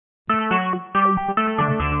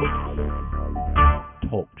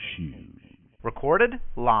Recorded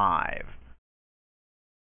live.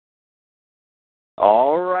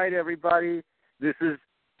 All right, everybody. This is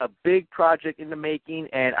a big project in the making,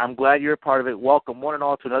 and I'm glad you're a part of it. Welcome, one and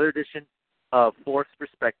all, to another edition of Forced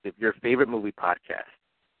Perspective, your favorite movie podcast.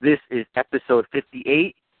 This is episode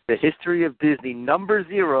 58, The History of Disney, number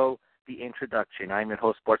 0, the introduction. I'm your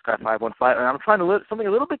host, Sports Guy 515, and I'm trying to do something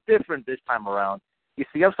a little bit different this time around. You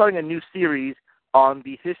see, I'm starting a new series on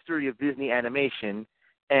the history of Disney animation,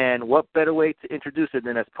 and what better way to introduce it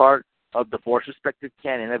than as part of the Forced Perspective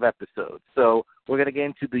canon of episodes. So we're going to get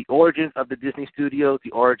into the origins of the Disney Studios,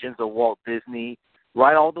 the origins of Walt Disney,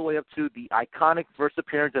 right all the way up to the iconic first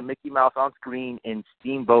appearance of Mickey Mouse on screen in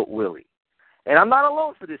Steamboat Willie. And I'm not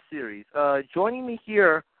alone for this series. Joining me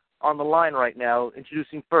here on the line right now,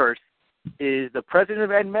 introducing first, is the president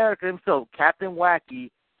of America himself, Captain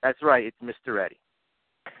Wacky. That's right, it's Mr. Eddie.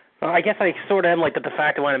 Well, I guess I sort of am like the de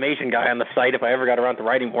facto animation guy on the site if I ever got around to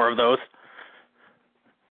writing more of those.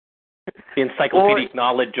 The encyclopedic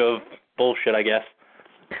knowledge of bullshit, I guess.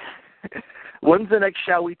 When's the next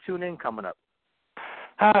Shall We Tune In coming up?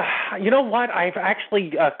 You know what? I've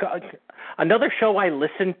actually another show I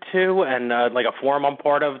listened to and like a forum I'm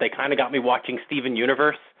part of, they kind of got me watching Steven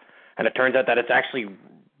Universe, and it turns out that it's actually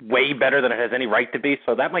way better than it has any right to be,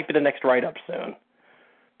 so that might be the next write-up soon.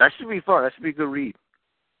 That should be fun. That should be a good read.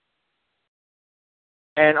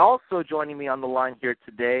 And also joining me on the line here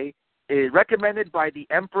today is recommended by the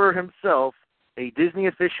Emperor himself, a Disney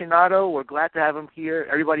aficionado. We're glad to have him here.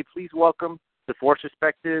 Everybody, please welcome the Forced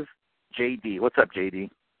Perspective, JD. What's up, JD?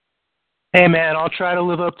 Hey, man, I'll try to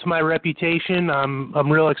live up to my reputation.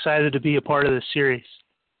 I'm real excited to be a part of this series.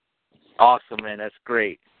 Awesome, man. That's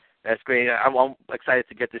great. That's great. I'm excited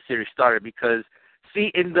to get this series started because,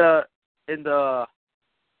 see, in the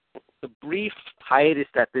brief hiatus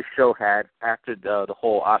that this show had after the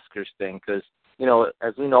whole Oscars thing, because, you know,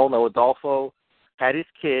 as we know, Adolfo had his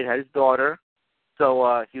kid, had his daughter,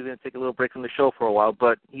 so he was going to take a little break from the show for a while,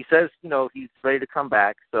 but he says, you know, he's ready to come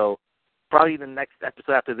back, so probably the next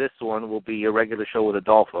episode after this one will be a regular show with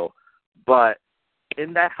Adolfo. But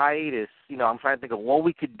in that hiatus, you know, I'm trying to think of what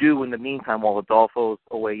we could do in the meantime while Adolfo's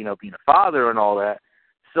away, you know, being a father and all that.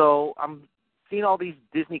 So I'm seeing all these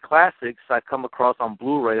Disney classics I've come across on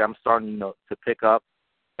Blu-ray I'm starting, you know, to pick up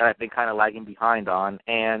that I've been kind of lagging behind on.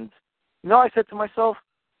 And, you know, I said to myself,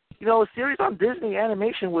 you know, a series on Disney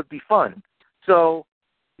animation would be fun. So,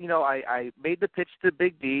 you know, I made the pitch to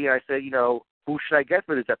Big D. I said, you know, who should I get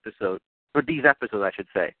for this episode? For these episodes, I should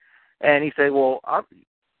say. And he said, well,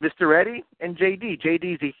 Mr. Eddie and JD.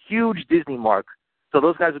 JD is a huge Disney mark, so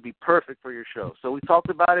those guys would be perfect for your show. So we talked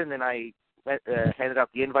about it, and then I handed out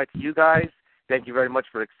the invite to you guys. Thank you very much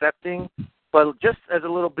for accepting. But just as a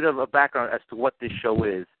little bit of a background as to what this show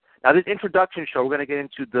is. Now, this introduction show, we're going to get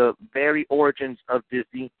into the very origins of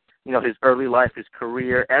Disney, you know, his early life, his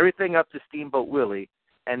career, everything up to Steamboat Willie.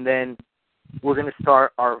 And then we're going to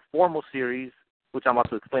start our formal series, which I'm about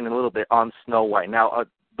to explain in a little bit, on Snow White. Now,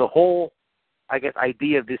 the whole, I guess,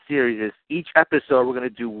 idea of this series is each episode we're going to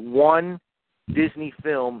do one Disney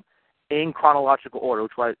film in chronological order,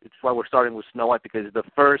 which is why we're starting with Snow White, because it's the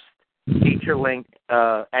first feature-length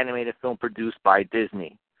animated film produced by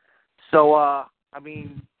Disney. So, I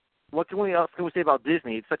mean, what else can we say about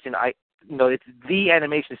Disney? It's such it's the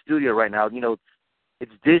animation studio right now. You know,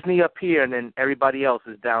 it's Disney up here, and then everybody else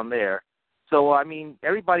is down there. So, I mean,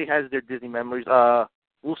 everybody has their Disney memories.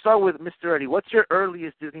 We'll start with Mr. Eddie. What's your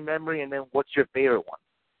earliest Disney memory, and then what's your favorite one?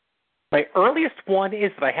 My earliest one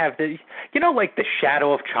is that I have like the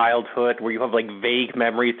shadow of childhood where you have, like, vague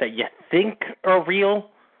memories that you think are real.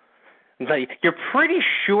 Like, you're pretty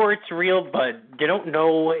sure it's real, but you don't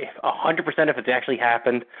know 100% if it's actually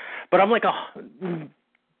happened. But I'm like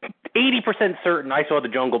 80% certain I saw The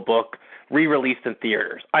Jungle Book re-released in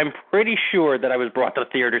theaters. I'm pretty sure that I was brought to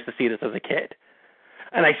the theaters to see this as a kid.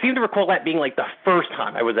 And I seem to recall that being like the first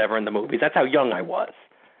time I was ever in the movies. That's how young I was.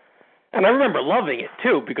 And I remember loving it,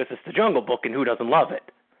 too, because it's The Jungle Book, and who doesn't love it?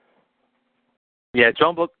 Yeah,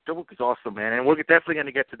 Jungle Book is awesome, man. And we're definitely going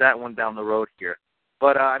to get to that one down the road here.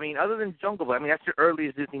 But, I mean, other than Jungle Book, I mean, that's your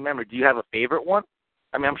earliest Disney memory. Do you have a favorite one?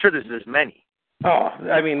 I mean, I'm sure there's many. Oh,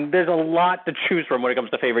 I mean, there's a lot to choose from when it comes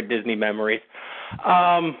to favorite Disney memories.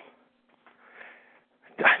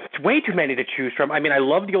 It's way too many to choose from. I mean, I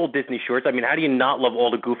love the old Disney shorts. I mean, how do you not love all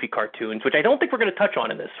the Goofy cartoons, which I don't think we're going to touch on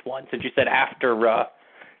in this one, since you said after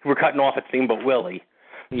we're cutting off at Steamboat Willie.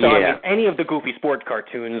 So, yeah. I mean, any of the Goofy sports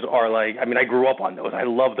cartoons are like, I mean, I grew up on those. I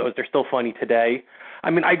love those. They're still funny today. I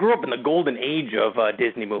mean, I grew up in the golden age of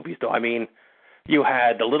Disney movies, though. I mean, You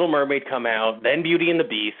had The Little Mermaid come out, then Beauty and the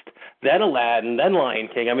Beast, then Aladdin, then Lion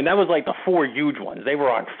King. I mean, that was like the 4 huge ones. They were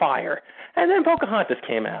on fire. And then Pocahontas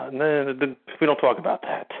came out, and we don't talk about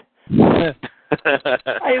that. Look,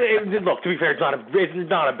 to be fair, it's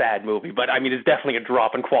not a bad movie, but I mean, it's definitely a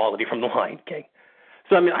drop in quality from The Lion King.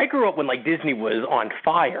 So I mean, I grew up when like Disney was on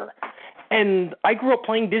fire, and I grew up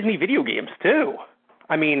playing Disney video games too.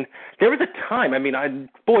 I mean, there was a time. I mean,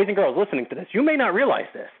 boys and girls listening to this, you may not realize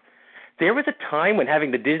this. There was a time when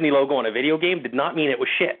having the Disney logo on a video game did not mean it was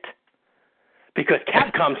shit, because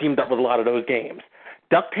Capcom teamed up with a lot of those games.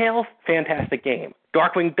 DuckTales, fantastic game.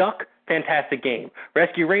 Darkwing Duck, fantastic game.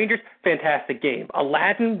 Rescue Rangers, fantastic game.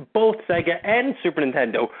 Aladdin, both Sega and Super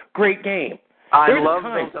Nintendo, great game. I love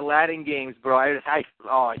those Aladdin games, bro. I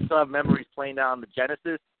still have memories playing that on the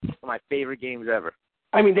Genesis. One of my favorite games ever.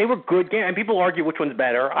 I mean, they were good games, and people argue which one's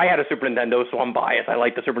better. I had a Super Nintendo, so I'm biased. I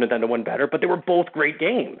like the Super Nintendo one better, but they were both great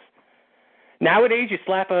games. Nowadays, you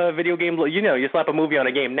slap a video game, you slap a movie on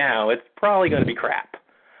a game now, it's probably going to be crap.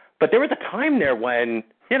 But there was a time there when,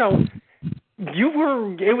 it was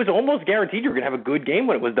almost guaranteed you were going to have a good game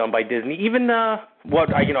when it was done by Disney. Even I was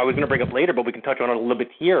going to bring up later, but we can touch on it a little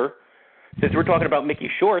bit here. Since we're talking about Mickey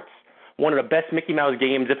Shorts, one of the best Mickey Mouse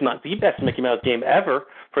games, if not the best Mickey Mouse game ever,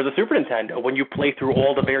 for the Super Nintendo, when you play through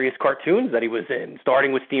all the various cartoons that he was in,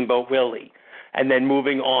 starting with Steamboat Willie, and then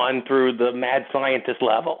moving on through the Mad Scientist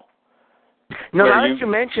level. No, now that you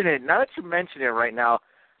mention it right now,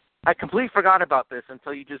 I completely forgot about this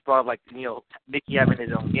until you just brought up, Mickey having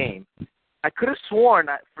his own game. I could have sworn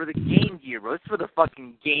that for the Game Gear, bro. This is for the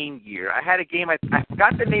fucking Game Gear. I had a game, I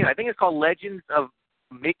forgot the name. I think it's called Legends of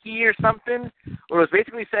Mickey or something, where it was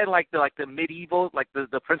basically said the medieval,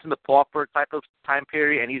 the Prince and the Pauper type of time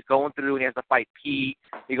period, and he's going through and he has to fight P.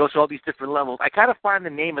 He goes through all these different levels. I kind of find the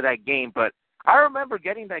name of that game, but I remember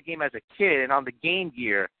getting that game as a kid and on the Game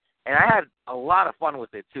Gear, and I had a lot of fun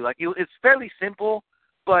with it too. It's fairly simple,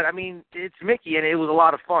 but I mean it's Mickey and it was a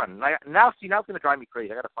lot of fun. Now it's going to drive me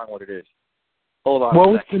crazy. I got to find what it is. Hold on. What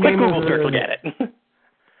was the name of Google will get it.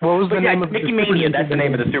 What was the name of Mickey Mania? That's the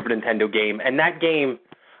name of the Super Nintendo game, and that game.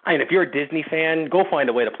 I mean, if you're a Disney fan, go find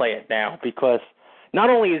a way to play it now, because not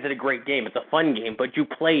only is it a great game, it's a fun game, but you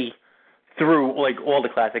play through all the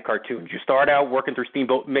classic cartoons. You start out working through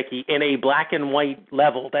Steamboat Mickey in a black and white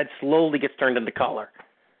level that slowly gets turned into color.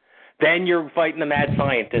 Then you're fighting the Mad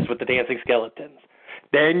Scientist with the dancing skeletons.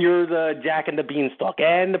 Then you're the Jack and the Beanstalk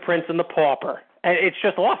and the Prince and the Pauper, and it's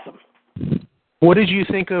just awesome. What did you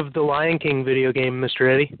think of the Lion King video game,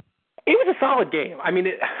 Mr. Eddie? It was a solid game. I mean,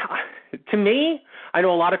 to me, I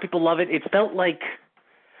know a lot of people love it. It felt like,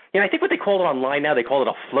 I think what they call it online now, they call it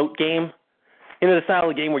a float game. The style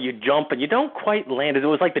of game where you jump and you don't quite land. It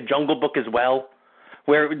was like the Jungle Book as well,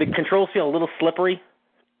 where the controls feel a little slippery.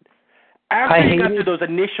 After you got through those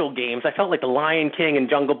initial games, I felt like the Lion King and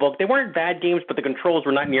Jungle Book, they weren't bad games, but the controls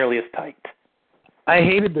were not nearly as tight. I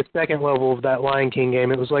hated the second level of that Lion King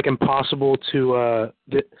game. It was impossible to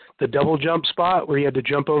the double jump spot where you had to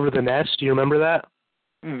jump over the nest. Do you remember that?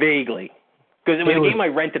 Vaguely. Because it was a game I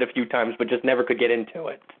rented a few times but just never could get into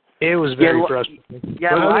it. It was very frustrating.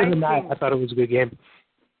 Yeah, but other than that, I thought it was a good game.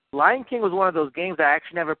 Lion King was one of those games I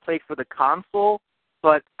actually never played for the console,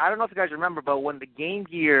 but I don't know if you guys remember, but when the Game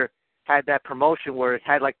Gear had that promotion where it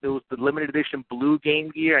had the limited edition blue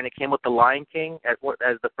Game Gear and it came with the Lion King as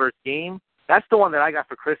the first game, that's the one that I got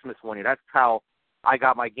for Christmas one year. That's how I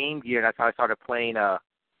got my Game Gear, and that's how I started playing,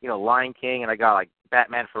 Lion King, and I got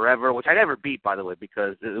Batman Forever, which I never beat, by the way,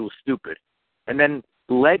 because it was stupid. And then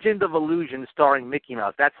Legend of Illusion starring Mickey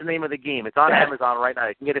Mouse. That's the name of the game. It's on Amazon right now.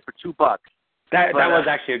 You can get it for $2. That was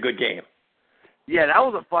actually a good game. Yeah, that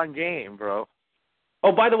was a fun game, bro.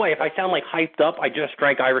 Oh, by the way, if I sound hyped up, I just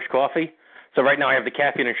drank Irish coffee. So right now I have the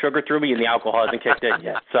caffeine and sugar through me, and the alcohol hasn't kicked in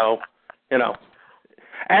yet. So,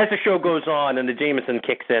 as the show goes on and the Jameson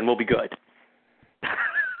kicks in, we'll be good.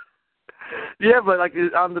 Yeah, but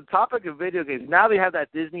on the topic of video games, now they have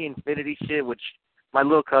that Disney Infinity shit, which my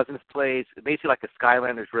little cousins plays, basically like a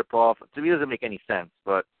Skylanders ripoff. To me, it doesn't make any sense,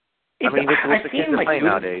 but it's what the kids are playing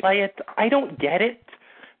nowadays. Play it. I don't get it,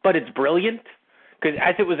 but it's brilliant. Because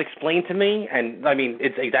as it was explained to me, and I mean,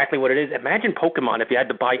 it's exactly what it is. Imagine Pokemon if you had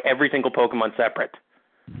to buy every single Pokemon separate.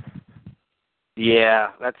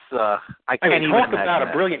 Yeah, that's, I can't even talk imagine about that.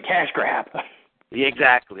 A brilliant cash grab. Yeah,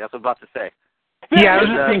 exactly. That's what I'm about to say. Yeah,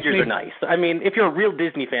 the figures are nice. I mean, if you're a real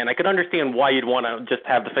Disney fan, I could understand why you'd want to just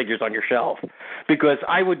have the figures on your shelf. Because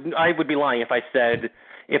I would be lying if I said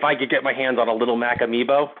if I could get my hands on a Little Mac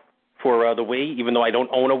amiibo for the Wii, even though I don't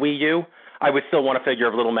own a Wii U, I would still want a figure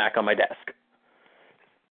of Little Mac on my desk.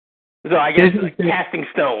 So I guess casting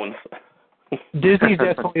stones. Disney's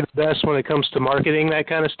definitely the best when it comes to marketing that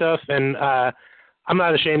kind of stuff, and I'm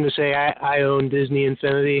not ashamed to say I own Disney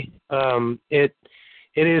Infinity. It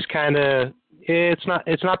is kind of it's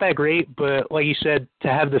not that great, but like you said, to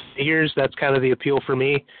have the figures, that's kind of the appeal for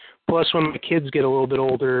me. Plus, when my kids get a little bit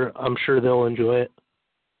older, I'm sure they'll enjoy it.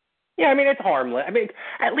 Yeah, I mean, it's harmless. I mean,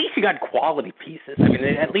 at least you got quality pieces. I mean,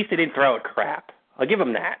 at least they didn't throw out crap. I'll give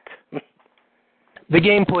them that. The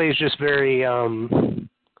gameplay is just very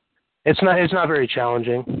it's not very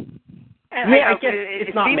challenging. And yeah, I guess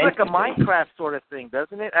it not seems meant like a to. Minecraft sort of thing,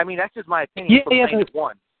 doesn't it? I mean, that's just my opinion.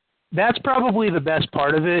 One. That's probably the best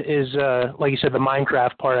part of it is, like you said, the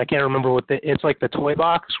Minecraft part. I can't remember it's like the toy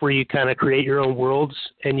box where you kind of create your own worlds,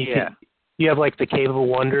 and you have like the Cave of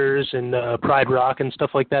Wonders and Pride Rock and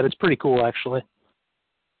stuff like that. It's pretty cool, actually.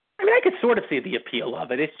 I mean, I could sort of see the appeal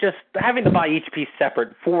of it. It's just having to buy each piece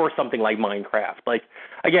separate for something like Minecraft. Like,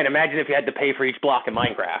 again, imagine if you had to pay for each block in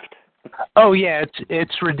Minecraft. Oh yeah,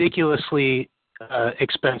 it's ridiculously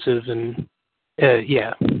expensive, and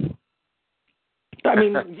yeah. I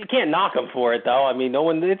mean, you can't knock them for it, though. I mean, no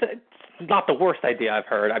one. It's not the worst idea I've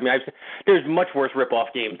heard. I mean, there's much worse rip-off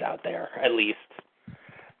games out there, at least.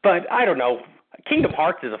 But I don't know. Kingdom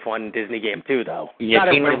Hearts is a fun Disney game too, though. Yeah,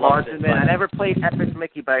 Kingdom Hearts. Man, I never played Epic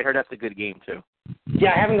Mickey, but I heard that's a good game too.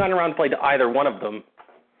 Yeah, I haven't gone around and played either one of them.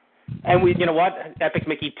 And you know what? Epic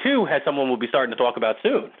Mickey 2 has someone we'll be starting to talk about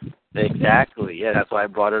soon. Exactly. Yeah, that's why I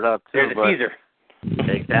brought it up too. There's a teaser.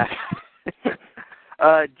 Exactly.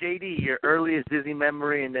 JD, your earliest Disney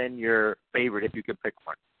memory, and then your favorite, if you could pick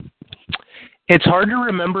one. It's hard to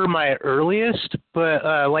remember my earliest,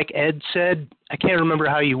 but like Ed said, I can't remember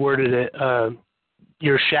how you worded it.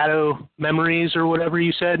 Your shadow memories or whatever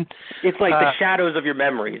you said. It's like the shadows of your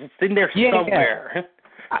memories. It's in there somewhere. Yeah.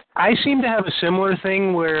 I seem to have a similar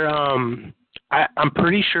thing where I'm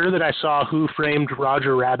pretty sure that I saw Who Framed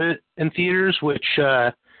Roger Rabbit in theaters, which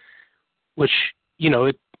you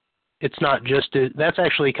know, it's not just that's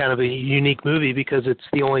actually kind of a unique movie because it's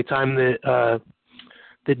the only time that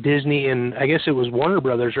Disney and I guess it was Warner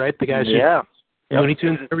Brothers, right? The guys who Looney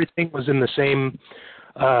Tunes and everything was in the same.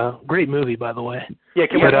 Great movie, by the way. Yeah,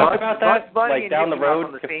 can we talk about that? Like down the road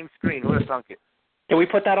on the same screen. Who would have thunk it? Can we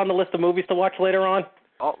put that on the list of movies to watch later on?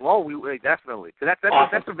 Oh, we definitely. So that's awesome.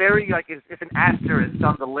 That's a very like it's an asterisk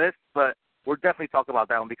on the list, but we're definitely talking about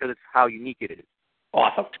that one because it's how unique it is.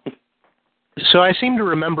 Awesome. So I seem to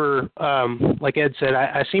remember, like Ed said,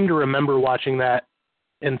 I seem to remember watching that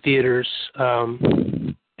in theaters,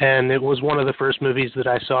 and it was one of the first movies that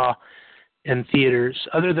I saw in theaters.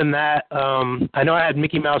 Other than that, I know I had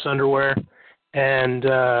Mickey Mouse underwear, and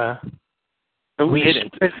we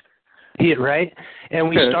didn't, right? And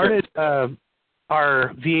we started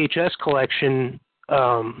our VHS collection.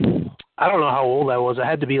 I don't know how old I was. I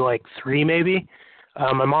had to be like 3, maybe.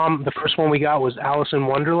 My mom, the first one we got was Alice in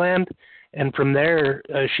Wonderland, and from there,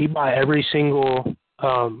 she bought every single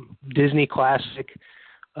Disney classic,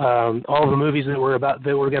 all the movies that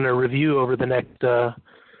we're going to review over the next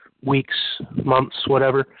weeks, months,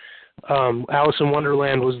 whatever. Alice in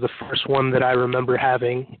Wonderland was the first one that I remember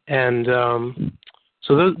having, and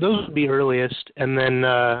so those would be earliest. And then,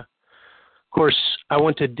 of course, I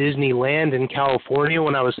went to Disneyland in California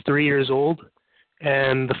when I was 3 years old,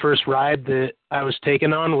 and the first ride that I was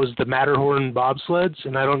taken on was the Matterhorn bobsleds,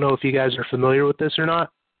 and I don't know if you guys are familiar with this or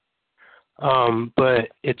not, but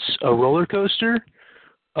it's a roller coaster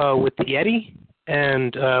with the Yeti.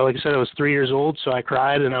 And like I said, I was 3 years old, so I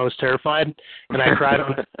cried and I was terrified. And I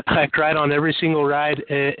cried on every single ride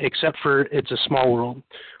except for It's a Small World,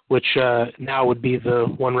 which now would be the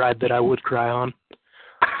one ride that I would cry on.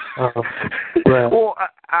 Well,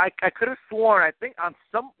 I could have sworn I think on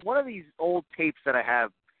one of these old tapes that I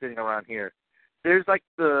have sitting around here, there's like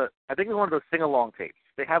I think it's one of those sing along tapes.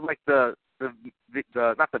 They have like the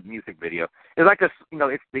not the music video. It's like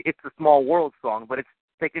it's a Small World song, but it's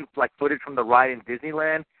taking like footage from the ride in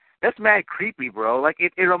Disneyland. That's mad creepy, bro. Like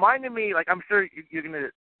it reminded me, like I'm sure you're gonna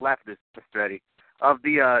laugh at this, Mr. Eddie, of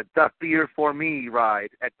the Duck Beer for Me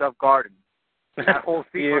ride at Dove Garden. That whole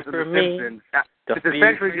sequence of The Simpsons. It's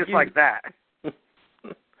essentially just like that.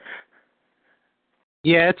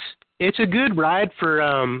 Yeah, it's a good ride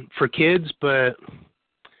for kids, but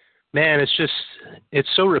man, it's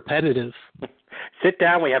so repetitive. Sit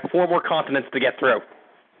down. We have 4 more continents to get through.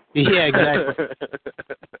 Yeah, exactly.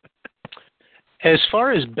 As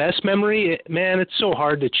far as best memory, man, it's so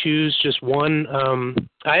hard to choose just one.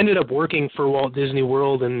 I ended up working for Walt Disney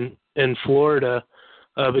World in Florida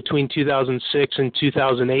between 2006 and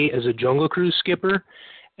 2008 as a Jungle Cruise skipper,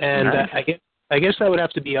 and nice. I guess that would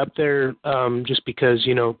have to be up there just because,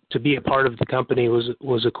 you know, to be a part of the company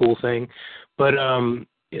was a cool thing. But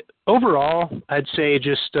overall, I'd say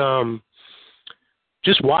just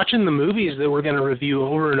just watching the movies that we're going to review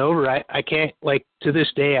over and over, I can't, like, to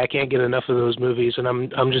this day, I can't get enough of those movies, and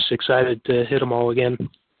I'm just excited to hit them all again.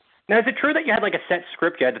 Now, is it true that you had like a set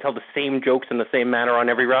script? You had to tell the same jokes in the same manner on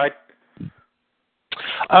every ride?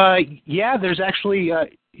 Yeah, there's actually,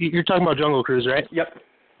 you're talking about Jungle Cruise, right? Yep.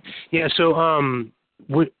 Yeah, so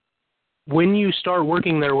when you start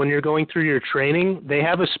working there, when you're going through your training, they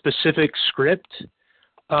have a specific script,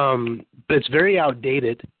 but it's very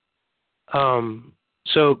outdated.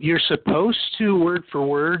 So you're supposed to word for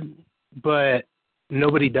word, but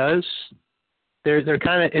nobody does. They're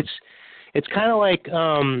kind of, it's kind of like,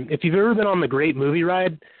 if you've ever been on the Great Movie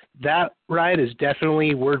Ride, that ride is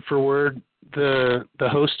definitely word for word. The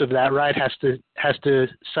host of that ride has to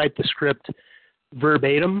cite the script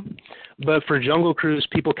verbatim, but for Jungle Cruise,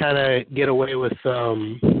 people kind of get away with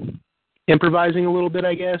improvising a little bit,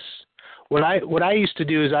 I guess. What I used to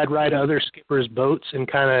do is I'd ride other skippers' boats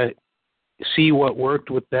and kind of see what worked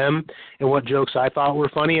with them and what jokes I thought were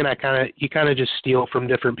funny, and you kind of just steal from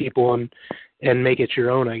different people and make it your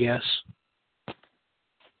own, I guess.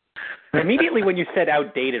 Immediately when you said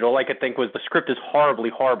outdated, all I could think was the script is horribly,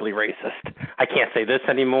 horribly racist. I can't say this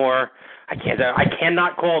anymore. I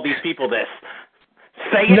cannot call these people this.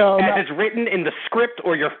 Say it as it's written in the script,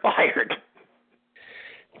 or you're fired.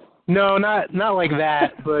 No, not like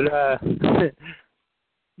that. But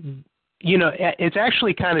you know, it's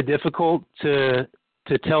actually kind of difficult to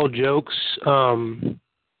tell jokes as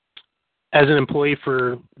an employee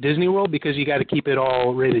for Disney World because you got to keep it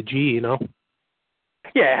all rated G. You know.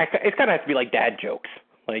 Yeah, it kind of has to be like dad jokes.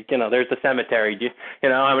 Like, you know, there's the cemetery. You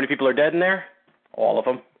know how many people are dead in there? All of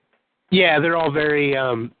them. Yeah, they're all very,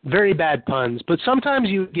 very bad puns. But sometimes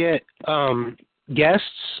you get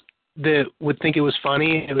guests that would think it was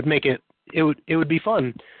funny. It would make it would be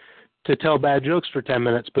fun to tell bad jokes for 10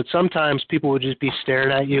 minutes. But sometimes people would just be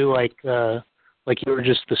staring at you like you were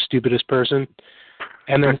just the stupidest person.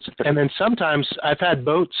 And then sometimes I've had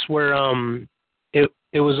boats where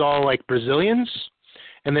it was all like Brazilians.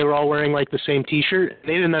 And they were all wearing, like, the same T-shirt.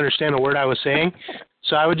 They didn't understand a word I was saying.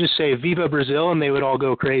 So I would just say, Viva Brazil, and they would all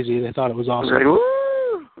go crazy. They thought it was awesome. Like,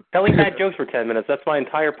 woo! Telling bad jokes for 10 minutes. That's my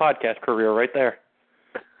entire podcast career right there.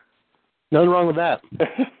 Nothing wrong with that.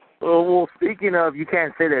 Well, speaking of, you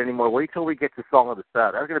can't say that anymore. Wait till we get to Song of the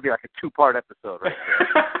South. That's going to be like a 2-part episode right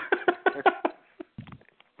there.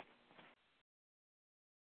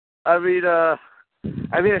 I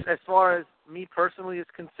mean, as far as me personally is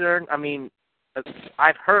concerned, I mean,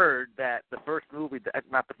 I've heard that one of the first movies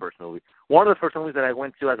that I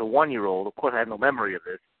went to as a 1-year-old, of course I had no memory of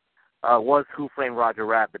this, was Who Framed Roger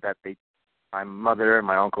Rabbit, that my mother and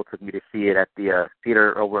my uncle took me to see it at the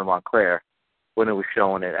theater over in Montclair when it was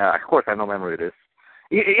showing it. Of course I have no memory of this.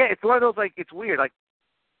 Yeah, it's one of those, like, it's weird, like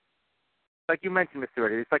you mentioned, Mr.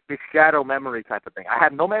 Reddy, it's like this shadow memory type of thing. I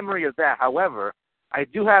have no memory of that. However, I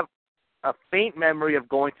do have a faint memory of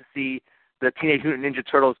going to see the Teenage Mutant Ninja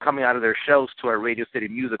Turtles coming out of their shells to our Radio City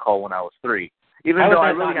Music Hall when I was 3. Even though I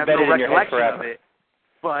really have no recollection of it,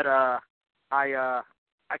 but I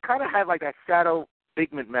kind of have like that shadow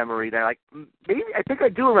figment memory that, like, maybe I think I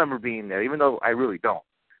do remember being there, even though I really don't.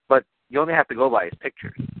 But you only have to go by his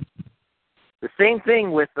pictures. The same thing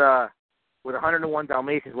with 101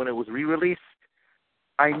 Dalmatians when it was re-released.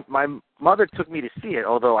 My mother took me to see it,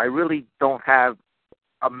 although I really don't have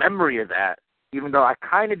a memory of that. Even though I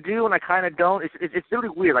kind of do and I kind of don't. It's really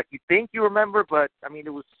weird. Like, you think you remember, but, I mean,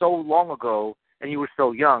 it was so long ago and you were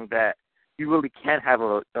so young that you really can't have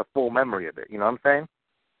a full memory of it. You know what I'm saying?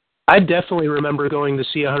 I definitely remember going to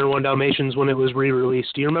see 101 Dalmatians when it was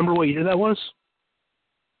re-released. Do you remember what year that was?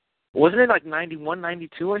 Wasn't it like 91,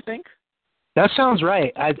 92, I think? That sounds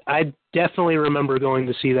right. I definitely remember going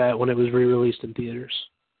to see that when it was re-released in theaters.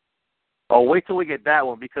 Oh, wait till we get that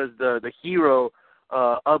one, because the hero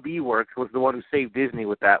of eWorks was the one who saved Disney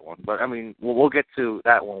with that one. But, I mean, we'll get to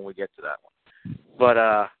that one when we get to that one. But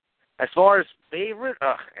as far as favorite,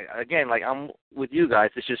 again, like, I'm with you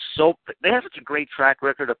guys. It's just they have such a great track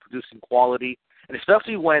record of producing quality, and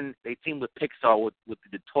especially when they team with Pixar with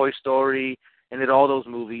the Toy Story and did all those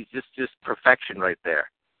movies, just perfection right there.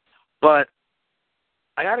 But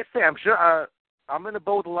I got to say, I'm sure I'm in the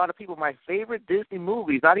boat with a lot of people. My favorite Disney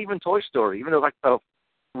movies, not even Toy Story, even though it's like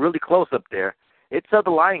really close up there, it's The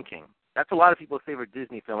Lion King. That's a lot of people's favorite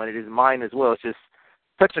Disney film, and it is mine as well. It's just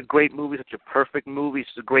such a great movie, such a perfect movie. It's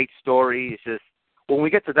a great story. It's just, when we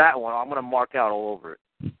get to that one, I'm going to mark out all over it.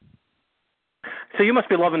 So you must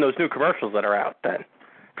be loving those new commercials that are out then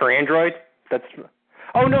for Android.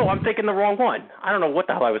 Oh no, I'm thinking the wrong one. I don't know what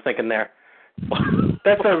the hell I was thinking there.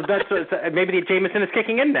 Maybe the Jameson is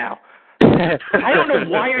kicking in now. I don't know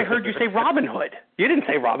why I heard you say Robin Hood. You didn't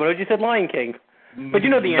say Robin Hood. You said Lion King. But you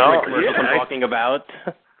know the Android commercials I'm talking about.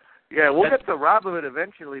 Yeah, we'll get to Robinhood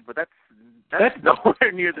eventually, but that's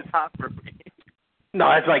nowhere near the top for me. No,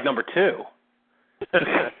 that's like number 2.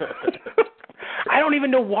 I don't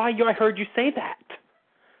even know why I heard you say that.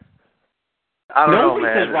 I don't know, Nobody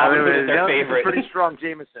man. says Robinhood is their It's favorite. a pretty strong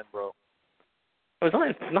Jameson, bro. It's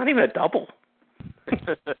not even a double.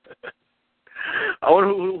 I wonder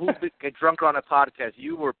who get drunk on a podcast,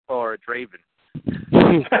 you or Draven.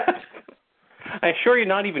 I'm sure you're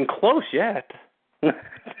not even close yet.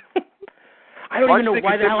 I don't even know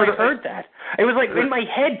why the hell I heard that. It was like in my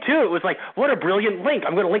head, too. It was like, what a brilliant link.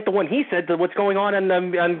 I'm going to link the one he said to what's going on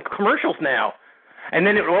in commercials now. And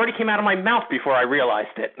then it already came out of my mouth before I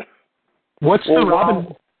realized it. What's the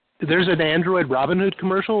Robin? There's an Android Robinhood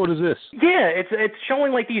commercial? What is this? Yeah, it's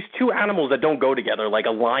showing like these two animals that don't go together, like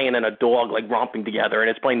a lion and a dog like romping together, and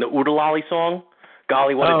it's playing the Oodalolly song,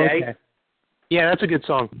 Golly What a Day. Okay. Yeah, that's a good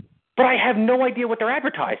song. But I have no idea what they're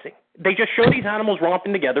advertising. They just show these animals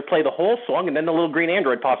romping together, play the whole song, and then the little green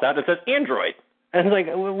android pops out and says Android. And it's like,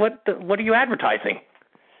 what are you advertising?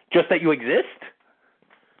 Just that you exist?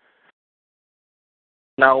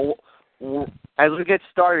 Now, as we get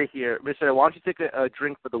started here, Mr. Why don't you take a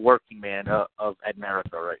drink for the working man of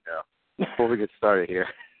America right now before we get started here?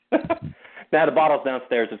 Now the bottle's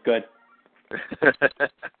downstairs. It's good.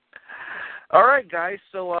 All right, guys.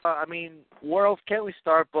 So, where else can we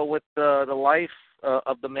start but with the life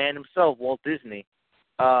of the man himself, Walt Disney.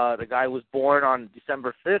 The guy was born on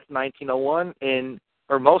December 5th, 1901, in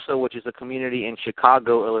Hermosa, which is a community in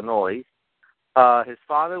Chicago, Illinois. His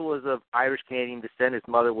father was of Irish-Canadian descent. His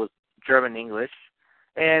mother was German-English.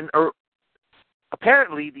 And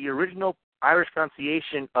apparently the original Irish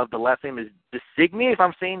pronunciation of the last name is Designy, if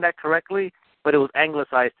I'm saying that correctly, but it was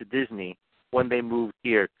anglicized to Disney when they moved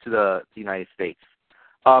here to the United States.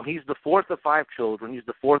 He's the fourth of 5 children. He's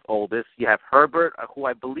the fourth oldest. You have Herbert, who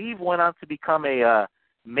I believe went on to become a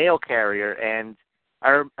mail carrier, and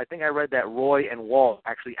I think I read that Roy and Walt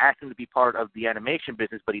actually asked him to be part of the animation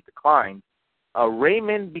business, but he declined.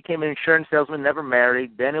 Raymond became an insurance salesman, never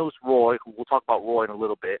married. Then it was Roy, who we'll talk about Roy in a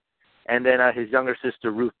little bit, and then his younger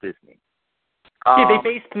sister, Ruth Disney. Yeah, they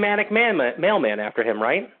based Manic Mailman after him,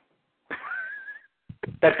 right?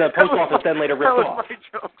 That the post office then later ripped off. That was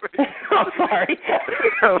my joke. I'm sorry.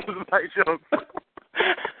 That was my joke.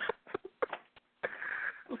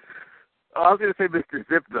 I was going to say Mr.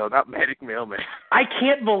 Zip, though, not Manic Mailman. I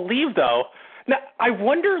can't believe, though. Now, I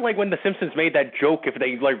wonder, like, when The Simpsons made that joke, if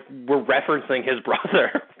they, like, were referencing his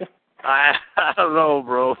brother. I don't know,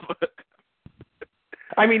 bro.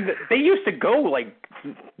 I mean, they used to go, like,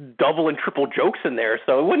 double and triple jokes in there,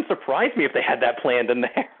 so it wouldn't surprise me if they had that planned in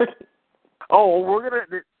there. Oh, well, we're going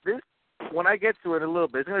to, this, when I get to it in a little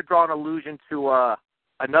bit, it's going to draw an allusion to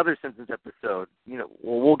another Simpsons episode. You know,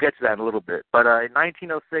 we'll get to that in a little bit. But in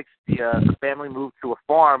 1906, the family moved to a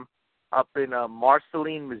farm up in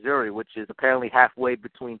Marceline, Missouri, which is apparently halfway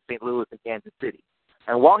between St. Louis and Kansas City.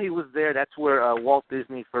 And while he was there, that's where Walt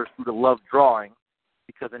Disney first grew to love drawing,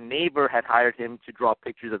 because a neighbor had hired him to draw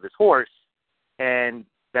pictures of his horse, and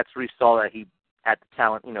that's where he saw that he had the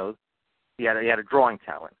talent, you know, he had a drawing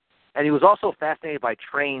talent. And he was also fascinated by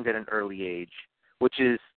trains at an early age, which,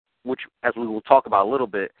 as we will talk about a little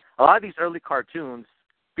bit, a lot of these early cartoons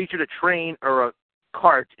featured a train or a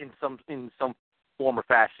cart in some form or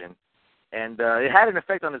fashion. And it had an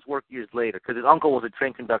effect on his work years later, because his uncle was a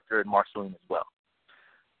train conductor in Marceline as well.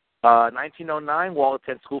 1909, Walt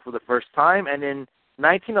attended school for the first time, and in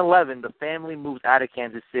 1911, the family moves out of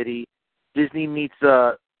Kansas City. Disney meets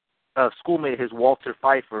a schoolmate, his Walter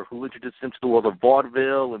Pfeiffer, who introduced him to the world of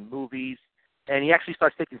vaudeville and movies, and he actually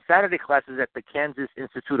starts taking Saturday classes at the Kansas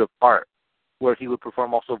Institute of Art, where he would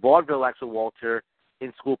perform also vaudeville acts with Walter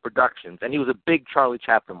in school productions. And he was a big Charlie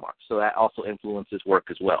Chaplin mark, so that also influenced his work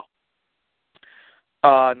as well.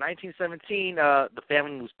 1917, the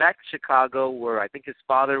family moves back to Chicago, where I think his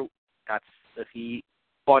father he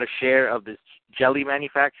bought a share of this jelly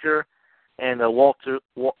manufacturer, and Walt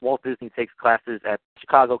Disney takes classes at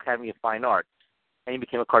Chicago Academy of Fine Arts, and he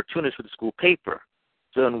became a cartoonist for the school paper.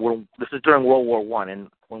 So this is during World War I, and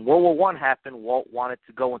when World War I happened, Walt wanted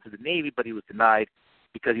to go into the Navy, but he was denied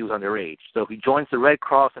because he was underage. So he joins the Red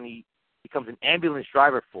Cross, and he becomes an ambulance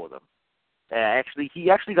driver for them. He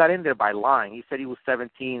actually got in there by lying. He said he was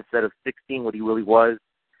 17 instead of 16, what he really was.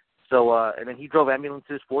 So, and then he drove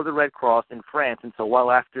ambulances for the Red Cross in France until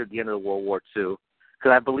well after the end of World War II.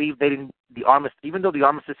 Because I believe even though the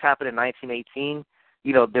armistice happened in 1918,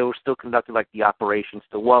 you know, they were still conducting like the operations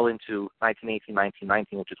till well into 1918,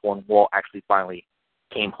 1919, which is when Walt actually finally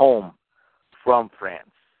came home from France.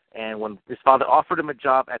 And when his father offered him a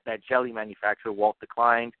job at that jelly manufacturer, Walt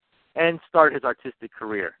declined. and started his artistic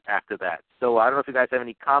career after that. So I don't know if you guys have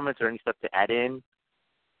any comments or any stuff to add in.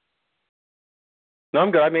 No,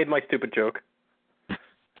 I'm good. I made my stupid joke.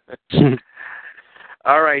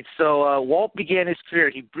 All right, so Walt began his career.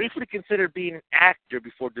 He briefly considered being an actor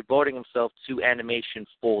before devoting himself to animation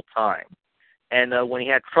full-time. And when he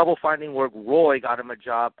had trouble finding work, Roy got him a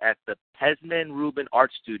job at the Pesman Rubin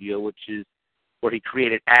Art Studio, which is where he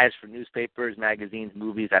created ads for newspapers, magazines,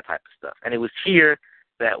 movies, that type of stuff. And it was here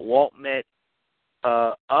that Walt met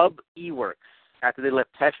Ub Iwerks. After they left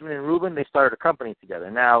Pesman and Rubin, they started a company together.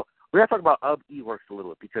 Now, we're going to talk about Ub Iwerks a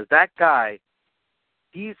little bit, because that guy,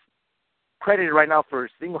 he's credited right now for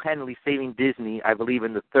single-handedly saving Disney, I believe,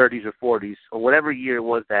 in the 30s or 40s, or whatever year it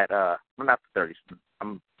was that, well, not the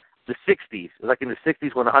 30s, the 60s. It was like in the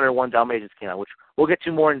 60s when 101 Dalmatians came out, which we'll get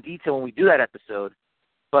to more in detail when we do that episode.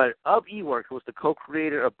 But Ub Iwerks was the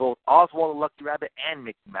co-creator of both Oswald the Lucky Rabbit and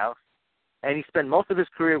Mickey Mouse, and he spent most of his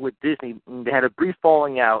career with Disney. They had a brief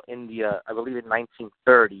falling out in the, I believe, in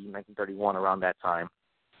 1931, around that time.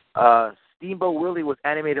 Steamboat Willie was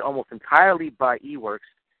animated almost entirely by Iwerks,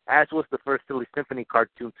 as was the first Silly Symphony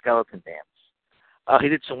cartoon, Skeleton Dance. He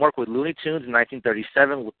did some work with Looney Tunes in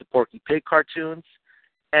 1937 with the Porky Pig cartoons.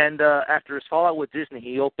 And after his fallout with Disney,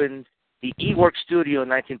 he opened the Iwerks Studio in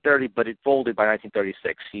 1930, but it folded by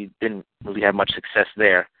 1936. He didn't really have much success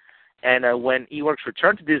there. And when Iwerks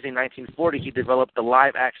returned to Disney in 1940, he developed the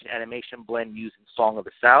live-action animation blend using Song of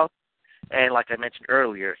the South. And like I mentioned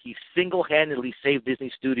earlier, he single-handedly saved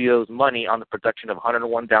Disney Studios money on the production of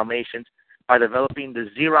 101 Dalmatians by developing the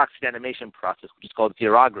Xerox animation process, which is called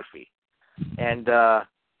xerography. And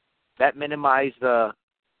that minimized the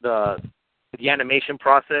animation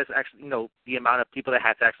process, actually, the amount of people that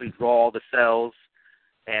had to actually draw all the cells.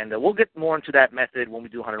 And we'll get more into that method when we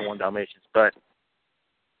do 101 Dalmatians. But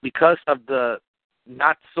because of the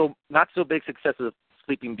not so big success of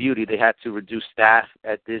Sleeping Beauty, they had to reduce staff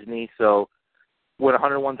at Disney. So when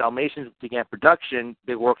 101 Dalmatians began production,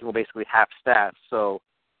 they were working with basically half staff. So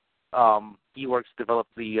Iwerks developed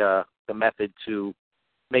the method to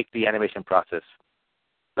make the animation process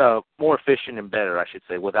more efficient and better, I should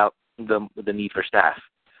say, without the need for staff.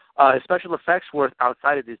 His special effects work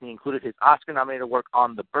outside of Disney included his Oscar-nominated work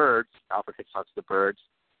on The Birds, Alfred Hitchcock's The Birds,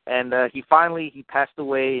 and he passed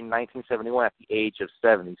away in 1971 at the age of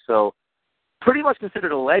 70. So pretty much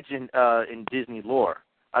considered a legend in Disney lore.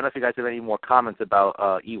 I don't know if you guys have any more comments about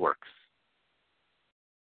Iwerks.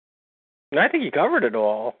 I think you covered it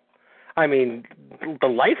all. I mean, the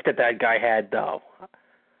life that guy had, though.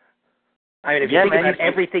 I mean, if you think about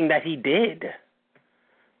everything that he did.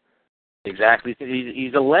 Exactly.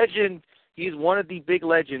 He's a legend. He's one of the big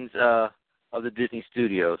legends of the Disney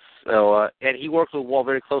Studios. So, and he worked with Walt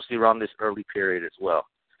very closely around this early period as well.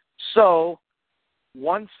 So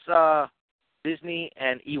once Disney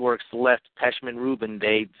and Iwerks left Pesman Rubin,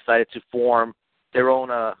 they decided to form their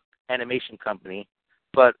own animation company.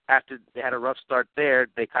 But after they had a rough start there,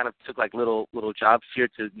 they kind of took like little jobs here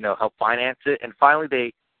to help finance it. And finally,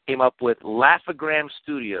 they came up with Laugh-O-Gram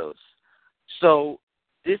Studios. So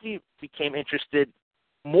Disney became interested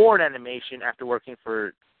more in animation after working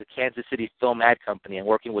for the Kansas City Film Ad Company and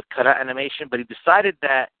working with cutout animation. But he decided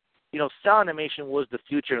that cell animation was the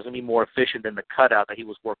future. It was going to be more efficient than the cutout that he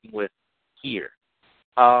was working with here.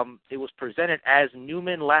 It was presented as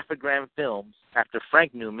Newman Laugh-O-Gram Films after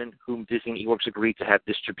Frank Newman, whom Disney and Iwerks agreed to have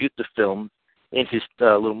distribute the film in his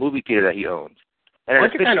little movie theater that he owned. And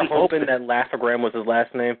weren't you kind of hoping that Laugh-O-Gram was his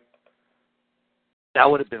last name? That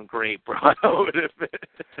would have been great, bro. That would have been...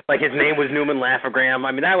 Like his name was Newman Laugh-O-Gram.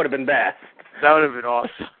 I mean, that would have been best. That would have been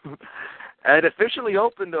awesome. It officially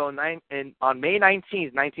opened, though, on May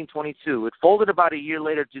 19th, 1922. It folded about a year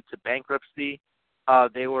later due to bankruptcy.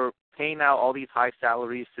 They were paying out all these high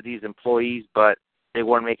salaries to these employees, but they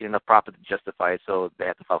weren't making enough profit to justify it, so they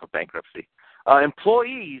had to file for bankruptcy.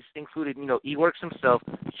 Employees included, Iwerks himself,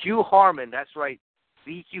 Hugh Harmon, that's right,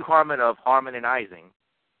 the Hugh Harmon of Harmon and Ising,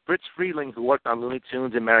 Fritz Friedling, who worked on Looney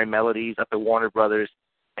Tunes and Merry Melodies up at Warner Brothers,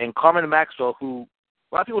 and Carmen Maxwell, who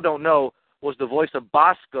a lot of people don't know, was the voice of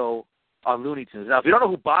Bosco on Looney Tunes. Now, if you don't know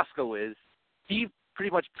who Bosco is, he pretty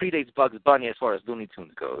much predates Bugs Bunny as far as Looney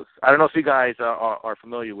Tunes goes. I don't know if you guys are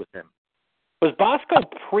familiar with him. Was Bosco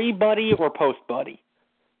pre-Buddy or post-Buddy?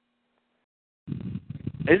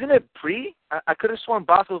 Isn't it pre? I could have sworn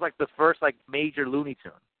Bosco was like the first major Looney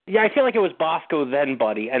Tune. Yeah, I feel like it was Bosco then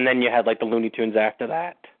Buddy, and then you had the Looney Tunes after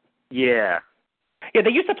that. Yeah. Yeah, they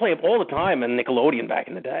used to play them all the time on Nickelodeon back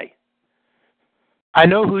in the day. I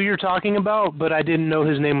know who you're talking about, but I didn't know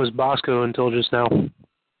his name was Bosco until just now.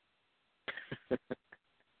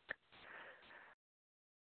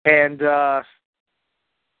 And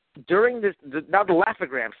during this, now the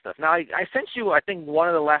Laugh-O-Gram stuff. Now, I sent you, I think, one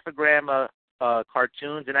of the Laugh-O-Gram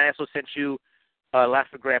cartoons, and I also sent you a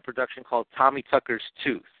Laugh-O-Gram production called Tommy Tucker's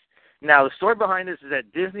Tooth. Now, the story behind this is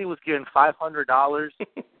that Disney was given $500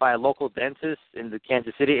 by a local dentist in the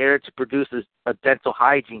Kansas City area to produce a dental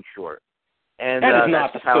hygiene short. And that is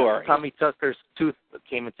not the how story. Tommy Tucker's Tooth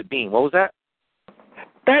came into being. What was that?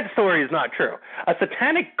 That story is not true. A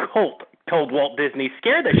satanic cult told Walt Disney,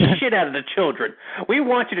 scare the shit out of the children. We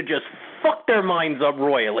want you to just fuck their minds up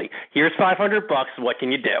royally. Here's $500. What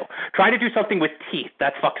can you do? Try to do something with teeth.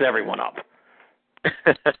 That fucks everyone up.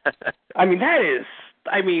 I mean,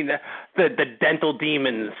 the dental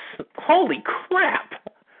demons. Holy crap!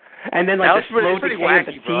 And then like the slow pretty decay of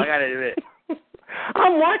the wacky, teeth. bro. I gotta admit.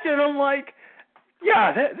 I'm watching. I'm like,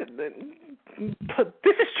 yeah,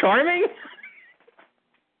 this is charming.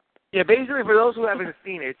 Yeah, basically, for those who haven't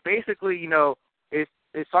seen it, it's basically, it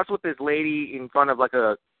starts with this lady in front of like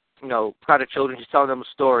a, crowd of children. She's telling them a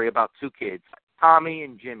story about two kids, Tommy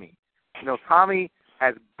and Jimmy. Tommy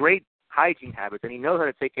has great hygiene habits, and he knows how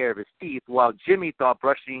to take care of his teeth, while Jimmy thought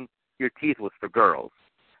brushing your teeth was for girls.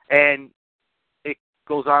 And it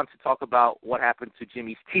goes on to talk about what happened to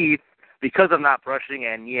Jimmy's teeth because of not brushing,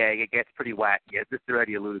 and, yeah, it gets pretty wacky, as Mr.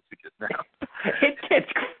 Eddie alluded to just now. It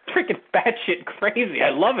gets freaking batshit crazy. I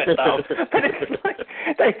love it, though. But it's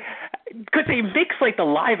like, because they mix, like, the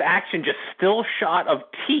live-action just still shot of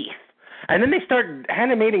teeth, and then they start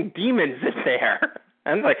animating demons in there.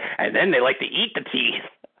 And then they like to eat the teeth.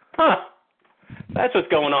 Huh. That's what's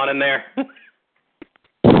going on in there.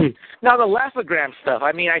 Now, the Laugh-O-Gram stuff,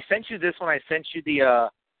 I sent you this one. I sent you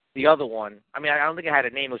the other one. I don't think it had a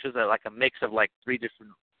name. It was just like a mix of, like, 3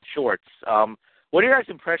 different shorts. What are your guys'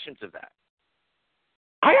 impressions of that?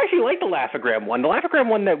 I actually like the Laugh-O-Gram one. The Laugh-O-Gram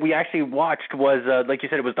one that we actually watched was, like you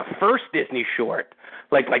said, it was the first Disney short,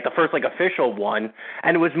 like the first, like, official one.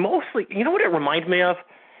 And it was mostly, you know what it reminded me of?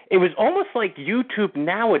 It was almost like YouTube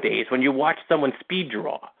nowadays when you watch someone speed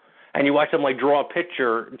draw. And you watch them, like, draw a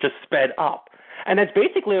picture just sped up. And that's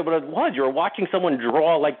basically what it was. You were watching someone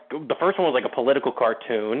draw, like, the first one was like a political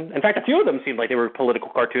cartoon. In fact, a few of them seemed like they were political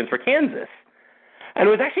cartoons for Kansas. And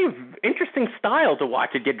it was actually an interesting style to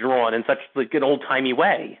watch it get drawn in such, like, an old-timey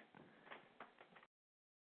way.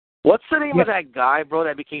 What's the name of that guy, bro,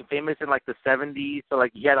 that became famous in, like, the 70s? So,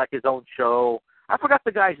 like, he had, like, his own show. I forgot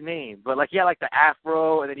the guy's name, but, like, he had, like, the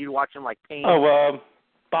afro, and then you'd watch him, like, paint. Oh,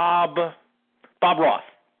 Bob Ross.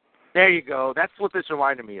 There you go. That's what this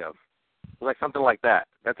reminded me of. Like something like that.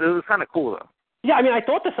 It was kind of cool, though. Yeah, I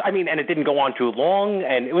thought this, and it didn't go on too long,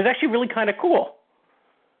 and it was actually really kind of cool.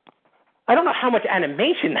 I don't know how much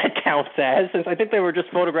animation that counts as, since I think they were just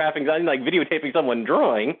photographing, like videotaping someone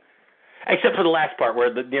drawing, except for the last part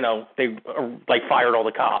where, they, like, fired all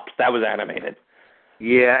the cops. That was animated.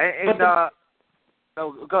 Yeah,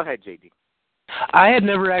 go ahead, JD. I had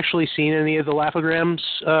never actually seen any of the Laugh-O-Grams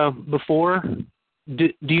before. Do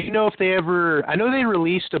you know if they ever... I know they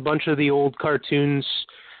released a bunch of the old cartoons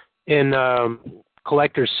in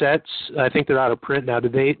collector sets. I think they're out of print now.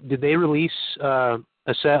 Did they release a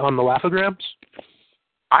set on the Laugh-O-Grams?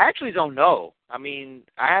 I actually don't know. I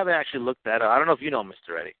haven't actually looked that up. I don't know if you know,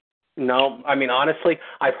 Mr. Eddie. No, honestly,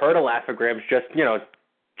 I've heard of Laugh-O-Grams just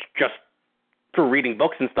through reading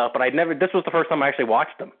books and stuff, but this was the first time I actually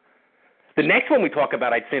watched them. The next one we talk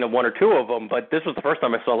about, I'd seen 1 or 2 of them, but this was the first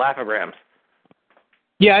time I saw Laugh-O-Grams.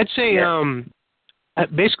 Yeah, I'd say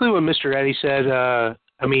basically what Mr. Eddie said.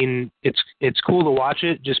 It's cool to watch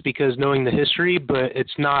it just because knowing the history, but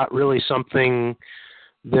it's not really something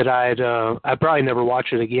that I'd probably never watch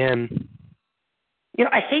it again.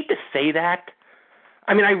 I hate to say that.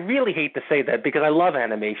 I really hate to say that because I love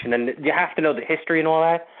animation and you have to know the history and all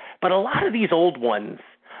that. But a lot of these old ones,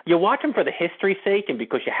 you watch them for the history's sake and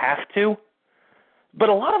because you have to. But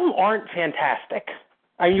a lot of them aren't fantastic.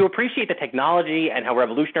 You appreciate the technology and how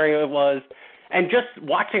revolutionary it was, and just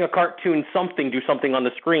watching a cartoon do something on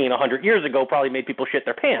the screen 100 years ago probably made people shit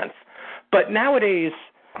their pants. But nowadays,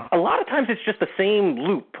 a lot of times it's just the same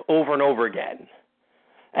loop over and over again,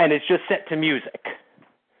 and it's just set to music.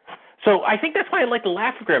 So I think that's why I like the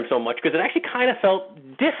Laugh-O-Gram so much, because it actually kind of felt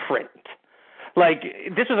different. Like,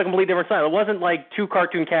 this was a completely different style. It wasn't like 2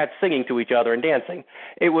 cartoon cats singing to each other and dancing.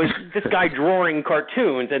 It was this guy drawing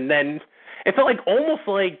cartoons, and then... It felt like almost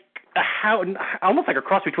like a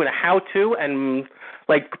cross between a how-to and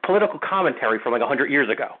like political commentary from like 100 years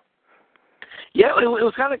ago. Yeah, it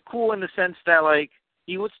was kind of cool in the sense that like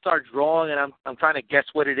he would start drawing and I'm trying to guess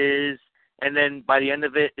what it is, and then by the end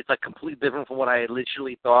of it, it's like completely different from what I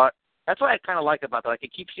initially thought. That's what I kind of like about that. Like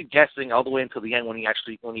it keeps you guessing all the way until the end when he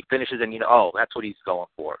finishes and oh, that's what he's going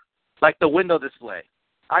for. Like the window display.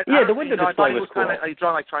 The window display was cool. Kind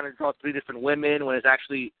of trying to draw 3 different women when it's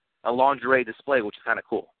actually a lingerie display, which is kind of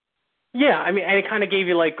cool. Yeah, I mean, and it kind of gave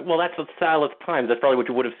you that's the style of the times. That's probably what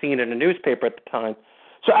you would have seen in a newspaper at the time.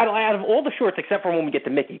 So out of all the shorts, except for when we get to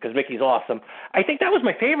Mickey, because Mickey's awesome, I think that was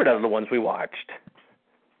my favorite out of the ones we watched.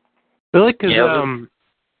 Really? Because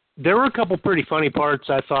there were a couple pretty funny parts,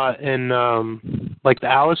 I thought, in the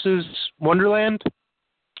Alice's Wonderland.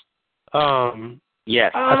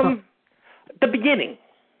 Yes. The beginning.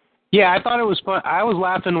 Yeah, I thought it was fun. I was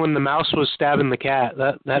laughing when the mouse was stabbing the cat.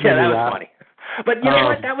 That made me was laugh. Funny. But you know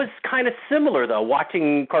what? That was kind of similar, though.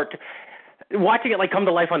 Watching it come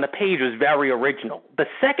to life on the page was very original. The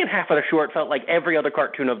second half of the short felt like every other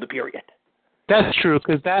cartoon of the period. That's true,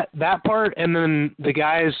 because that part, and then the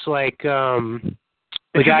guys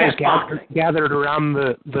gathered around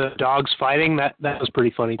the dogs fighting. That was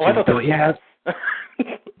pretty funny too. I thought they were cats.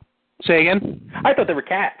 Say again? I thought they were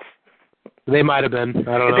cats. They might have been.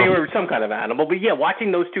 I don't know. They were some kind of animal. But yeah,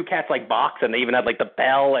 watching those 2 cats box, and they even had the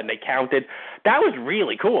bell, and they counted. That was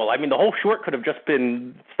really cool. I mean, the whole short could have just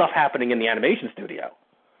been stuff happening in the animation studio.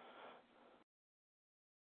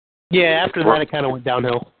 Yeah, after that it kind of went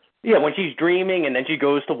downhill. Yeah, when she's dreaming, and then she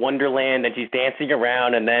goes to Wonderland, and she's dancing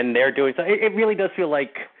around, and then they're doing something. It really does feel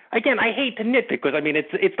like, again, I hate to nitpick, because, I mean,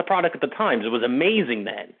 it's the product of the times. It was amazing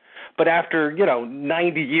then. But after,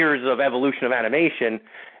 90 years of evolution of animation,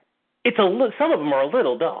 some of them are a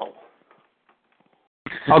little dull.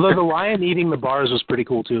 Although the lion eating the bars was pretty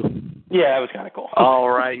cool, too. Yeah, that was kind of cool. All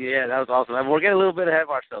right, yeah, that was awesome. And we're getting a little bit ahead of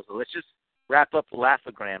ourselves, so let's just wrap up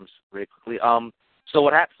Laugh-O-Grams really quickly. So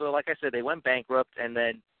what happened? So like I said, they went bankrupt, and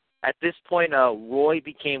then at this point, Roy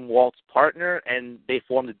became Walt's partner, and they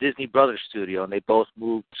formed the Disney Brothers Studio, and they both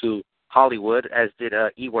moved to Hollywood, as did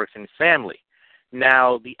Eworks and his family.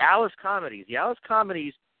 Now, the Alice comedies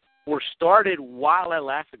were started while at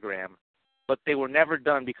Laugh-O-Gram, but they were never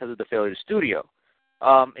done because of the failure of the studio.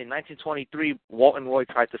 In 1923, Walt and Roy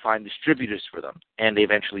tried to find distributors for them, and they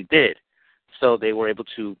eventually did. So they were able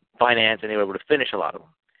to finance, and they were able to finish a lot of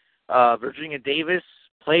them. Virginia Davis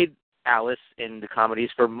played Alice in the comedies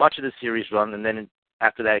for much of the series run, and then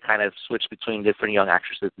after that it kind of switched between different young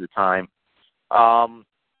actresses at the time. I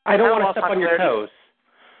don't want to step on your toes,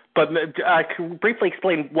 but briefly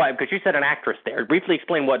explain why, because you said an actress there. Briefly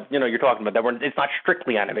explain what you're talking about. It's not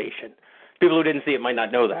strictly animation. People who didn't see it might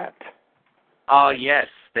not know that. Yes.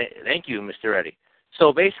 Thank you, Mr. Eddy.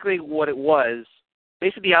 So basically what it was,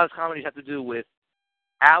 the Alice comedies have to do with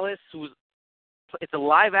Alice, it's a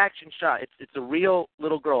live-action shot. It's a real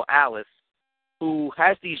little girl, Alice, who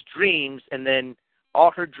has these dreams, and then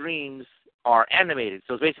all her dreams are animated.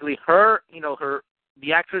 So it's basically her,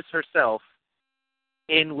 the actress herself,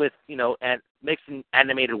 in with, and mixed in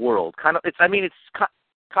animated world. It's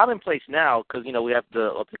commonplace now because, we have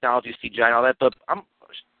the technology, CGI and all that, but I'm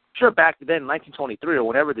sure back then, 1923 or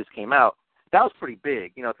whenever this came out, that was pretty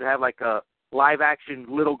big, to have a live-action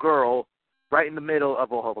little girl right in the middle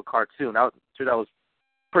of a cartoon. That was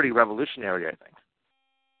pretty revolutionary, I think.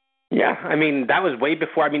 Yeah, I mean, that was way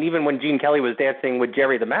before, even when Gene Kelly was dancing with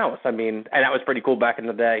Jerry the Mouse, and that was pretty cool back in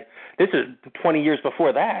the day. This is 20 years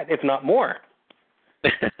before that, if not more.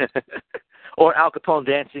 Or Al Capone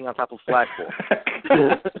dancing on top of flagpole.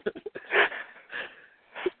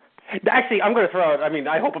 Actually, I'm going to throw out,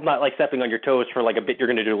 I hope I'm not stepping on your toes for a bit you're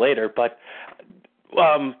going to do later, but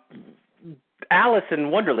Alice in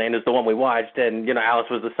Wonderland is the one we watched, and, Alice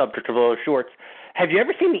was the subject of those shorts. Have you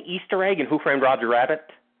ever seen the Easter egg in Who Framed Roger Rabbit?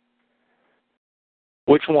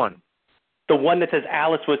 Which one? The one that says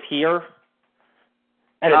Alice was here,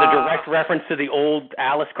 and it's a direct reference to the old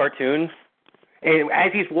Alice cartoons. And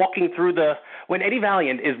as he's walking through when Eddie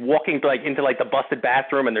Valiant is walking into the busted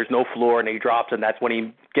bathroom and there's no floor and he drops, and that's when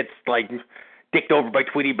he gets dicked over by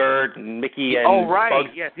Tweety Bird and Mickey and Bugs.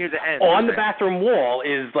 Yes, near the end. On the bathroom wall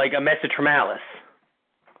is a message from Alice.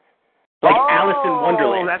 Alice in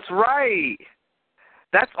Wonderland. Oh, that's right.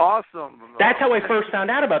 That's awesome. That's how I first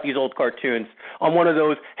found out about these old cartoons, on one of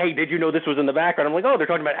those, hey, did you know this was in the background? I'm like, oh, they're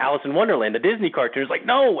talking about Alice in Wonderland, the Disney cartoon. It's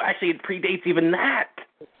no, actually it predates even that.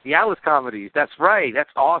 The Alice comedies. That's right. That's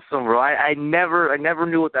awesome, bro. I never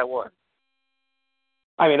knew what that was.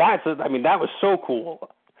 That was so cool.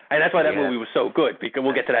 And that's why that movie was so good, because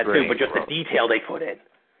we'll get to that too, but just the detail they put in.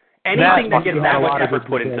 Anything that gets that much effort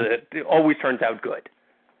put into it always turns out good.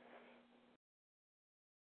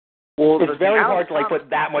 Well, it's very hard to put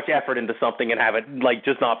that much effort into something and have it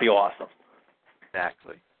just not be awesome.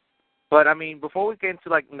 Exactly. But before we get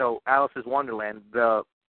into Alice's Wonderland,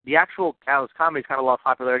 the actual Alice comedies kind of lost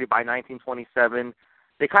popularity by 1927.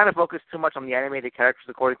 They kind of focused too much on the animated characters,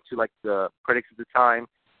 according to the critics at the time,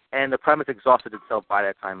 and the premise exhausted itself by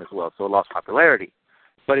that time as well, so it lost popularity.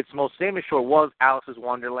 but its most famous short was Alice's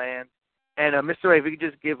Wonderland. And Mr. Ray, if you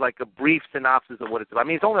could just give like a brief synopsis of what it's about. I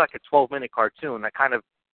mean, it's only like a 12-minute cartoon. That kind of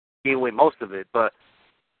gave away most of it, but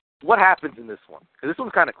what happens in this one? Because this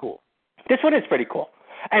one's kind of cool. This one is pretty cool.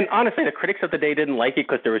 And honestly, the critics of the day didn't like it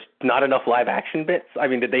because there was not enough live action bits. I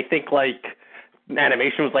mean, did they think like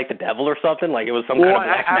animation was like the devil or something? Like it was some kind of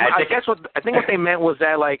black magic? I think what they meant was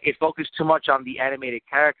that like it focused too much on the animated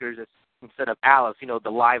characters instead of Alice,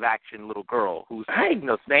 the live action little girl who's saying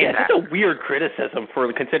that. That's a weird criticism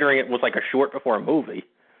for considering it was like a short before a movie.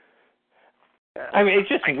 I mean, it's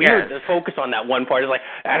just weird to focus on that one part. It's like,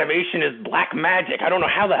 animation is black magic. I don't know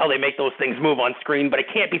how the hell they make those things move on screen, but it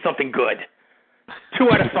can't be something good. 2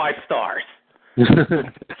 out of 5 stars.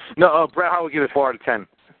 No, Brett, I would give it 4 out of 10.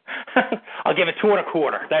 I'll give it 2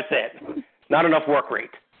 1/4. That's it. Not enough work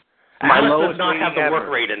rate. Alice does not have the work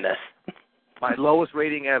rate in this. My lowest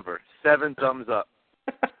rating ever. 7 thumbs up.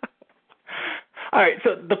 All right,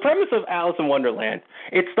 so the premise of Alice in Wonderland,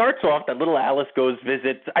 it starts off that little Alice goes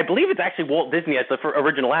visit, I believe it's actually Walt Disney as the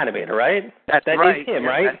original animator, right? That right. is him, yeah,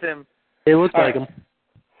 right? That's him. It looks like him.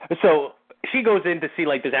 So she goes in to see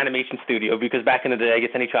like this animation studio because back in the day, I guess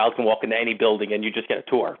any child can walk into any building and you just get a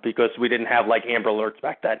tour because we didn't have like Amber Alerts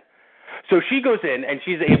back then. So she goes in and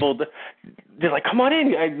she's able to, they're like, come on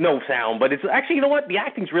in, no sound, but it's actually, you know what, the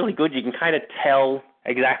acting's really good. You can kind of tell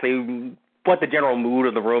exactly what the general mood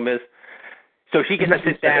of the room is. So she gets to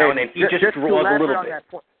sit down, and he just draws a little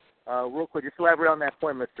bit. Real quick, just elaborate on that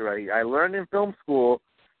point, Mr. Reddy. I learned in film school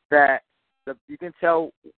that you can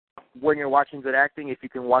tell when you're watching good acting if you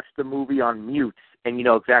can watch the movie on mute and you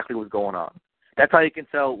know exactly what's going on. That's how you can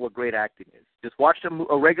tell what great acting is. Just watch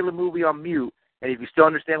a regular movie on mute, and if you still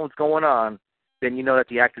understand what's going on, then you know that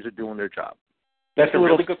the actors are doing their job. That's a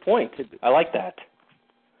really good point. I like that.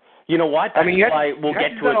 You know what? That's why we'll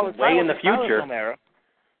get to it way in the future.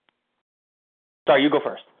 Sorry, you go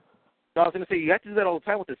first. No, I was going to say, you have to do that all the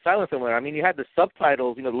time with the silent film era. I mean, you had the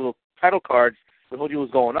subtitles, the little title cards that told you what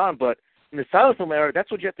was going on, but in the silent film era, that's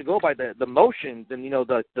what you have to go by, the motions and,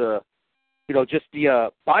 just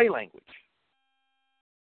the body language.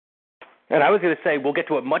 And I was going to say, we'll get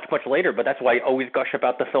to it much, much later, but that's why I always gush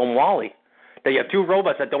about the film WALL-E. That you have 2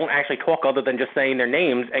 robots that don't actually talk other than just saying their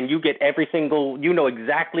names, and you get you know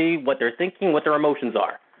exactly what they're thinking, what their emotions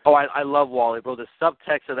are. Oh, I love WALL-E, bro. The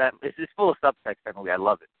subtext of that, it's full of subtext, that movie. I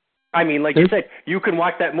love it. I mean, like you said, you can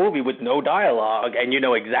watch that movie with no dialogue, and you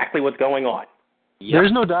know exactly what's going on. Yep.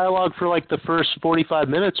 There's no dialogue for, like, the first 45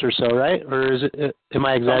 minutes or so, right? Or is it? Am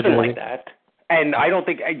I exaggerating? Something like that. And I don't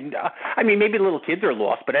think, I mean, maybe little kids are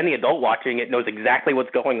lost, but any adult watching it knows exactly what's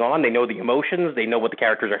going on. They know the emotions. They know what the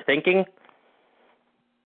characters are thinking.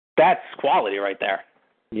 That's quality right there.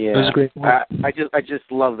 Yeah, it was a great movie. I just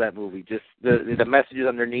love that movie. Just the messages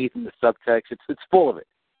underneath and the subtext. It's full of it.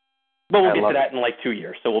 But we'll get to that in like 2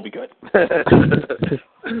 years, so we'll be good.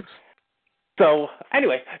 So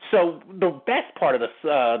anyway, the best part of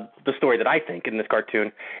the story that I think in this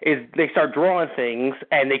cartoon is they start drawing things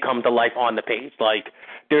and they come to life on the page. Like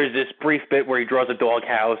there's this brief bit where he draws a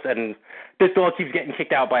doghouse and this dog keeps getting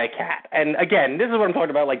kicked out by a cat. And again, this is what I'm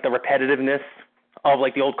talking about, like the repetitiveness of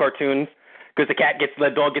like the old cartoons. Because the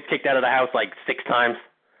dog gets kicked out of the house like 6 times.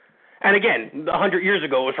 And again, 100 years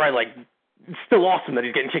ago, it was probably like, it's still awesome that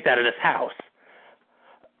he's getting kicked out of this house.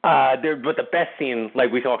 But the best scene,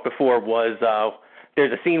 like we talked before, was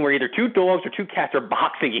there's a scene where either 2 dogs or 2 cats are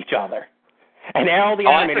boxing each other. And all the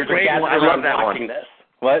animators are gathered around watching this.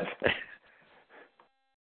 What?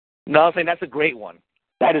 No, I'm saying that's a great one.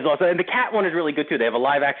 That is awesome. And the cat one is really good, too. They have a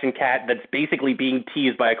live-action cat that's basically being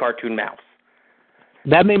teased by a cartoon mouse.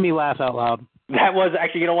 That made me laugh out loud. That was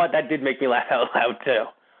actually, you know what? That did make me laugh out loud, too.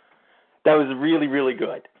 That was really, really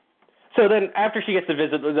good. So then after she gets to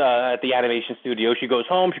visit at the animation studio, she goes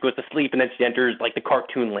home, she goes to sleep, and then she enters, like, the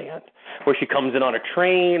cartoon land, where she comes in on a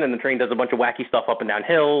train, and the train does a bunch of wacky stuff up and down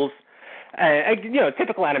hills.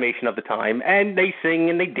 Typical animation of the time. And they sing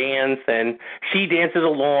and they dance, and she dances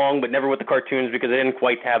along, but never with the cartoons because they didn't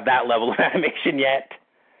quite have that level of animation yet.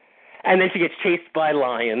 And then she gets chased by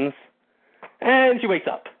lions. And she wakes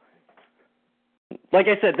up. Like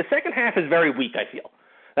I said, the second half is very weak, I feel.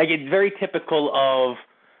 Like, it's very typical of,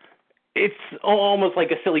 it's almost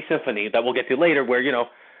like a silly symphony that we'll get to later where,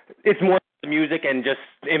 it's more the music and just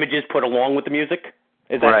images put along with the music.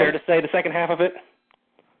 Is that fair to say, the second half of it?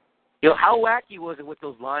 How wacky was it with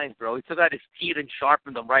those lines, bro? He took out his teeth and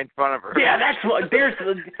sharpened them right in front of her. Yeah, that's what,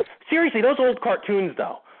 seriously, those old cartoons,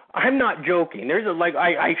 though. I'm not joking.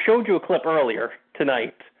 I showed you a clip earlier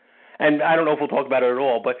tonight. And I don't know if we'll talk about it at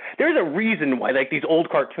all, but there's a reason why like these old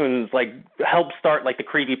cartoons like help start like the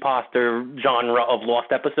creepypasta genre of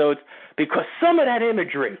lost episodes, because some of that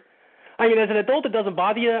imagery, I mean, as an adult, it doesn't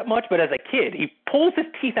bother you that much, but as a kid, he pulls his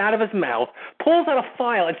teeth out of his mouth, pulls out a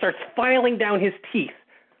file, and starts filing down his teeth.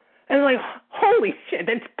 And like, holy shit,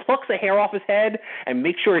 then plucks the hair off his head and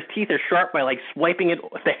makes sure his teeth are sharp by, like, swiping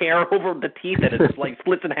the hair over the teeth and it, like,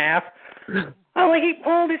 splits in half. I'm like, he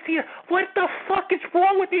pulled his teeth. What the fuck is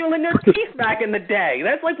wrong with you and their teeth back in the day?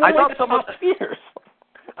 That's like one of the top fears.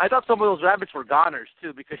 I thought some of those rabbits were goners,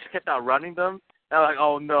 too, because she kept outrunning them. And I'm like,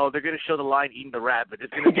 oh, no, they're going to show the lion eating the rabbit.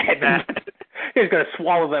 It's going to be bad. He's going to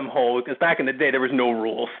swallow them whole, because back in the day, there was no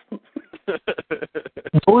rules.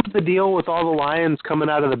 What was the deal with all the lions coming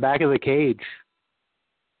out of the back of the cage?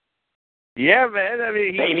 Yeah, man. I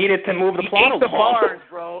mean, they needed to move the plot along. The bars,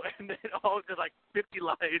 bro, and then all just like 50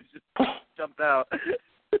 lions just jumped out.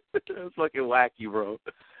 It was fucking wacky, bro.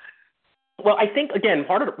 Well, I think, again,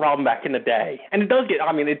 part of the problem back in the day, and it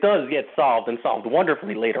does get solved and solved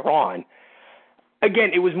wonderfully later on.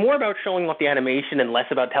 Again, it was more about showing off the animation and less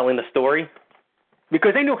about telling the story,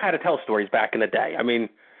 because they knew how to tell stories back in the day. I mean,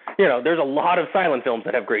 you know, there's a lot of silent films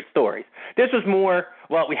that have great stories. This was more,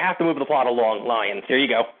 well, we have to move the plot along, lions. Here you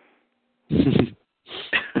go.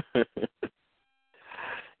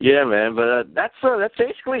 Yeah, man, but that's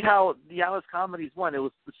basically how the Alice comedies went. It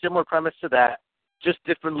was a similar premise to that, just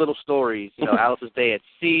different little stories. You know, Alice's Day at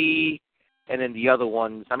Sea, and then the other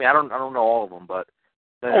ones. I mean, I don't know all of them, but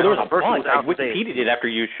there was a bunch. I Wikipedia'd it after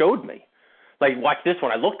you showed me. Like, watch this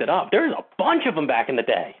one. I looked it up. There's a bunch of them back in the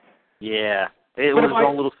day. Yeah, it was its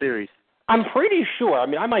own little series. I'm pretty sure, I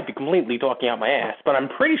mean, I might be completely talking out my ass, but I'm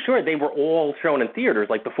pretty sure they were all shown in theaters,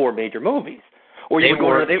 like the 4 major movies. Or you would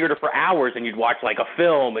go to the theater for hours and you'd watch, like, a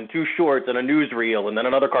film and 2 shorts and a newsreel and then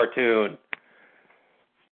another cartoon.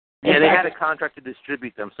 Yeah, they had a contract to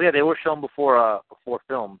distribute them. So, yeah, they were shown before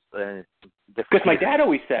films. Because my dad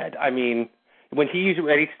always said, I mean, and he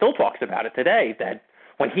still talks about it today, that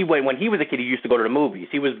when he was a kid, he used to go to the movies.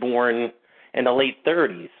 He was born in the late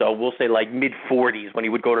 30s, so we'll say like mid-40s when he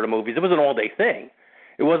would go to the movies. It was an all-day thing.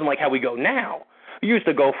 It wasn't like how we go now. We used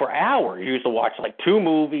to go for hours. You used to watch like 2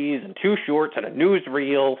 movies and 2 shorts and a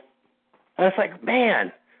newsreel. And it's like,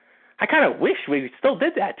 man, I kind of wish we still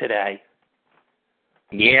did that today.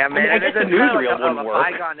 Yeah, man. I guess the newsreel wouldn't work.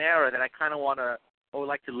 It's a bygone era that I kind of would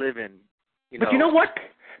like to live in. But you know what?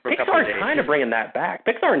 Pixar's kind of bringing that back.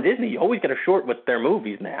 Pixar and Disney, you always get a short with their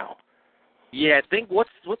movies now. Yeah, I think what's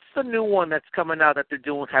the new one that's coming out that they're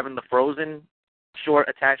doing, having the Frozen short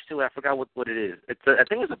attached to it? I forgot what it is. I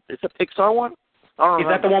think it's a Pixar one. Is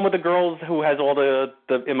that the one with the girls who has all the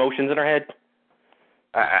emotions in her head?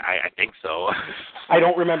 I think so. I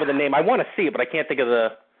don't remember the name. I want to see it, but I can't think of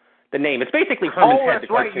the name. It's basically Herman's Head.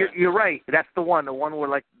 That's right. You're right. That's the one. The one where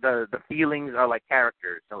like the feelings are like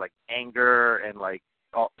characters, so like anger and like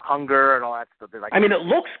hunger and all that stuff. Like, I mean, it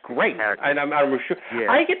looks great, and I'm sure.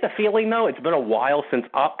 Yeah. I get the feeling, though, it's been a while since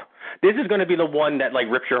Up. This is going to be the one that, like,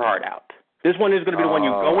 rips your heart out. This one is going to be the one you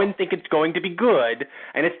go in, think it's going to be good,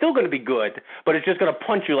 and it's still going to be good, but it's just going to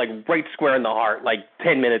punch you, like, right square in the heart, like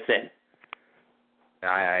 10 minutes in.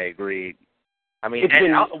 I agree. I mean, it's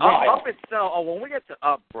been a while. Up itself, when we get to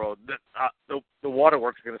Up, bro, the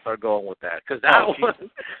waterworks are going to start going with that. Because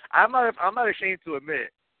I'm not ashamed to admit,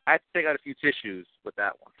 I had to take out a few tissues with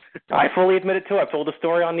that one. I fully admit it, too. I've told the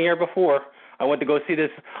story on the air before. I went to go see this.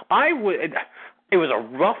 It was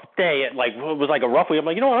a rough day. It was like a rough week. I'm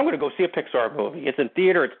like, you know what? I'm going to go see a Pixar movie. It's in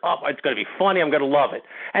theater. It's Up. It's going to be funny. I'm going to love it.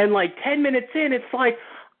 And like 10 minutes in, it's like,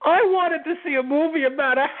 I wanted to see a movie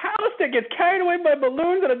about a house that gets carried away by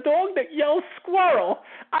balloons and a dog that yells squirrel.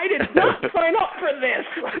 I did not sign up for this.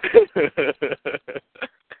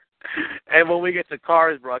 And when we get to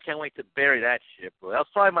Cars, bro, I can't wait to bury that shit, bro. That's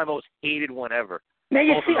probably my most hated one ever. Now,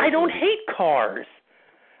 you see, I don't hate Cars.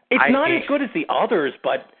 It's not as good as the others,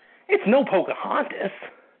 but it's no Pocahontas.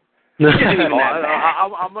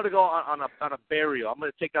 I'm going to go on a burial. I'm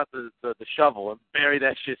going to take out the shovel and bury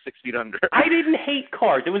that shit 6 feet under. I didn't hate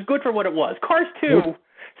Cars. It was good for what it was. Cars 2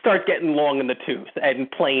 starts getting long in the tooth and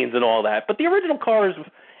planes and all that. But the original Cars,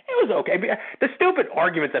 it was okay. The stupid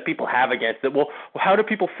arguments that people have against it, well, how do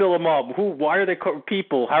people fill them up? Why are they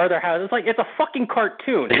people? How are their houses? It's like, it's a fucking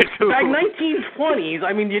cartoon. Back 1920s,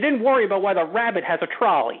 I mean, you didn't worry about why the rabbit has a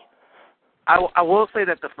trolley. I will say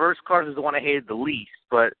that the first Cars is the one I hated the least,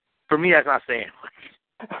 but for me, that's not saying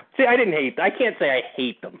much. See, I can't say I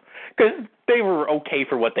hate them, because they were okay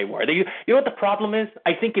for what they were. You know what the problem is?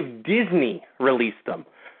 I think if Disney released them,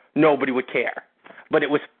 nobody would care. But it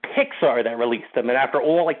was Pixar that released them, and after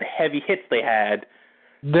all, like, the heavy hits they had,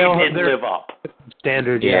 they didn't live up.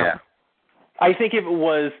 Standard, yeah. I think if it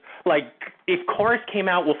was, like, if Cars came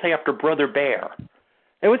out, we'll say after Brother Bear,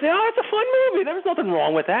 they would say, oh, it's a fun movie. There was nothing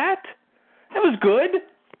wrong with that. That was good.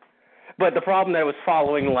 But the problem that it was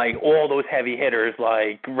following like all those heavy hitters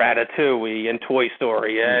like Ratatouille and Toy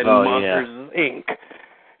Story and Monsters Inc.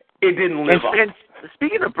 It didn't live up. And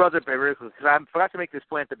speaking of Brother Bear, because I forgot to make this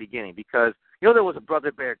point at the beginning, because there was a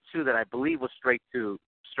Brother Bear 2 that I believe was straight to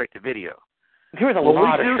video. There was a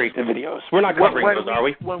lot of straight to videos. We're not covering those, are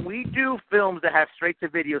we? When we do films that have straight to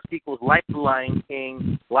video sequels like The Lion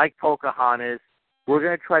King, like Pocahontas, we're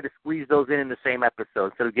going to try to squeeze those in the same episode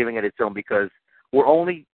instead of giving it its own, because we're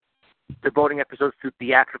only devoting episodes to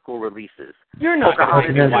theatrical releases. You're not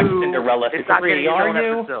going to watch Cinderella 3, are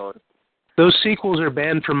you? Episode. Those sequels are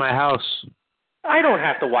banned from my house. I don't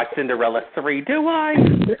have to watch Cinderella 3, do I?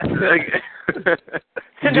 Do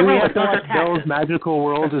we have to watch Belle's Magical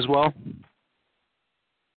World as well?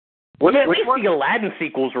 At least the Aladdin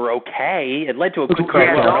sequels were okay. It led to a good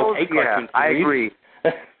cartoon series. I agree.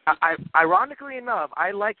 Ironically enough, I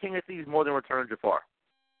like King of Thieves more than Return of Jafar.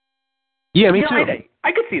 Yeah, me too.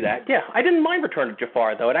 I could see that. Yeah, I didn't mind Return of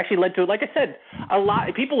Jafar though. It actually led to, like I said, a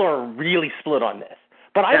lot. People are really split on this,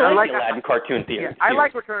 but I like the Aladdin cartoon theory. Yeah, I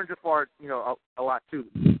like Return of Jafar, a lot too.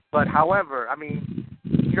 But however, I mean,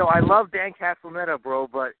 I love Dan Castellaneta, bro,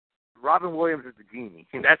 but Robin Williams is the genie.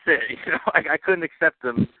 And that's it. I couldn't accept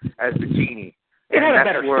him as the genie. It had a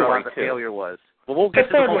better story where the too. failure was. But we'll get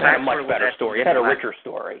to the one had a much better story. It had a richer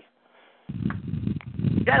story.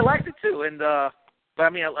 Yeah, I liked it too. And but I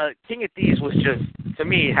mean, King of Thieves was just, to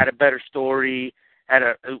me, it had a better story.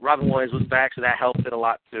 Robin Williams was back, so that helped it a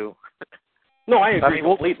lot too. No, I agree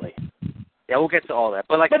completely. Yeah, we'll get to all that.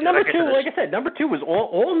 But number two, like I said, number two was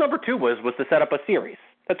all number two was to set up a series.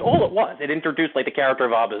 That's all it was. It introduced the character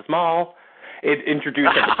of Abismal. It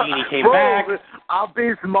introduced that the genie came back.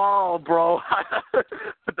 Abismal, bro.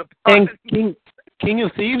 And King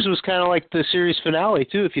of Thieves was kind of like the series finale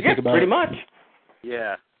too, if you think about pretty it. Much.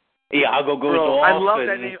 Yeah. Iago goes bro, off. I love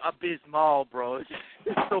that name, Abismal, bro. It's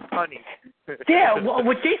so funny. Yeah. Well,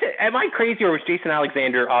 am I crazy or was Jason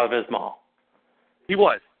Alexander Abismal? He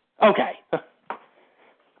was. Okay.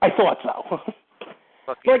 I thought so.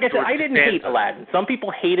 Like I said, I didn't hate Aladdin. Some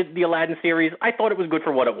people hated the Aladdin series. I thought it was good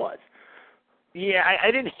for what it was. Yeah,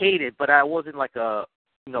 I didn't hate it, but I wasn't like a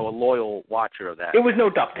loyal watcher of that. It was no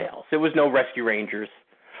DuckTales. It was no Rescue Rangers.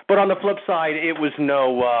 But on the flip side, it was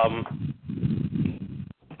no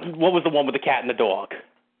what was the one with the cat and the dog?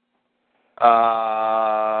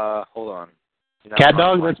 Hold on. Cat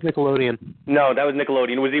Dog? That's Nickelodeon. No, that was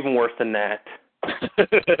Nickelodeon. It was even worse than that.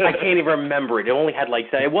 I can't even remember it. It only had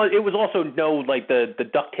it was also no the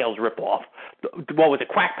DuckTales ripoff. What was it?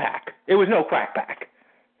 Quack Pack. It was no Quack Pack.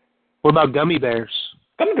 What about Gummy Bears?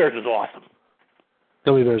 Gummy Bears was awesome.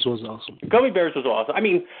 Gummy Bears was awesome. Gummy Bears was awesome. I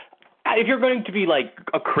mean, if you're going to be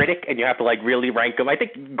a critic and you have to really rank them, I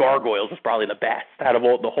think Gargoyles was probably the best out of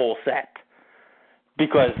the whole set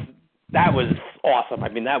because that was awesome. I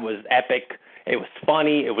mean, that was epic. It was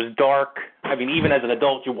funny. It was dark. I mean, even as an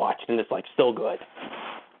adult, you watched and it's still good.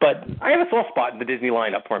 But I have a soft spot in the Disney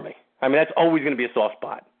lineup for me. I mean, that's always going to be a soft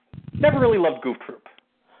spot. Never really loved Goof Troop,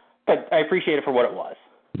 but I appreciate it for what it was.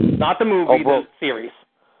 Not the movie, the series.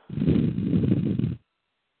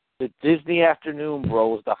 The Disney Afternoon, bro,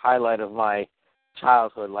 was the highlight of my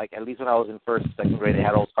childhood. At least when I was in first and second grade, they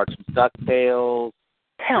had all those cartoons. DuckTales.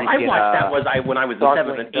 Hell, I watched that when I was in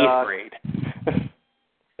 7th and 8th grade.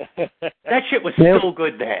 That shit was so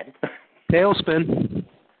good then. Tailspin.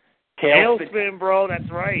 Tailspin, bro, that's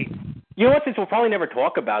right. You know what, since we'll probably never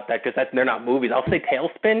talk about that because they're not movies, I'll say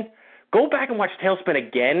Tailspin. Go back and watch Tailspin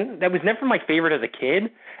again. That was never my favorite as a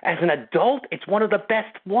kid. As an adult, it's one of the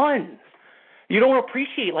best ones. You don't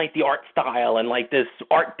appreciate the art style and this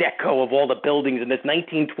art deco of all the buildings and this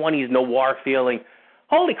 1920s noir feeling.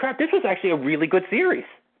 Holy crap, this was actually a really good series.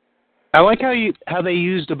 I like how they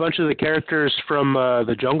used a bunch of the characters from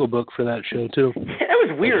the Jungle Book for that show too. Yeah, that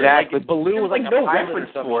was weird. Exactly. Baloo was no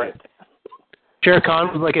reference for it. Shere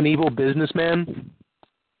Khan was an evil businessman.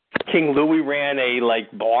 King Louis ran a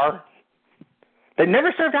bar. They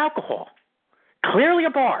never served alcohol. Clearly a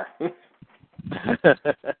bar.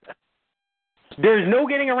 There's no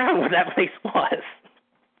getting around what that place was.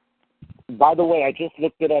 By the way, I just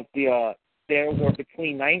looked it up. There were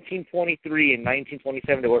between 1923 and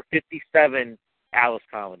 1927, there were 57 Alice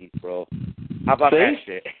comedies, bro. How about that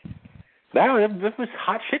shit? That was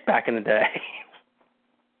hot shit back in the day.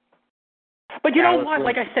 But you know what?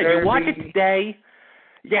 Like I said, you watch it today,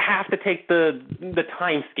 you have to take the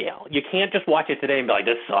time scale. You can't just watch it today and be like,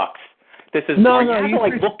 this sucks. This is boring. You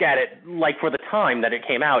have to look at it for the time that it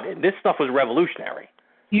came out. This stuff was revolutionary.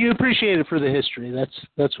 You appreciate it for the history.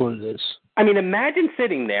 That's what it is. I mean, imagine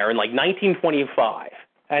sitting there in 1925,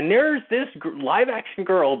 and there's this live-action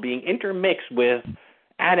girl being intermixed with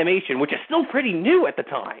animation, which is still pretty new at the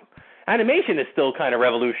time. Animation is still kind of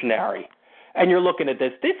revolutionary. And you're looking at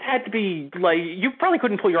this. This had to be, like, you probably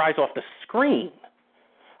couldn't pull your eyes off the screen.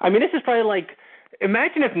 I mean, this is probably like,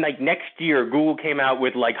 imagine if, like, next year Google came out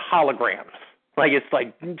with, like, holograms. Like, it's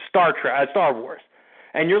like Star Wars.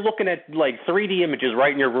 And you're looking at, like, 3D images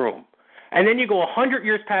right in your room. And then you go 100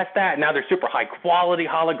 years past that, and now they're super high-quality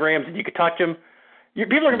holograms, and you can touch them.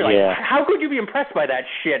 People are going to be like, how could you be impressed by that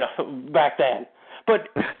shit back then? But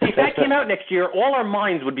if that came out next year, all our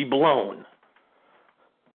minds would be blown.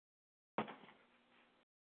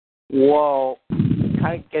 Well,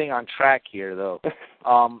 kind of getting on track here, though.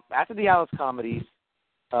 After the Alice comedies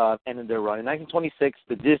ended their run, in 1926,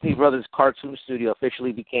 the Disney Brothers Cartoon Studio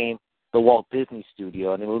officially became the Walt Disney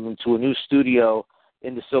Studio, and they moved into a new studio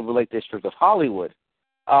in the Silver Lake district of Hollywood.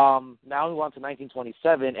 Now we want to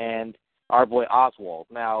 1927 and our boy Oswald.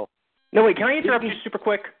 Now, no, wait, can I interrupt you super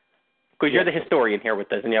quick? Because you're the historian here with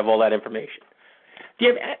this, and you have all that information. Do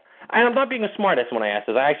you have, and I'm not being a smartass when I ask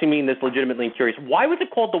this. I actually mean this legitimately and curious. Why was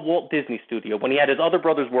it called the Walt Disney Studio when he had his other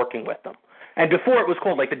brothers working with him? And before it was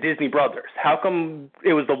called, like, the Disney Brothers. How come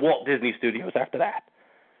it was the Walt Disney Studios after that?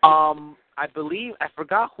 I believe, I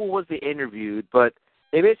forgot who was they interviewed, but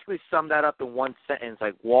they basically summed that up in one sentence.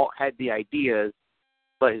 Like, Walt had the ideas,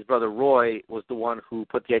 but his brother Roy was the one who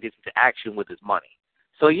put the ideas into action with his money.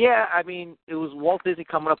 So, yeah, I mean, it was Walt Disney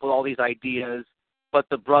coming up with all these ideas, but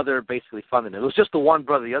the brother basically funded it. It was just the one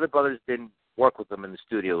brother. The other brothers didn't work with them in the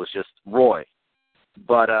studio. It was just Roy.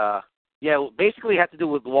 But, yeah, basically it had to do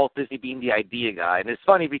with Walt Disney being the idea guy. And it's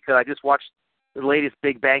funny because I just watched the latest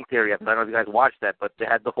Big Bang Theory. I don't know if you guys watched that, but they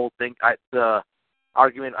had the whole thing, the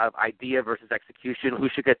argument of idea versus execution. Who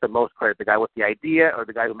should get the most credit, the guy with the idea or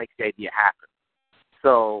the guy who makes the idea happen?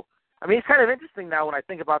 So, I mean, it's kind of interesting now when I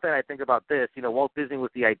think about that, I think about this. You know, Walt Disney was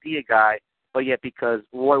the idea guy, but yet because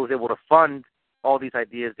Roy was able to fund all these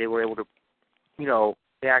ideas, they were able to, you know,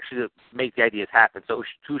 they actually make the ideas happen. So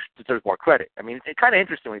who deserves more credit? I mean, it's kind of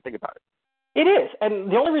interesting when you think about it. It is,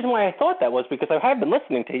 and the only reason why I thought that was because I have been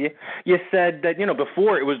listening to you. You said that, you know,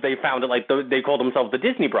 before it was they found it like they called themselves the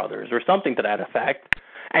Disney Brothers or something to that effect,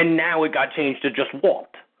 and now it got changed to just Walt.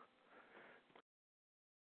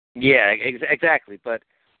 Yeah, exactly. But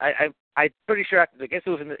I'm pretty sure, I guess it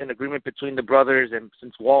was an agreement between the brothers, and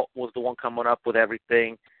since Walt was the one coming up with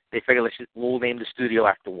everything, they figured we'll name the studio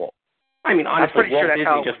after Walt. I mean, honestly, Walt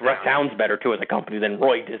Disney just sounds better to as a company than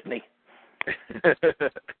Roy Disney.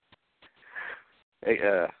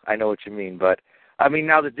 I know what you mean, but I mean,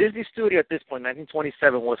 now the Disney studio at this point,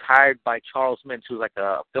 1927, was hired by Charles Mintz, who's like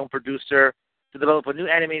a film producer, to develop a new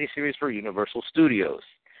animated series for Universal Studios,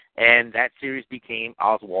 and that series became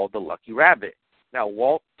Oswald the Lucky Rabbit. Now,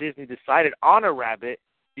 Walt Disney decided on a rabbit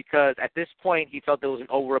because at this point he felt there was an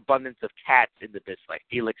overabundance of cats in the business, like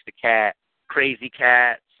Felix the Cat, Crazy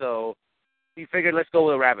Cat, so he figured let's go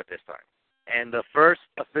with a rabbit this time. And the first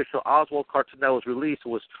official Oswald cartoon that was released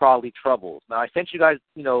was Trolley Troubles. Now, I sent you guys,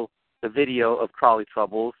 you know, the video of Trolley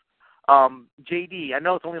Troubles. JD, I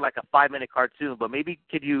know it's only like a 5-minute cartoon, but maybe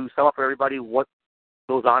could you sum up for everybody what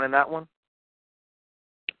goes on in that one?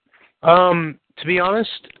 To be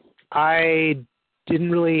honest, I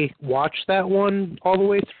didn't really watch that one all the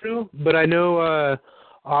way through, but I know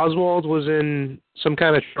Oswald was in some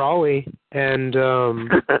kind of trolley, and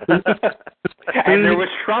and there was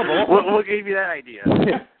trouble. What gave you that idea?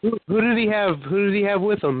 Who did he have? Who did he have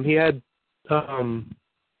with him? He had. Let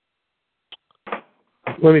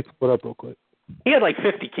me pull it up real quick. He had like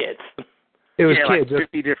 50 kids. It was kids. Like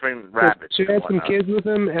 50 different rabbits. So he had some kids with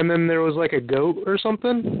him, and then there was like a goat or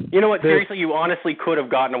something. You know what? Seriously, you honestly could have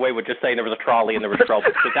gotten away with just saying there was a trolley and there was trouble,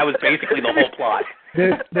 because that was basically the whole plot.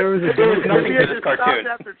 There was nothing to this cartoon.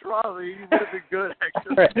 After trolley, he would have been good,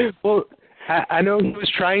 actually. Right. Well, I know he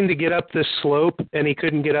was trying to get up this slope, and he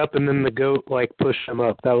couldn't get up, and then the goat like pushed him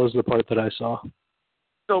up. That was the part that I saw.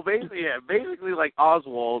 So basically, like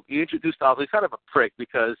Oswald, you introduced Oswald. He's kind of a prick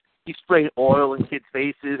because he sprayed oil in kids'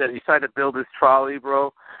 faces, and he's trying to build his trolley,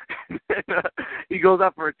 bro. He goes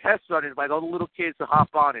out for a test run and invites all the little kids to hop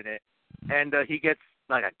on in it, and he gets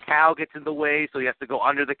like a cow gets in the way, so he has to go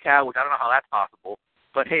under the cow, which I don't know how that's possible.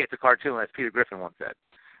 But hey, it's a cartoon, as Peter Griffin once said.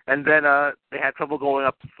 And then they had trouble going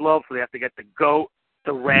up the slope, so they have to get the goat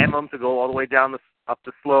to ram him to go all the way down up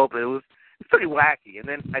the slope. It's pretty wacky. And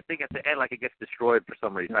then I think at the end, like, it gets destroyed for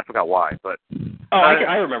some reason. I forgot why, but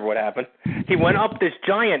I remember what happened. He went up this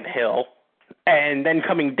giant hill, and then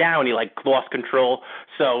coming down, he like lost control.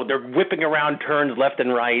 So they're whipping around turns left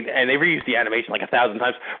and right, and they reused the animation like 1,000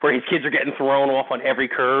 times, where his kids are getting thrown off on every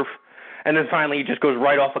curve, and then finally he just goes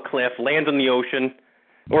right off a cliff, lands in the ocean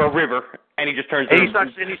or a river, and he just turns. And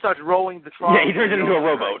he starts rowing the trolley. Yeah, he turns it into a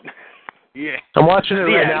rowboat. Yeah, I'm watching it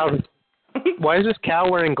right now. Why is this cow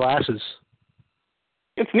wearing glasses?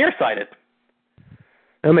 It's nearsighted.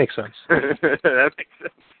 That makes sense. That makes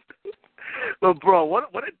sense. But, bro, what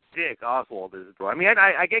a dick Oswald is, bro. I mean,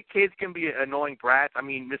 I get kids can be annoying brats. I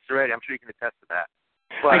mean, Mr. Eddie, I'm sure you can attest to that.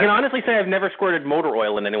 But I can honestly say I've never squirted motor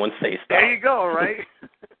oil in anyone's face, though. There you go, right?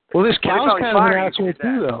 Well, this cow's kind of an asshole,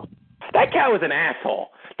 too, though. That cow is an asshole.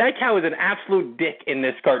 That cow is an absolute dick in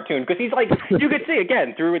this cartoon because he's like, you could see,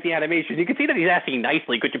 again, through with the animation, you can see that he's asking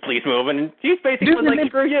nicely, could you please move? And he's basically like,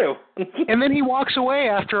 screw you. And then he walks away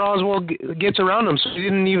after Oswald gets around him, so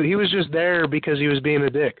he was just there because he was being a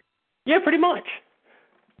dick. Yeah, pretty much.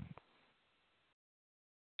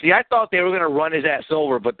 See, I thought they were going to run his ass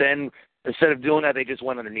over, but then instead of doing that, they just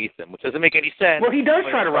went underneath him, which doesn't make any sense. Well, he does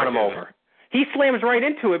try to run him over. He slams right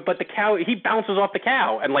into it, but the cow, he bounces off the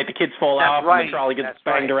cow, and like the kids fall off, and the trolley gets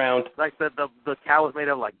banged around. Like the cow was made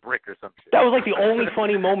of like brick or something. That was like the only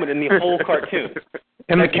funny moment in the whole cartoon.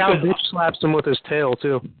 And the cow bitch slaps him with his tail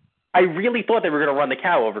too. I really thought they were going to run the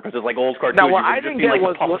cow over because it's like old cartoons. Now, what I didn't get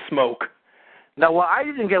was a puff of smoke. Now, what I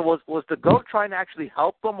didn't get was the goat trying to actually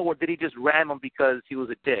help him, or did he just ram him because he was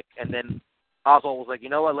a dick? And then Oswald was like, you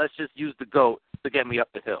know what? Let's just use the goat to get me up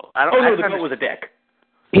the hill. The goat was a dick.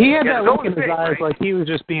 He had that look in his eyes like he was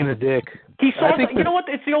just being a dick. He saw, you know what?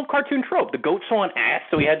 It's the old cartoon trope. The goat saw an ass,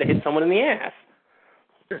 so he had to hit someone in the ass.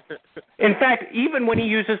 In fact, even when he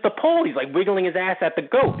uses the pole, he's like wiggling his ass at the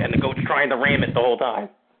goat, and the goat's trying to ram it the whole time.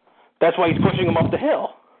 That's why he's pushing him up the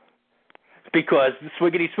hill. Because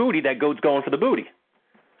swiggity swooty, that goat's going for the booty.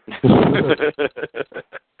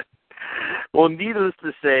 Well, needless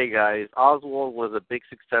to say, guys, Oswald was a big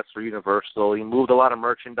success for Universal. He moved a lot of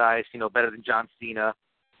merchandise, better than John Cena.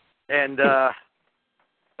 And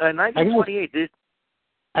 1928.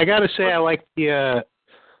 I gotta say, I like the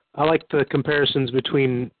comparisons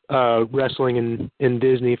between wrestling and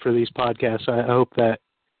Disney for these podcasts. I hope that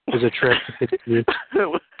is a trend.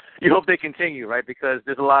 You hope they continue, right? Because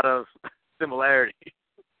there's a lot of similarity.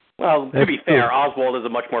 Well, to be fair, Oswald is a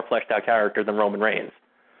much more fleshed out character than Roman Reigns.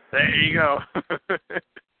 There you go.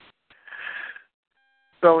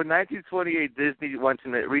 So in 1928, Disney wanted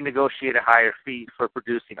to renegotiate a higher fee for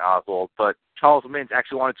producing Oswald, but Charles Mintz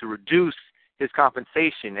actually wanted to reduce his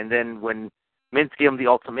compensation. And then when Mintz gave him the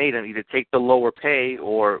ultimatum, either take the lower pay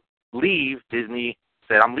or leave, Disney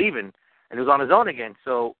said, I'm leaving. And he was on his own again.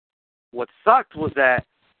 So what sucked was that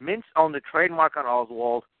Mintz owned the trademark on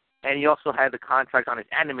Oswald, and he also had the contract on his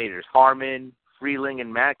animators, Harmon, Freeling,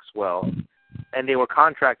 and Maxwell, and they were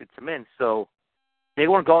contracted to Mintz. So they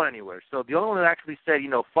weren't going anywhere. So the only one that actually said,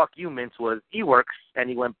 fuck you, Mintz, was eWorks, and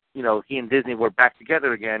he went, he and Disney were back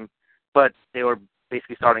together again, but they were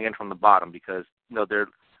basically starting in from the bottom because,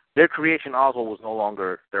 their creation, Oswald, was no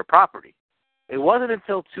longer their property. It wasn't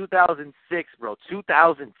until 2006,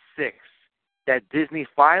 that Disney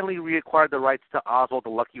finally reacquired the rights to Oswald the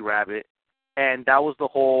Lucky Rabbit, and that was the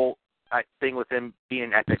whole thing with him being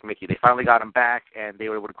an Epic Mickey. They finally got him back, and they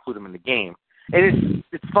were able to include him in the game. And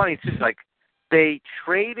it's funny, too, like, they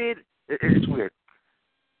traded, it's weird,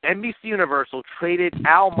 NBC Universal traded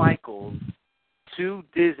Al Michaels to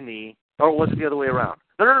Disney, or was it the other way around?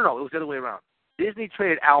 No, it was the other way around. Disney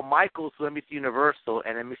traded Al Michaels to NBC Universal,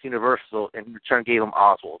 and NBC Universal in return gave him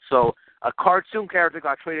Oswald. So a cartoon character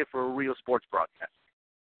got traded for a real sports broadcast.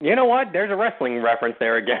 You know what? There's a wrestling reference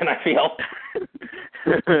there again, I feel.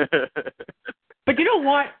 But you know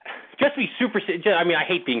what? Just be super. I mean, I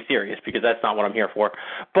hate being serious because that's not what I'm here for.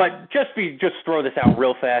 But just throw this out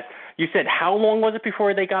real fast. You said how long was it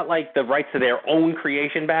before they got like the rights to their own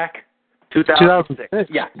creation back? 2006.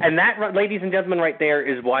 Yeah, and that, ladies and gentlemen, right there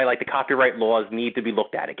is why like the copyright laws need to be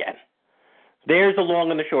looked at again. There's the long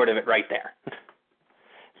and the short of it right there.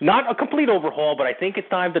 Not a complete overhaul, but I think it's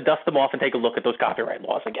time to dust them off and take a look at those copyright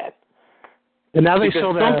laws again. And now because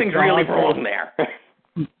something's really wrong there.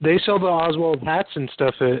 They sell the Oswald hats and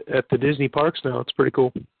stuff at the Disney parks now. It's pretty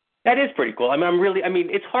cool. That is pretty cool. I mean,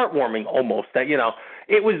 it's heartwarming almost that,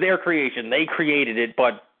 it was their creation. They created it,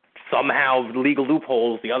 but somehow legal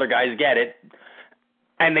loopholes, the other guys get it,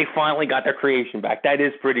 and they finally got their creation back. That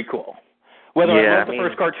is pretty cool. Whether I love the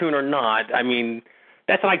first cartoon or not, I mean,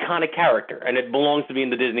 that's an iconic character, and it belongs to be in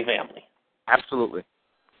the Disney family. Absolutely.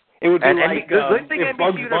 It would be if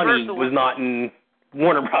Bugs Bunny was not in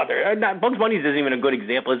Warner Brothers. Bugs Bunny isn't even a good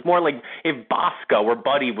example. It's more like if Bosco or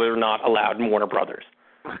Buddy were not allowed in Warner Brothers.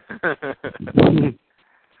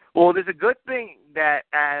 Well, there's a good thing that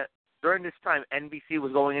during this time, NBC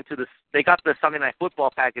was going into this. They got the Sunday Night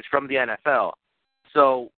Football package from the NFL.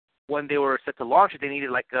 So when they were set to launch it, they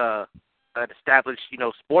needed like an established,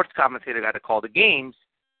 sports commentator guy to call the games,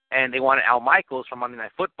 and they wanted Al Michaels from Monday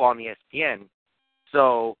Night Football on ESPN.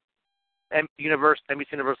 So NBC Universal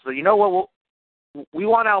said, you know what, we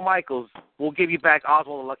want Al Michaels. We'll give you back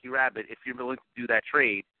Oswald the Lucky Rabbit if you're willing to do that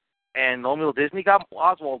trade. And lo and behold, Disney got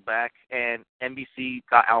Oswald back, and NBC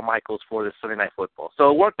got Al Michaels for the Sunday Night Football. So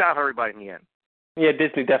it worked out for everybody in the end. Yeah,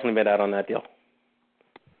 Disney definitely made out on that deal.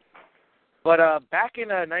 But back in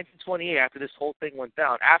 1928, after this whole thing went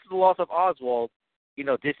down, after the loss of Oswald,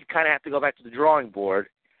 Disney kind of had to go back to the drawing board.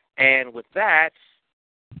 And with that,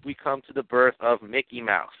 we come to the birth of Mickey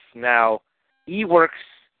Mouse. Now, eWorks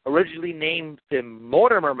originally named him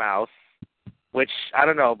Mortimer Mouse, which, I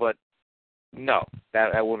don't know, but no,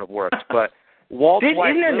 that wouldn't have worked. But Walt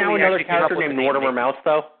White... Isn't there now another character named Mortimer Mouse,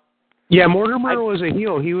 though? Yeah, Mortimer was a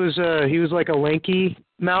heel. He was like a lanky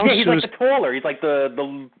mouse. Yeah, he's like the taller. He's like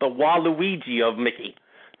the Waluigi of Mickey.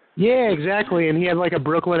 Yeah, exactly. And he had like a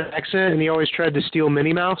Brooklyn accent, and he always tried to steal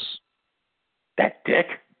Minnie Mouse. That dick.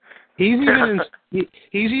 He's even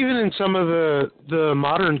in some of the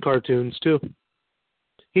modern cartoons too.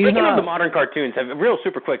 Speaking of the modern cartoons, real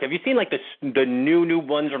super quick, have you seen like the new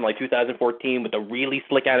ones from like 2014 with the really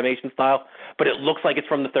slick animation style, but it looks like it's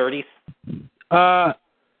from the 30s?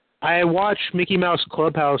 I watch Mickey Mouse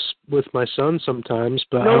Clubhouse with my son sometimes,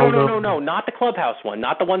 but I don't know. No, not the Clubhouse one,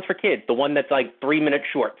 not the ones for kids, the one that's like 3-minute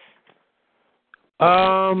shorts.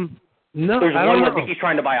 No, there's I one don't where know. Mickey's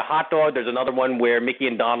trying to buy a hot dog. There's another one where Mickey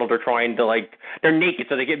and Donald are trying to, like, they're naked.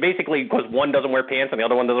 So they get basically, because one doesn't wear pants and the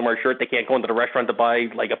other one doesn't wear a shirt, they can't go into the restaurant to buy,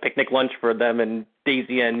 like, a picnic lunch for them and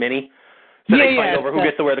Daisy and Minnie. So they fight over who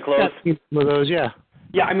gets to wear the clothes. One of those, yeah.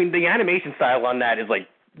 Yeah, I mean, the animation style on that is, like,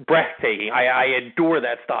 breathtaking. I adore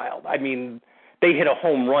that style. I mean, they hit a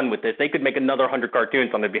home run with this. They could make another 100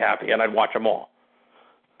 cartoons and they'd be happy, and I'd watch them all.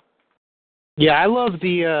 Yeah, I love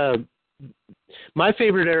the... my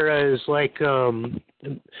favorite era is like the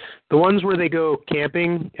ones where they go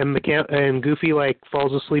camping and and Goofy like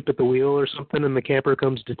falls asleep at the wheel or something and the camper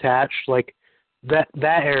comes detached. Like that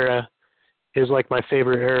era is like my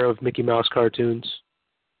favorite era of Mickey Mouse cartoons.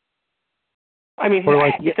 I mean,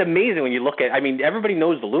 it's amazing when you look at. I mean, everybody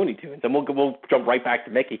knows the Looney Tunes, and we'll jump right back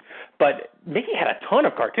to Mickey. But Mickey had a ton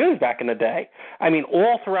of cartoons back in the day. I mean,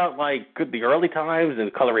 all throughout like the early times and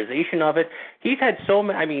the colorization of it, he's had so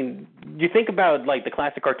many. I mean, you think about like the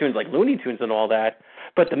classic cartoons like Looney Tunes and all that,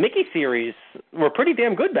 but the Mickey series were pretty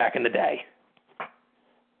damn good back in the day.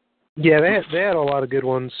 Yeah, they had a lot of good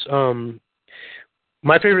ones.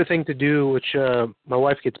 My favorite thing to do, which my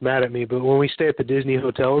wife gets mad at me, but when we stay at the Disney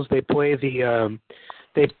hotels, they play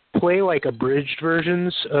like abridged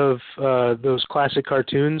versions of those classic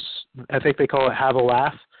cartoons. I think they call it Have a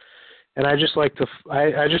Laugh, and I just like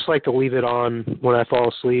to leave it on when I fall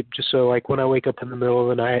asleep, just so like when I wake up in the middle of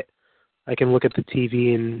the night, I can look at the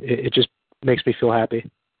TV and it just makes me feel happy.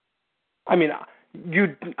 I mean,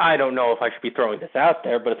 I don't know if I should be throwing this out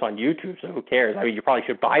there, but it's on YouTube, so who cares? I mean, you probably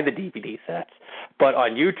should buy the DVD sets. But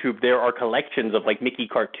on YouTube, there are collections of, like, Mickey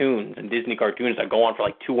cartoons and Disney cartoons that go on for,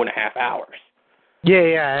 like, 2.5 hours.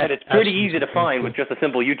 Yeah. And it's pretty easy to find with just a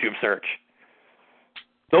simple YouTube search.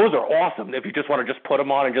 Those are awesome if you just want to just put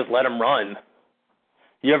them on and just let them run.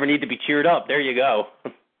 You ever need to be cheered up, there you go.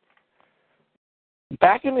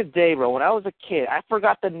 Back in the day, bro, when I was a kid, I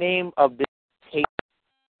forgot the name of this tape.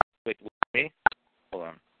 Wait, me? Hold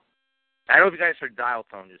on. I don't know if you guys heard dial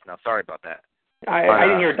tone just now. Sorry about that. I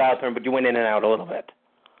didn't hear dial tone, but you went in and out a little bit.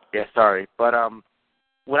 Yeah, sorry. But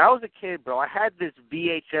when I was a kid, bro, I had this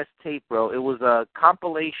VHS tape, bro. It was a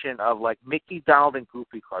compilation of, like, Mickey, Donald, and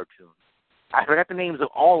Goofy cartoons. I forgot the names of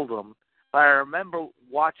all of them, but I remember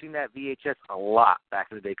watching that VHS a lot back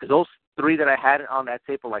in the day because those three that I had on that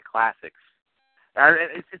tape were, like, classics.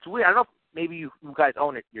 And it's weird. I don't know if maybe you guys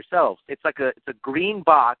own it yourselves. It's a green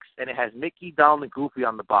box, and it has Mickey, Donald, and Goofy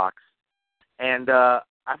on the box. And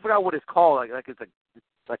I forgot what it's called. Like it's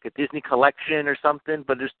like a Disney collection or something.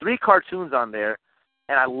 But there's 3 cartoons on there,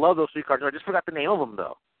 and I love those 3 cartoons. I just forgot the name of them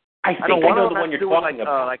though. I think I know the one you're talking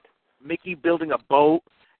about. Like Mickey building a boat,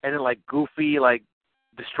 and then like Goofy like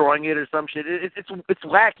destroying it or some shit. It's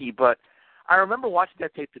wacky, but I remember watching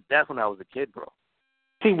that tape to death when I was a kid, bro.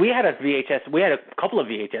 See, we had a VHS. We had a couple of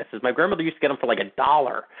VHSs. My grandmother used to get them for like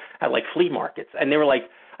 $1 at like flea markets, and they were like,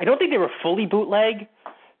 I don't think they were fully bootleg,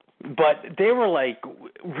 but they were like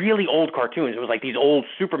really old cartoons. It was like these old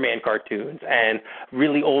Superman cartoons and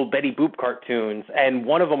really old Betty Boop cartoons, and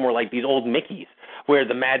one of them were like these old Mickeys, where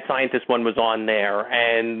the Mad Scientist one was on there,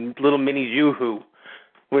 and Little Minnie's Yoo-Hoo,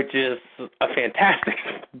 which is a fantastic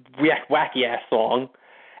wacky ass song.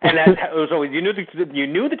 And that was always you knew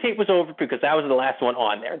the tape was over because that was the last one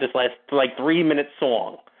on there. This last like 3-minute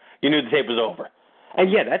song, you knew the tape was over.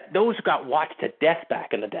 And yeah, those got watched to death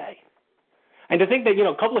back in the day. And to think that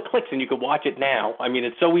a couple of clicks and you could watch it now. I mean,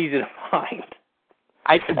 it's so easy to find.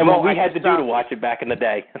 And what we had to do to watch it back in the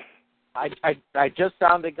day. I just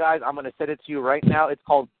found it, guys. I'm going to send it to you right now. It's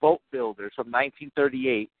called Boat Builders from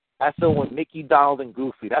 1938. That's the one with Mickey, Donald, and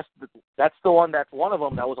Goofy. That's the one. That's one of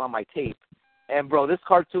them that was on my tape. And bro, this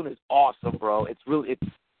cartoon is awesome, bro.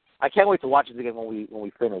 I can't wait to watch it again when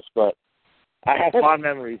we finish. But I have fond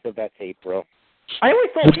memories of that tape, bro. I always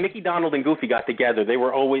thought when Mickey, Donald, and Goofy got together, they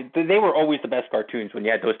were always the best cartoons when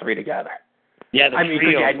you had those three together. Yeah,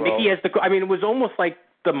 you had Mickey as it was almost like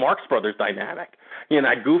the Marx Brothers dynamic. You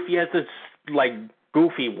had Goofy as this like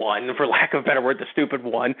goofy one, for lack of a better word, the stupid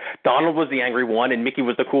one. Donald was the angry one, and Mickey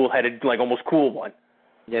was the cool-headed, like almost cool one.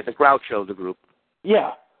 Yeah, the Groucho of the group.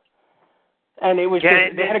 Yeah, and it was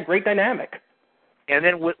they had a great dynamic. And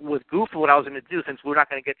then with Goofy, what I was going to do, since we're not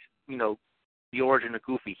going to get the origin of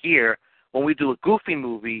Goofy here, when we do a Goofy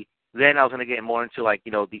movie, then I was going to get more into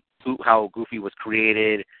how Goofy was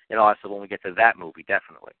created and all that stuff when we get to that movie,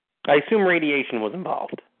 definitely. I assume radiation was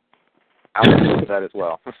involved. I would assume that as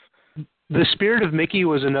well. The Spirit of Mickey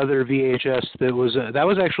was another VHS that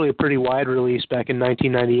was actually a pretty wide release back in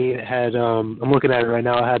 1998. It had I'm looking at it right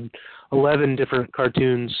now. It had 11 different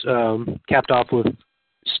cartoons, capped off with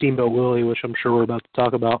Steamboat Willie, which I'm sure we're about to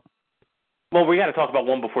talk about. Well, we got to talk about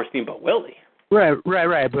one before Steamboat Willie. Right.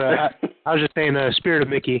 But I was just saying Spirit of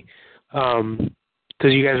Mickey,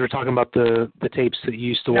 because you guys were talking about the tapes that you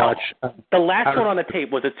used to watch. The last one on the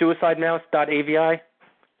tape, was it suicidemouse.avi?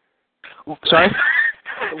 Sorry?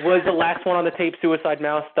 Was the last one on the tape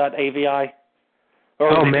suicidemouse.avi?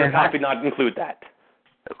 Or did your copy not include that?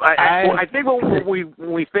 I think when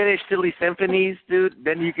we finish Silly Symphonies, dude,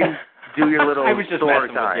 then you can do your little story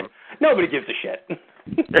time. Nobody gives a shit.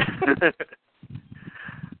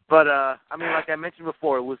 But, like I mentioned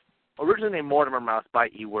before, it was originally named Mortimer Mouse by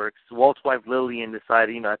E-Works. Walt's wife Lillian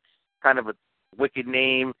decided, it's kind of a wicked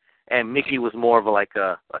name, and Mickey was more of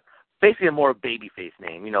basically a more babyface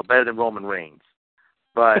name, better than Roman Reigns.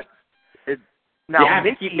 But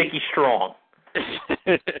Mickey strong.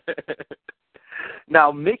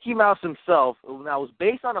 Now, Mickey Mouse himself was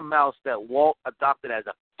based on a mouse that Walt adopted as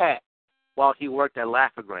a pet while he worked at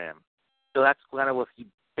Laugh-O-Gram. So that's kind of what he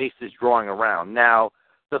based his drawing around. Now,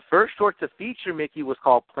 the first short to feature Mickey was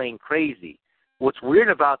called Plain Crazy. What's weird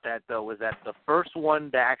about that, though, is that the first one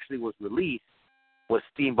that actually was released was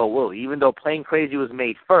Steamboat Willie. Even though Plain Crazy was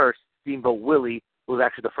made first, Steamboat Willie was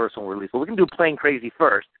actually the first one released. But we can do Plain Crazy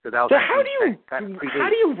first, because that was. So how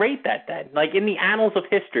do you rate that then? Like in the annals of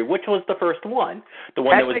history, which was the first one? The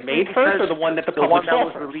one that was made first, or the one that the public saw first? The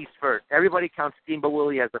one that was released first. Everybody counts Steamboat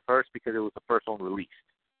Willie as the first because it was the first one released,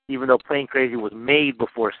 even though Plain Crazy was made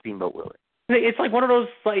before Steamboat Willie. It's like one of those,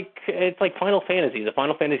 it's like Final Fantasy. The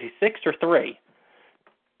Final Fantasy 6 or 3?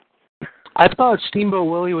 I thought Steamboat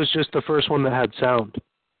Willie was just the first one that had sound.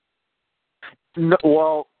 No,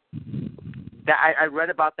 well, I read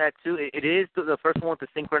about that too. It is the first one with the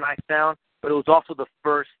synchronized sound, but it was also the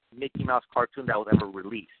first Mickey Mouse cartoon that was ever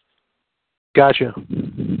released. Gotcha.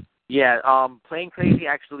 Yeah, Plain Crazy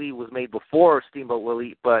actually was made before Steamboat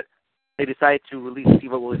Willie, but they decided to release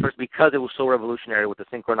Steamboat Willie first because it was so revolutionary with the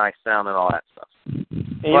synchronized sound and all that stuff.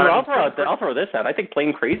 And I'll throw this out. I think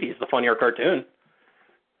Plain Crazy is the funnier cartoon.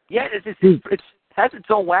 Yeah, it has its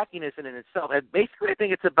own wackiness in it itself. And basically, I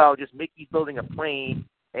think it's about just Mickey building a plane,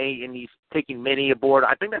 and he's taking Minnie aboard.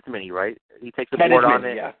 I think that's Minnie, right? He takes aboard on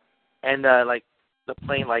it. Yeah. And, the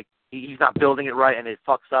plane, he's not building it right, and it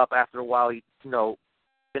fucks up. After a while, he,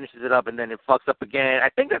 finishes it up, and then it fucks up again. I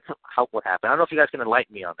think that's what happened. I don't know if you guys can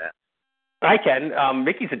enlighten me on that. I can.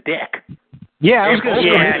 Mickey's a dick. Yeah, I was going to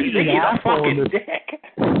say, Mickey's a fucking dick.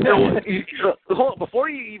 So, before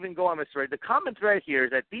you even go on this thread, the common thread here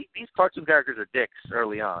is that these cartoon characters are dicks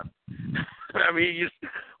early on. I mean,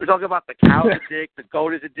 we're talking about the cow is a dick, the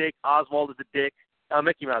goat is a dick, Oswald is a dick,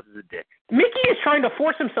 Mickey Mouse is a dick. Mickey is trying to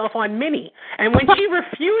force himself on Minnie, and when she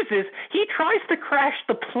refuses, he tries to crash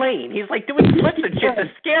the plane. He's doing flips and shit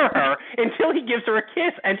to scare her until he gives her a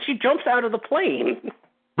kiss, and she jumps out of the plane.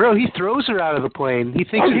 Bro, he throws her out of the plane. He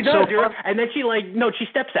thinks it's so fun. And then she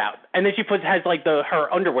steps out, and then she has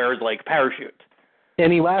her underwear as parachute.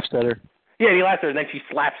 And he laughs at her. Yeah, he laughs at her, and then she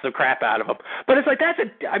slaps the crap out of him. But it's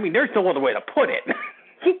there's no other way to put it.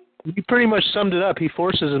 You pretty much summed it up. He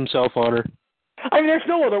forces himself on her. I mean, there's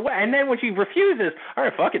no other way. And then when she refuses, all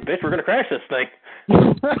right, fuck it, bitch, we're going to crash this thing.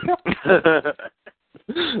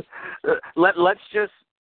 Let's just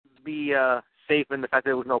be safe in the fact that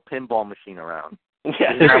there was no pinball machine around.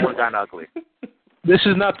 Yeah, that one got ugly. This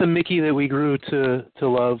is not the Mickey that we grew to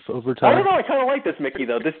love over time. I don't know. I kind of like this Mickey,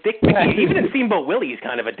 though. This dick Mickey, even in Steamboat Willie, he's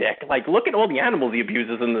kind of a dick. Look at all the animals he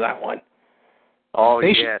abuses in that one. Oh,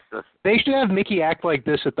 yes. They should have Mickey act like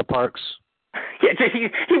this at the parks. Yeah,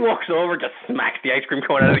 he walks over, just smacks the ice cream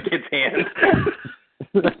cone out of the kid's hand.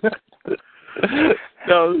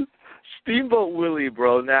 No, Steamboat Willie,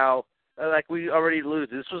 bro. Now, like we already alluded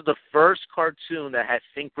to, this was the first cartoon that had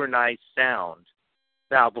synchronized sound.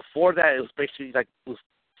 Now, before that, it was basically like it was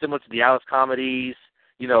similar to the Alice comedies,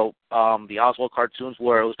 the Oswald cartoons,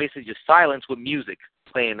 where it was basically just silence with music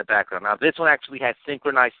playing in the background. Now, this one actually had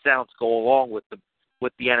synchronized sounds go along with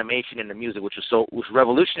the animation and the music, which was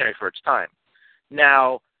revolutionary for its time.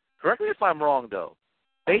 Now, correct me if I'm wrong, though.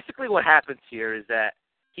 Basically, what happens here is that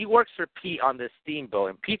he works for Pete on this steamboat,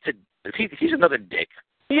 and he's another dick.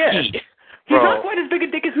 Yeah. Pete, he's bro. not quite as big a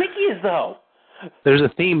dick as Mickey is, though. There's a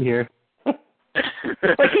theme here.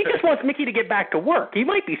 Like, he just wants Mickey to get back to work. He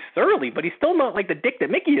might be surly, but he's still not like the dick that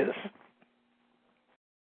Mickey is.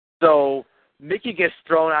 So Mickey gets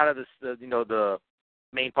thrown out of the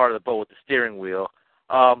main part of the boat with the steering wheel.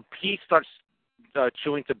 Pete starts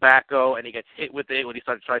chewing tobacco, and he gets hit with it when he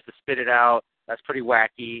tries to spit it out. That's pretty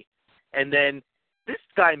wacky. And then this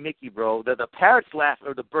guy Mickey, bro, the parrot's laugh,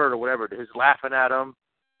 or the bird or whatever, is laughing at him,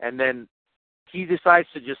 and then he decides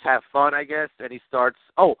to just have fun, I guess, and he starts.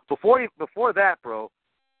 Oh, before that, bro,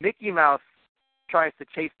 Mickey Mouse tries to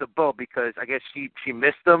chase the boat because I guess she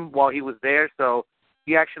missed him while he was there, so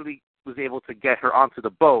he actually was able to get her onto the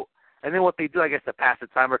boat. And then what they do, I guess, to pass the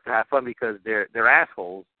time or to have fun because they're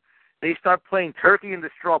assholes, they start playing Turkey in the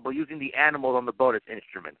Straw, but using the animals on the boat as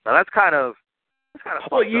instruments. Now that's kind of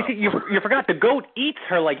well, you forgot the goat eats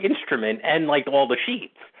her like instrument and like all the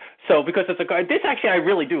sheets. So because it's this actually I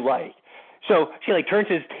really do like. So she like turns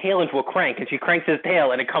his tail into a crank, and she cranks his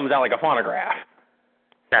tail, and it comes out like a phonograph.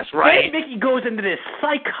 That's right. Then Mickey goes into this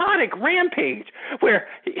psychotic rampage where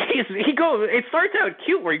he goes. It starts out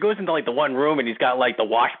cute where he goes into like the one room and he's got like the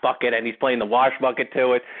wash bucket and he's playing the wash bucket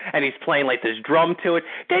to it and he's playing like this drum to it.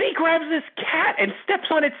 Then he grabs this cat and steps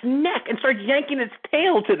on its neck and starts yanking its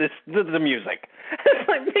tail to the music. It's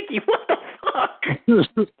like, Mickey, what the fuck?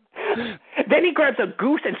 Then he grabs a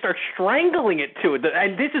goose and starts strangling it to it.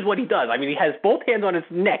 And this is what he does. I mean, he has both hands on its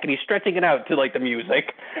neck and he's stretching it out to like the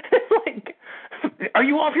music. It's like, are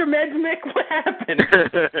you off your meds, Mick? What happened?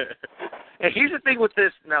 And here's the thing with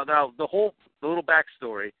this. Now the little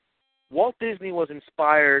backstory. Walt Disney was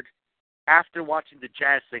inspired after watching The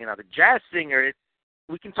Jazz Singer. Now, The Jazz Singer,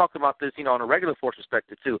 we can talk about this, on a regular Force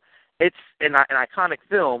perspective, too. It's an iconic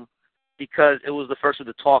film because it was the first of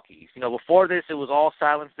the talkies. Before this, it was all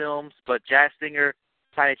silent films, but Jazz Singer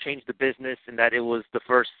kind of changed the business in that it was the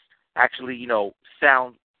first actually,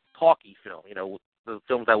 sound talkie film, the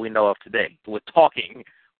films that we know of today, with talking,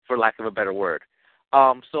 for lack of a better word.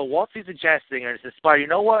 So Walt sees The Jazz Singer and is inspired, you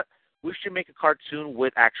know what? We should make a cartoon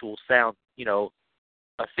with actual sound,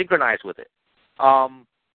 synchronized with it.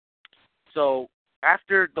 So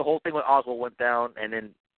after the whole thing with Oswald went down and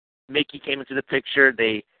then Mickey came into the picture,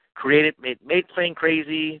 they made Plane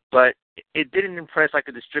Crazy, but it didn't impress like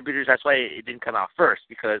the distributors. That's why it didn't come out first,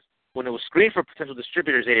 because when it was screened for potential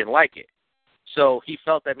distributors, they didn't like it. So he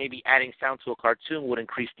felt that maybe adding sound to a cartoon would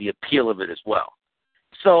increase the appeal of it as well.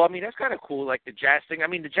 So, I mean, that's kind of cool, like The Jazz Singer. I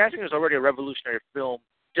mean, The Jazz Singer is already a revolutionary film,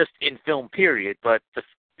 just in film period, but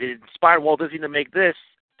it inspired Walt Disney to make this,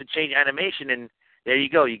 to change animation, and there you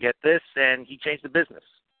go. You get this, and he changed the business.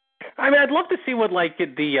 I mean, I'd love to see what, like,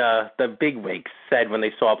 the bigwigs said when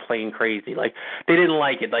they saw Plane Crazy. Like, they didn't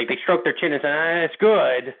like it. Like, they stroked their chin and said, it's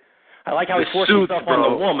good. I like how he forced himself on the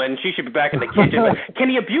woman. She should be back in the kitchen. But can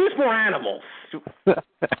he abuse more animals?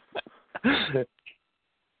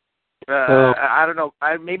 I don't know.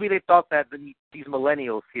 Maybe they thought that these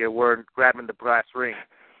millennials here weren't grabbing the brass ring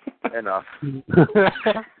enough.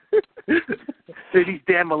 They're these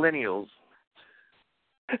damn millennials.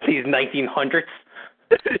 These 1900s.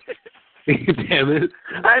 Damn it.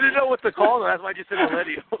 I didn't know what to call them. That's why I just said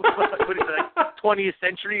millennials. What is it, like 20th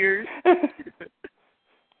century years?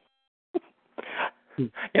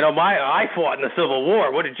 I fought in the Civil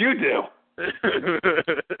War. What did you do?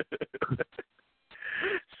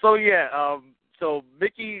 So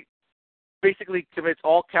Mickey basically commits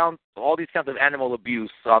all these counts of animal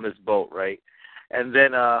abuse on this boat, right? And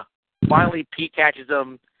then finally Pete catches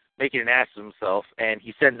him making an ass of himself, and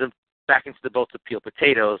he sends him back into the boat to peel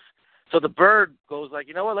potatoes. So the bird goes like,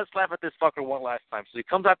 you know what, let's laugh at this fucker one last time. So he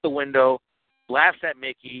comes out the window, laughs at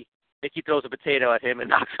Mickey. Mickey throws a potato at him and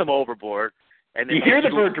knocks him overboard. And then you hear the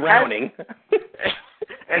bird drowning.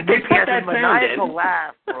 And Mickey has a maniacal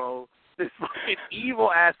laugh, bro. This fucking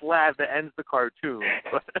evil-ass laugh that ends the cartoon.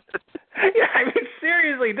 Yeah, I mean,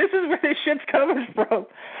 seriously, seriously, this is where this shit's coming from.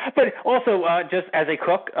 But also, just as a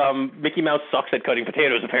cook, Mickey Mouse sucks at cutting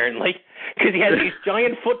potatoes, apparently, because he has these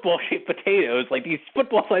giant football-shaped potatoes, like these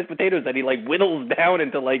football-sized potatoes that he, like, whittles down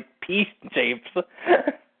into, like, pea shapes.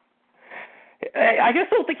 I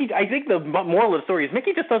just don't think I think the moral of the story is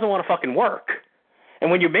Mickey just doesn't want to fucking work. And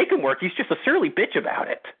when you make him work, he's just a surly bitch about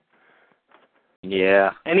it.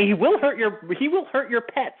 Yeah. And he will hurt your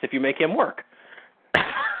pets if you make him work.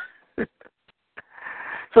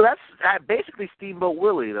 So that's basically Steamboat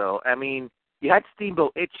Willie, though. I mean, you had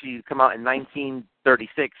Steamboat Itchy come out in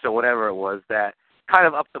 1936 or whatever it was that kind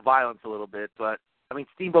of upped the violence a little bit. But, I mean,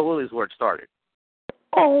 Steamboat Willie is where it started.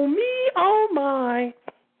 Oh, me, oh, my.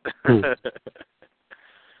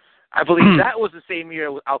 I believe that was the same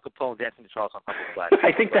year with Al Capone dancing to Charles on Hunter's Flag.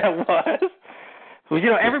 I think that was. Well, you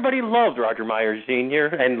know, everybody loved Roger Myers Sr.,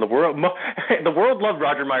 and the world loved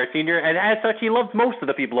Roger Myers Sr., and as such, he loved most of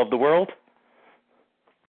the people of the world.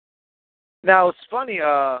 Now, it's funny,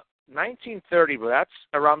 1930, but that's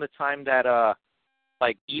around the time that,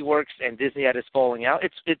 like, eWorks and Disney had his falling out.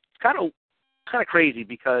 It's kind of crazy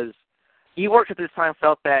because eWorks at this time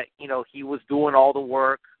felt that, you know, he was doing all the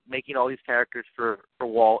work, making all these characters for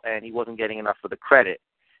Walt, and he wasn't getting enough of the credit.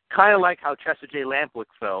 Kind of like how Chester J. Lampwick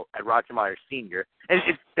felt at Roger Myers Sr. And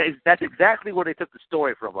that's exactly where they took the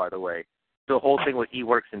story from, by the way, the whole thing with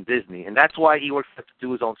eWorks and Disney. And that's why eWorks had to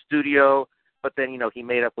do his own studio, but then, you know, he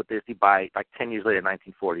made up with Disney by, like, 10 years later,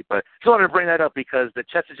 1940. But just wanted to bring that up because the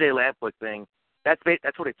Chester J. Lampwick thing, that's where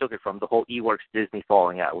they took it from, the whole eWorks Disney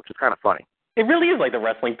falling out, which is kind of funny. It really is like the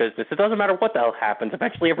wrestling business. It doesn't matter what the hell happens.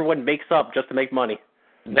 Eventually everyone makes up just to make money.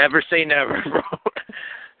 Never say never, bro.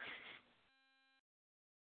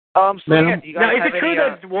 So yeah, do you guys now, is have it true any,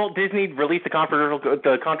 that Walt Disney released the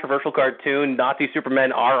controversial cartoon Nazi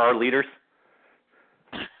Supermen Are Our Leaders?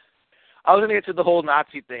 I was going to get to the whole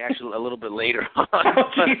Nazi thing actually a little bit later on. Oh,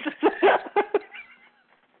 Jesus.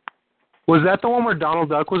 Was that the one where Donald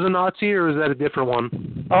Duck was a Nazi, or was that a different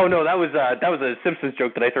one? Oh no, that was a Simpsons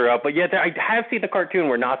joke that I threw out. But yeah, I have seen the cartoon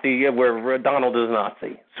where Donald is a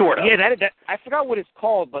Nazi, sort of. Yeah, that I forgot what it's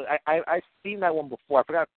called, but I've seen that one before. I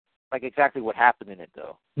forgot like exactly what happened in it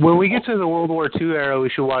though. When we get to the World War II era, we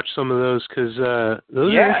should watch some of those because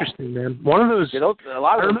those are interesting, man. One of those, a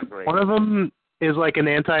lot of them are great. One of them is like an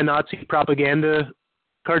anti-Nazi propaganda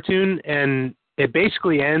cartoon, and it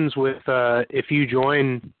basically ends with if you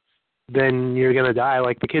join, then you're gonna die.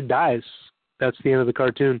 Like the kid dies. That's the end of the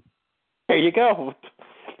cartoon. There you go.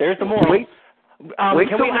 There's the moral. Wait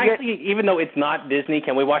can we actually, even though it's not Disney,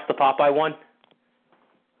 can we watch the Popeye one?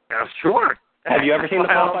 Sure. Have you ever seen the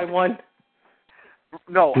Popeye one?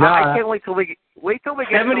 No, I can't wait till we get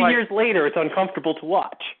 70 years later, it's uncomfortable to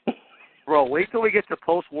watch. Bro, wait till we get to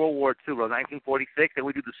post-World War II, bro, 1946, and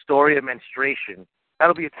we do the story of menstruation.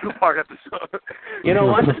 That'll be a two-part episode. You know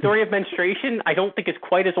what? The story of menstruation, I don't think it's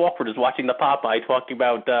quite as awkward as watching the Popeye talking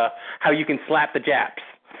about how you can slap the Japs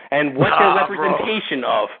and what their representation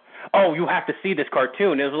of. Oh, you have to see this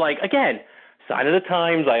cartoon. It was like, again, sign of the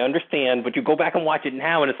times, I understand, but you go back and watch it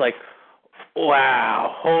now, and it's like,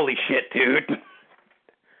 wow, holy shit, dude.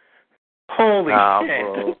 Holy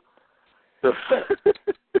shit.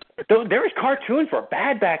 Bro. There's cartoons were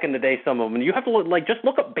bad back in the day, some of them. You have to just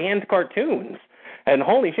look up banned cartoons. And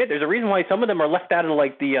holy shit, there's a reason why some of them are left out of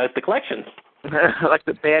like the collections. Like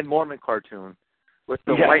the banned Mormon cartoon with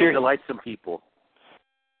the white delightsome people.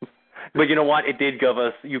 But you know what? It did give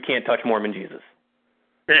us You Can't Touch Mormon Jesus.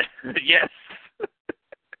 Yes.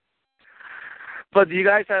 But do you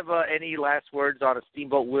guys have any last words on a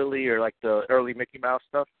Steamboat Willie or like the early Mickey Mouse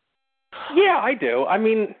stuff? Yeah, I do. I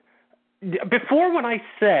mean, before when I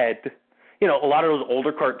said, a lot of those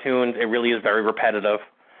older cartoons, it really is very repetitive.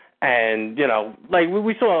 And, like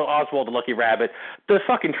we saw Oswald the Lucky Rabbit, the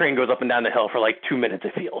fucking train goes up and down the hill for like 2 minutes,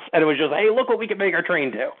 it feels. And it was just, hey, look what we can make our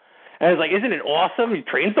train do. And I was like, isn't it awesome?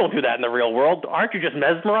 Trains don't do that in the real world. Aren't you just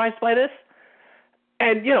mesmerized by this?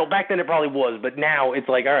 And, back then it probably was, but now it's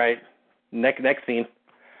like, all right, next scene.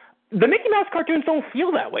 The Mickey Mouse cartoons don't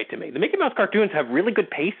feel that way to me. The Mickey Mouse cartoons have really good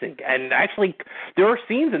pacing, and actually there are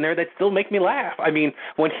scenes in there that still make me laugh. I mean,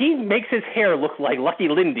 when he makes his hair look like Lucky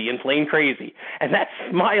Lindy in Plain Crazy, and that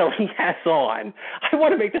smile he has on, I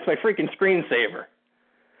want to make this my freaking screensaver.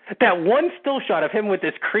 That one still shot of him with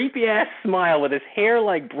this creepy-ass smile with his hair,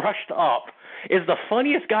 like, brushed up is the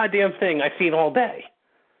funniest goddamn thing I've seen all day.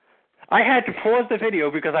 I had to pause the video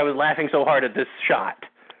because I was laughing so hard at this shot.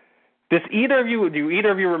 Do either of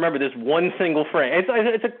you remember this one single frame?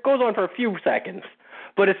 It goes on for a few seconds,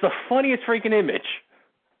 but it's the funniest freaking image.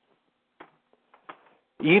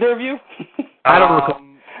 Either of you? I don't recall.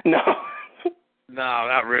 No. No,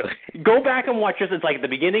 not really. Go back and watch this. It's like the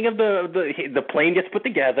beginning of the plane gets put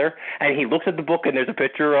together, and he looks at the book, and there's a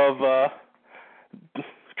picture of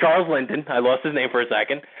Charles Lyndon. I lost his name for a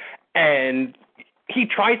second. And he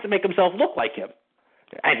tries to make himself look like him.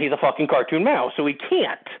 And he's a fucking cartoon mouse, so he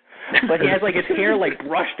can't. But he has, like, his hair, like,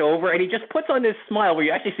 brushed over, and he just puts on this smile where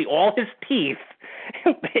you actually see all his teeth.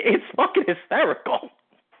 It's fucking hysterical.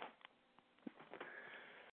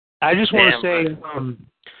 I just want to say,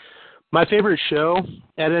 my favorite show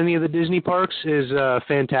at any of the Disney parks is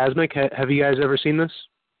Fantasmic. Have you guys ever seen this?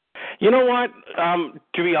 You know what?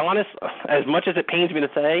 To be honest, as much as it pains me to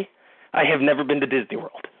say, I have never been to Disney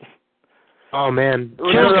World. Oh, man.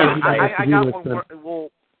 I got one.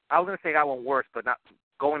 Well, I was going to say I got one worse, but not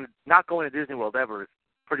going to Disney World ever is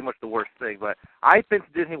pretty much the worst thing. But I've been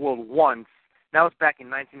to Disney World once. That was back in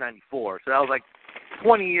 1994, so that was like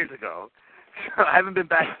 20 years ago. So I haven't been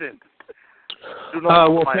back since.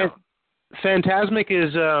 Fantasmic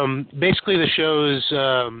is basically the show's.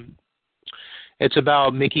 It's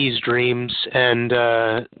about Mickey's dreams, and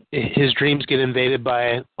his dreams get invaded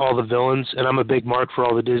by all the villains, and I'm a big mark for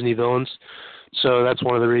all the Disney villains, so that's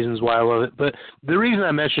one of the reasons why I love it. But the reason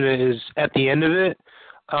I mention it is at the end of it,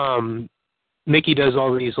 Mickey does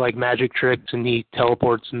all these like magic tricks, and he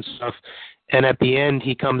teleports and stuff, and at the end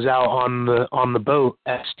he comes out on the boat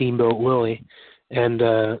at Steamboat Willie, and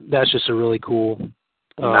that's just a really cool,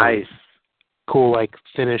 cool like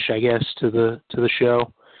finish, I guess, to the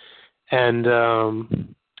show. And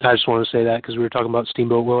I just want to say that because we were talking about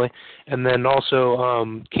Steamboat Willie. And then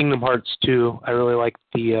also Kingdom Hearts 2, I really like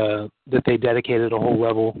that they dedicated a whole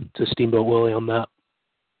level to Steamboat Willie on that.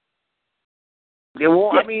 Yeah,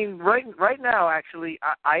 well, I mean, right now, actually,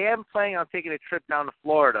 I am planning on taking a trip down to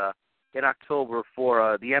Florida in October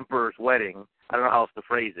for the Emperor's wedding. I don't know how else to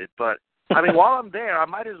phrase it. But, I mean, while I'm there, I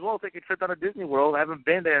might as well take a trip down to Disney World. I haven't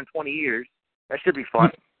been there in 20 years. That should be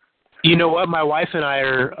fun. You know what? My wife and I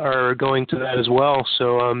are going to that as well.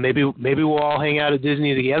 So maybe we'll all hang out at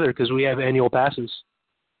Disney together because we have annual passes.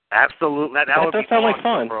 Absolutely, that would be sound like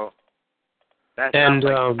fun, bro. That sounds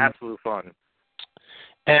like absolute fun.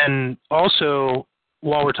 And also,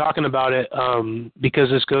 while we're talking about it, because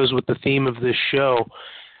this goes with the theme of this show,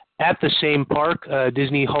 at the same park,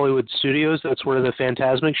 Disney Hollywood Studios, that's where the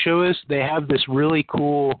Fantasmic show is. They have this really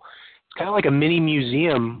cool. It's kind of like a mini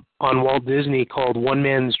museum on Walt Disney called One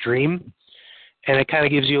Man's Dream, and it kind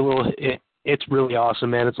of gives you a little. It's really awesome,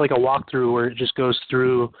 man. It's like a walkthrough where it just goes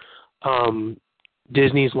through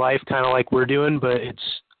Disney's life, kind of like we're doing, but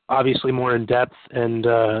it's obviously more in depth, and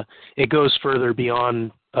it goes further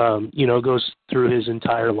beyond. It goes through his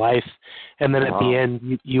entire life, and then at the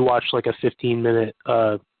end, you watch like a 15-minute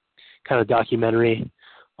kind of documentary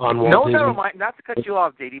on Walt Disney. Not to cut you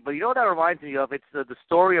off, JD, but you know what that reminds me of? It's the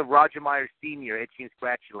story of Roger Myers Sr., Itchy and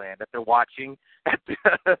Scratchy Land, that they're watching,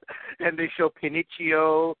 and they show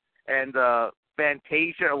Pinocchio and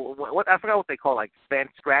Fantasia. What I forgot what they call like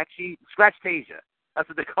Scratchtasia. That's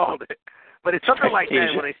what they called it. But it's something like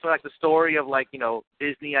that where they show like the story of like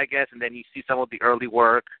Disney, I guess, and then you see some of the early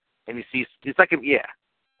work, and you see it's like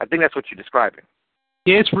I think that's what you're describing.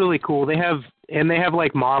 Yeah, it's really cool. They have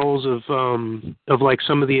like models of like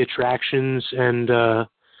some of the attractions and the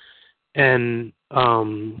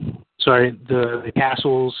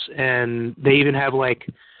castles, and they even have like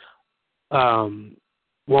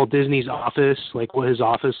Walt Disney's office, like what his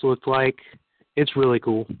office looked like. It's really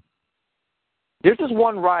cool. There's this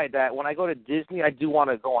one ride that when I go to Disney, I do want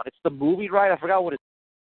to go on. It's the movie ride. I forgot what it's.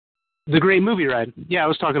 The Great Movie Ride. Yeah, I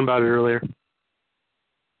was talking about it earlier.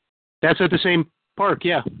 That's at the same park,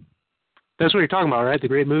 yeah. That's what you're talking about, right? The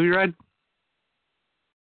Great Movie Ride?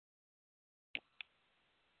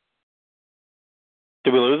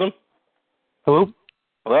 Did we lose him? Hello?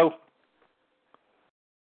 Hello?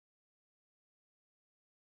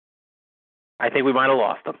 I think we might have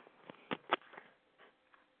lost him.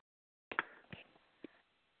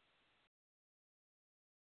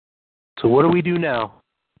 So what do we do now?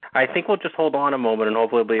 I think we'll just hold on a moment and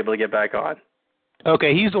hopefully we'll be able to get back on.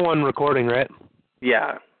 Okay, he's the one recording, right?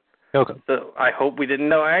 Yeah. Okay. So I hope we didn't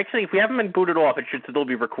know. Actually, if we haven't been booted off, it should still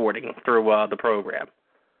be recording through the program.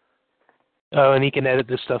 Oh, and he can edit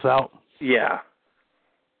this stuff out? Yeah.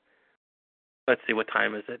 Let's see, what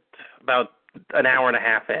time is it? About an hour and a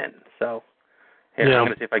half in. So here, I'm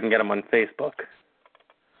going to see if I can get him on Facebook.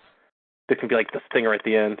 This can be like the stinger at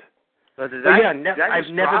the end. So I've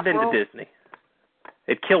never been to Disney.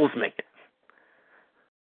 It kills me.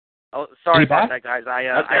 Oh, sorry about that, guys. I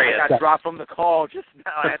got dropped from the call just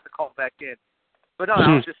now. I had to call back in. But no,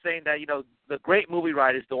 I was just saying that, the Great Movie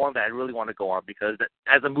Ride is the one that I really want to go on because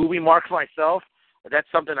as a movie mark myself, that's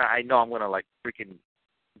something I know I'm going to, like, freaking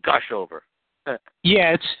gush over.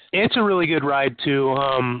 Yeah, it's a really good ride too.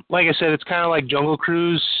 Like I said, it's kind of like Jungle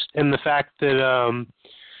Cruise in the fact that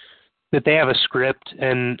that they have a script.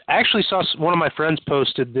 And I actually saw one of my friends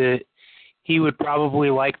posted that he would probably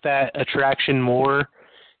like that attraction more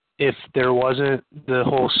if there wasn't the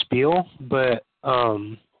whole spiel. But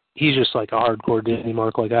he's just like a hardcore Disney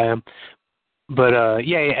mark like I am. But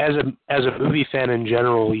yeah, as a movie fan in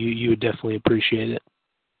general, you would definitely appreciate it.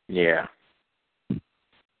 Yeah.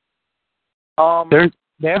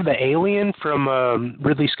 They have the alien from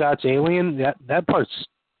Ridley Scott's Alien. That part's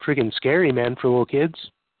freaking scary, man, for little kids.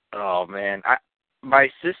 Oh man, my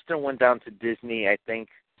sister went down to Disney, I think,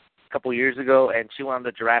 a couple years ago, and she went on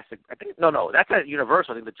the Jurassic. I think no, that's at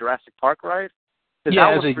Universal. I think the Jurassic Park ride.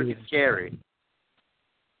 Yeah, that was freaking scary.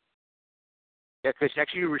 Yeah, because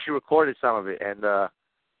she recorded some of it, and that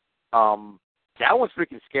was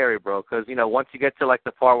freaking scary, bro. Because once you get to like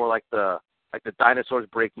the part where like the dinosaurs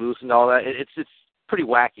break loose and all that, it's pretty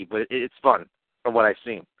wacky, but it's fun from what I've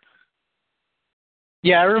seen.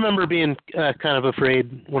 Yeah, I remember being kind of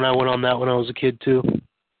afraid when I went on that when I was a kid too.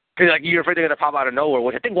 Cause like you're afraid they're gonna pop out of nowhere,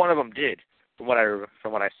 which I think one of them did, from what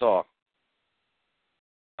I saw.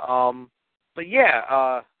 But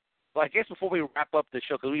yeah, well, I guess before we wrap up the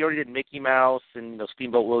show, because we already did Mickey Mouse and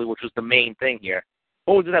Steamboat Willie, which was the main thing here.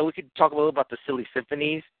 Before we do that, we could talk a little about the Silly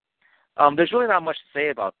Symphonies. There's really not much to say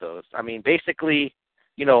about those. I mean, basically,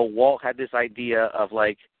 Walt had this idea of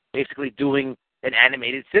like basically doing an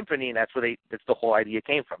animated symphony, and that's the whole idea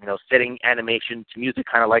came from. Setting animation to music,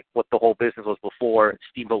 kind of like what the whole business was before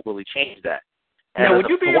Steamboat Willie changed that. And now, would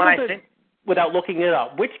you be able to, without looking it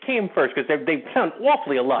up, which came first? Because they sound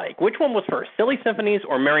awfully alike. Which one was first, Silly Symphonies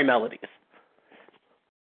or Merry Melodies?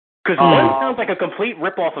 Because one sounds like a complete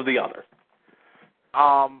rip-off of the other.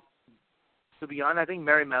 To be honest, I think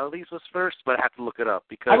Merry Melodies was first, but I have to look it up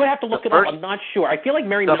because I would have to look it up. I'm not sure. I feel like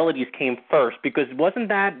Merry Melodies came first because wasn't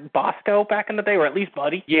that Bosco back in the day, or at least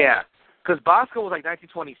Buddy? Yeah, because Bosco was like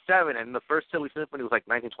 1927, and the first Silly Symphony was like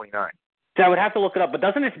 1929. So I would have to look it up, but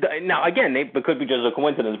doesn't it? Now again, it could be just a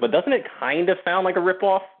coincidence, but doesn't it kind of sound like a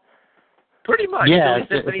ripoff? Pretty much. Yeah,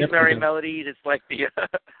 Silly Symphonies, Merry Melodies. It's like the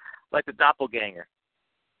like the doppelganger.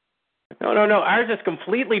 No. Ours is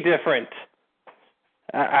completely different.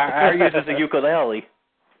 Ours uses a ukulele.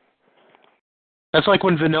 That's like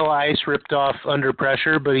when Vanilla Ice ripped off Under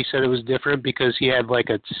Pressure, but he said it was different because he had like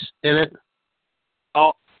a tss in it.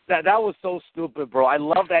 Oh, that was so stupid, bro. I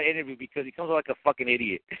love that interview because he comes out like a fucking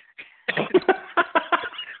idiot.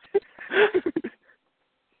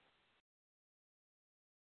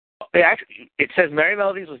 It says Merry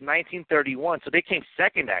Melodies was 1931, so they came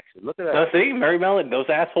second, actually. Look at that. No, see, Merry Melodies, those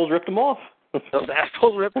assholes ripped them off. Those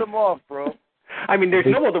assholes ripped them off, bro. I mean, there's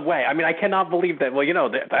no other way. I mean, I cannot believe that. Well,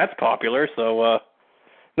 that's popular. So,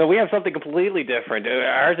 no, we have something completely different.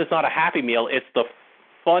 Ours is not a Happy Meal. It's the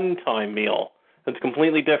Fun Time Meal. It's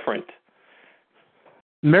completely different.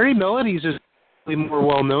 Merry Melodies is more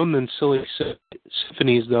well-known than Silly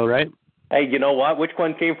Symphonies, though, right? Hey, you know what? Which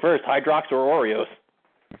one came first, Hydrox or Oreos?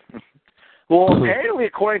 Well, apparently,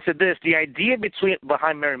 according to this, the idea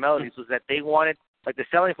behind Merry Melodies was that they wanted, like the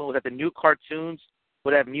selling point was that the new cartoons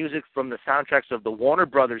would have music from the soundtracks of the Warner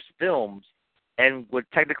Brothers films and would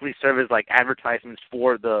technically serve as like advertisements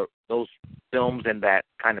for those films and that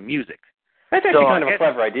kind of music. That's actually kind of a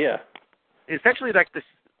clever idea. Essentially, like this,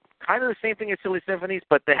 kind of the same thing as Silly Symphonies,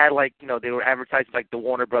 but they had like, they were advertising like the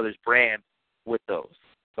Warner Brothers brand with those.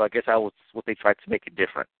 So I guess that was what they tried to make it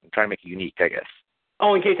different, trying to make it unique, I guess.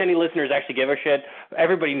 Oh, in case any listeners actually give a shit,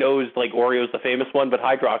 everybody knows like Oreo's the famous one, but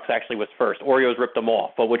Hydrox actually was first. Oreo's ripped them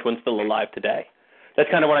off, but which one's still alive today? That's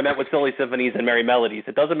kind of what I meant with Silly Symphonies and Merry Melodies.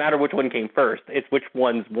 It doesn't matter which one came first. It's which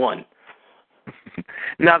one's won.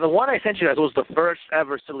 Now, the one I sent you guys was the first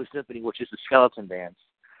ever Silly Symphony, which is the Skeleton Dance.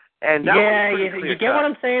 And that you get what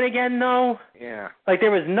I'm saying again, though? Yeah. Like,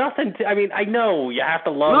 there was nothing I mean, I know you have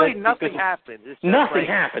to love really, it. Nothing happens. Nothing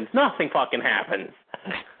happens. Nothing fucking happens.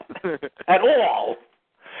 At all.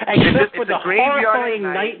 Except for the horrifying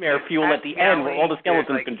nightmare fuel at the end where all the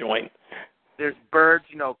skeletons can join. There's birds,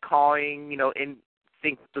 calling, in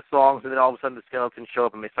sync with the songs, and then all of a sudden the skeletons show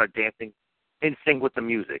up and they start dancing in sync with the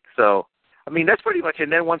music. So, I mean, that's pretty much it.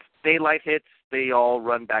 And then once daylight hits, they all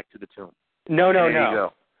run back to the tomb. No. There you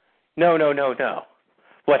go. No.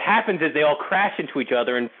 What happens is they all crash into each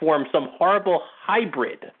other and form some horrible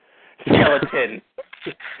hybrid skeleton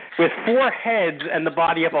with 4 heads and the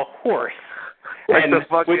body of a horse. And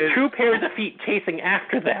with 2 pairs of feet chasing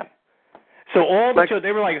after them. So all the children,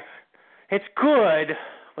 they were like, it's good,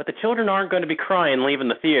 but the children aren't going to be crying leaving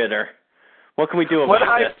the theater. What can we do about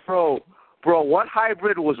this? Bro, what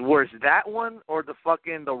hybrid was worse, that one or the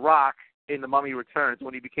Rock in The Mummy Returns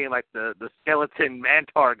when he became like the skeleton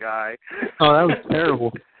Mantar guy. Oh, that was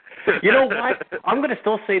terrible. You know what? I'm going to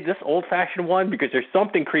still say this old-fashioned one because there's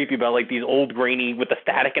something creepy about like these old grainy with the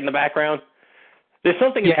static in the background. There's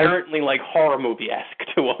something inherently like horror movie-esque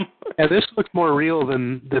to them. Yeah, this looked more real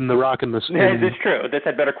than The Rock and the Spoon. Yeah, it's true. This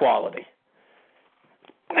had better quality.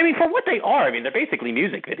 I mean, for what they are, I mean, they're basically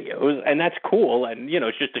music videos, and that's cool, and, you know,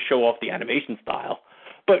 it's just to show off the animation style.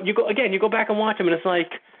 But you go back and watch them, and it's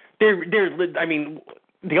like, I mean,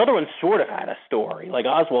 the other one sort of had a story. Like,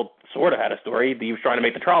 Oswald sort of had a story. He was trying to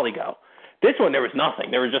make the trolley go. This one, there was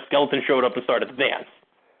nothing. There was just skeleton showed up and started to dance.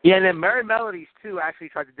 Yeah, and then Merry Melodies, too, actually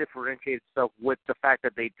tried to differentiate itself with the fact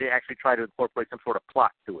that they did actually try to incorporate some sort of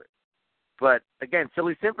plot to it. But, again,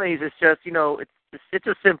 Silly Symphonies is just, you know, it's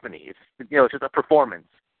a symphony. It's, you know, it's just a performance.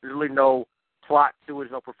 There's really no plot to it.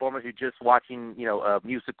 There's no performance. You're just watching, you know, a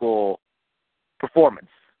musical performance,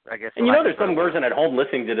 I guess. And you know there's some person at home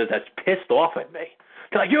listening to this that's pissed off at me.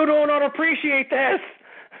 They're like, you don't appreciate this.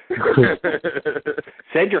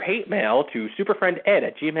 Send your hate mail to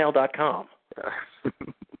superfriended@gmail.com.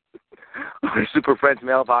 Or Superfriend's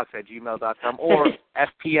mailbox at gmail.com or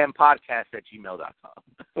fpmpodcast@gmail.com.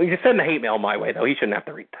 Well, you can send the hate mail my way, though. He shouldn't have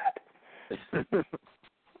to read that.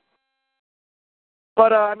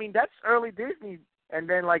 But, I mean, that's early Disney. And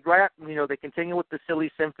then, like, right after, you know, they continue with the Silly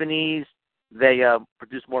Symphonies. They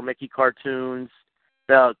produce more Mickey cartoons.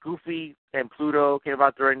 The Goofy and Pluto came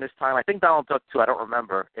out during this time. I think Donald Duck, too. I don't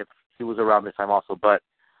remember if he was around this time also. But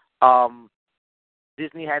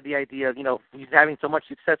Disney had the idea of, you know, he's having so much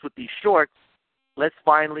success with these shorts, let's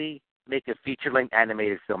finally make a feature-length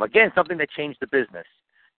animated film. Again, something that changed the business.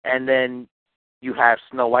 And then you have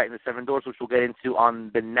Snow White and the Seven Dwarfs, which we'll get into on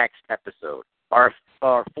the next episode, our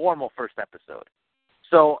formal first episode.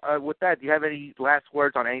 So with that, do you have any last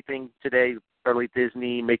words on anything today, early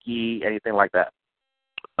Disney, Mickey, anything like that?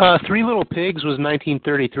 Three Little Pigs was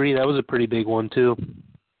 1933. That was a pretty big one, too.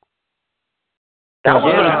 That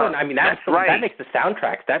one, I mean, that's right. That makes the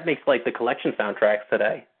soundtracks. That makes, like, the collection soundtracks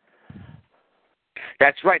today.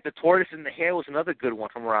 That's right. The Tortoise and the Hare was another good one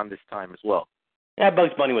from around this time as well. Yeah,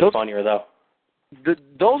 Bugs Bunny was funnier, though.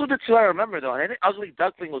 Those are the two I remember, though. And Ugly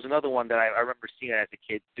Duckling was another one that I remember seeing as a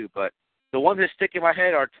kid, too. But the ones that stick in my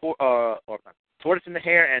head are Tortoise and the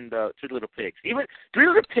Hare and Three Little Pigs. Even Three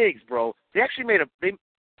Little Pigs, bro, they actually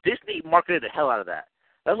Disney marketed the hell out of that.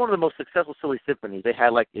 That was one of the most successful Silly Symphonies. They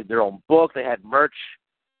had, like, their own book. They had merch.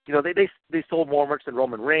 You know, they sold more merch than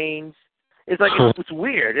Roman Reigns. It's like, it's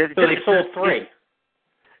weird. So they sold three.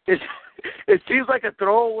 It seems like a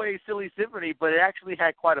throwaway Silly Symphony, but it actually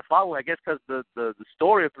had quite a following, I guess, because the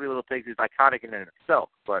story of Three Little Pigs is iconic in and of itself.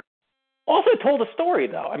 But also told a story,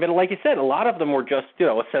 though. I mean, like you said, a lot of them were just, you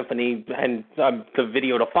know, a symphony and the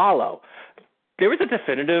video to follow. There was a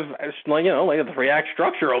definitive, you know, like a 3-act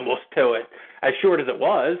structure almost to it, as short as it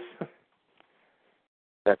was.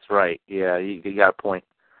 That's right. Yeah, you got a point.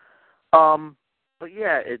 But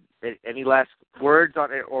yeah, any last words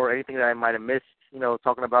on it or anything that I might have missed, you know,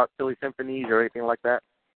 talking about Silly Symphonies or anything like that?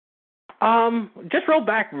 Just roll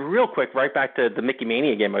back real quick, right back to the Mickey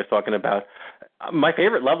Mania game I was talking about. My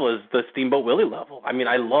favorite level is the Steamboat Willie level. I mean,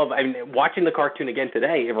 watching the cartoon again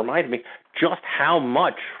today, it reminded me just how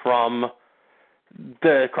much from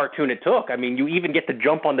the cartoon it took. I mean, you even get to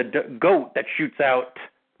jump on the goat that shoots out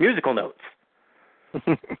musical notes.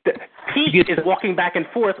 Pete is walking back and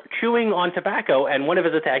forth, chewing on tobacco, and one of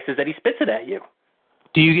his attacks is that he spits it at you.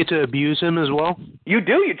 Do you get to abuse him as well? You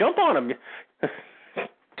do. You jump on him.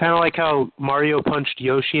 Kind of like how Mario punched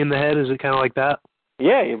Yoshi in the head. Is it kind of like that?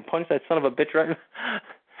 Yeah, you punch that son of a bitch right.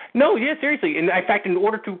 No, yeah, seriously. In fact, in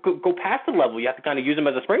order to go past the level, you have to kind of use him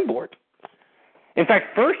as a springboard. In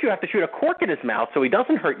fact, first you have to shoot a cork in his mouth so he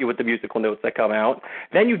doesn't hurt you with the musical notes that come out.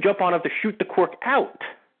 Then you jump on him to shoot the cork out,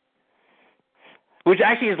 which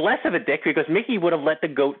actually is less of a dick because Mickey would have let the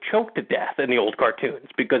goat choke to death in the old cartoons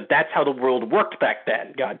because that's how the world worked back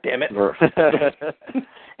then. God damn it.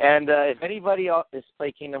 And if anybody else has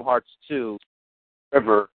played Kingdom Hearts 2,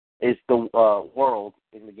 River is the world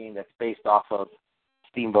in the game that's based off of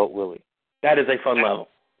Steamboat Willie. That is a fun level.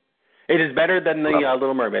 It is better than the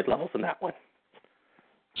Little Mermaid levels in that one.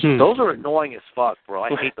 Those are annoying as fuck, bro. I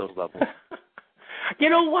hate those levels. You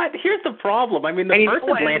know what? Here's the problem. I mean, the first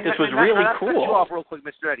Atlantis was really cool. Cut you off real quick,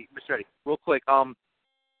 Mr. Eddie. Real quick.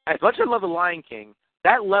 As much as I love The Lion King,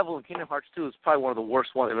 that level in Kingdom Hearts 2 is probably one of the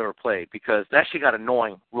worst ones I've ever played because that shit got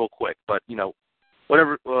annoying real quick. But, you know,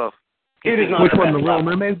 whatever. Which one, the Little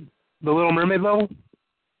Mermaid? The Little Mermaid level?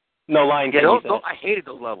 No, Lion King. Yeah, I hated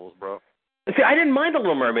those levels, bro. See, I didn't mind the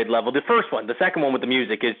Little Mermaid level. The first one. The second one with the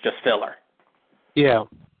music is just filler. Yeah.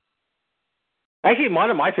 Actually, one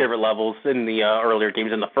of my favorite levels in the earlier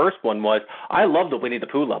games, and the first one was, I love the Winnie the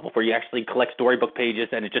Pooh level, where you actually collect storybook pages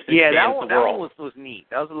and it just expands the world. That one was neat.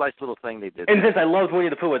 That was a nice little thing they did. And since I loved Winnie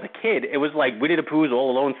the Pooh as a kid, it was like Winnie the Pooh's all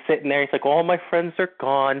alone sitting there. He's like, all my friends are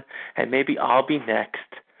gone, and maybe I'll be next.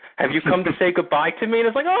 Have you come to say goodbye to me? And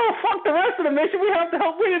it's like, oh, fuck the rest of the mission. We have to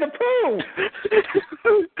help Winnie the Pooh.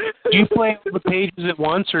 Did you play all the pages at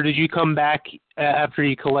once, or did you come back after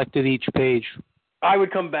you collected each page? I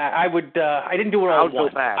would come back. I didn't do it all at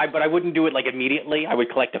once. But I wouldn't do it like immediately. I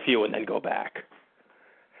would collect a few and then go back.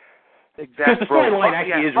 Exactly. Because the storyline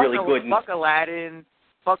actually is really good. Fuck Aladdin.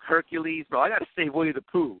 Fuck Hercules, bro. I got to save Winnie the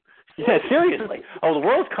Pooh. Yeah, seriously. Oh, the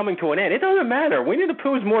world's coming to an end. It doesn't matter. Winnie the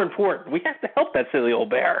Pooh is more important. We have to help that silly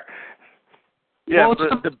old bear. Yeah, well,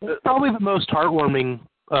 it's probably the most heartwarming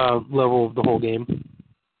level of the whole game.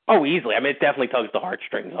 Oh, easily. I mean, it definitely tugs the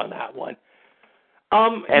heartstrings on that one.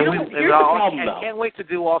 And here's the problem, though. I can't wait to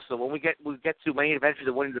do also when we get to Many Adventures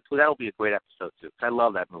of Winnie the Pooh. That'll be a great episode too. I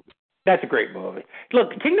love that movie. That's a great movie.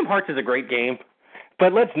 Look, Kingdom Hearts is a great game,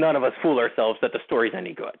 but let's none of us fool ourselves that the story's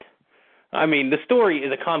any good. I mean, the story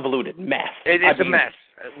is a convoluted mess. It's a mess.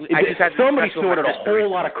 Somebody snorted a whole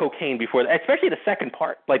lot of cocaine before, especially the second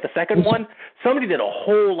part. Like the second one, somebody did a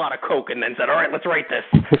whole lot of coke and then said, "All right, let's write this."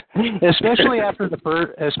 especially after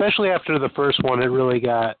the first one, it really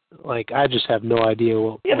got like I just have no idea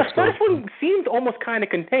what. Yeah, the first one seemed almost kind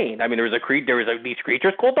of contained. I mean, there was these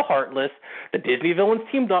creatures called the Heartless. The Disney villains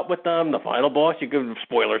teamed up with them. The final boss, you give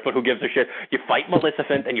spoilers, but who gives a shit? You fight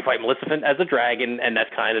Maleficent, and you fight Maleficent as a dragon, and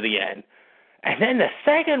that's kind of the end. And then the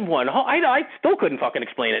second one, I still couldn't fucking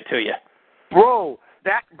explain it to you.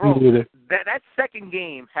 That second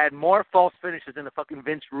game had more false finishes than the fucking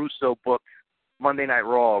Vince Russo book, Monday Night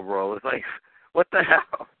Raw, bro. It's like, what the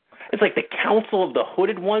hell? It's like the Council of the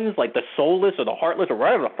Hooded Ones, like the Soulless or the Heartless or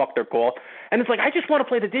whatever the fuck they're called. And it's like, I just want to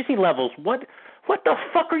play the Disney levels. What the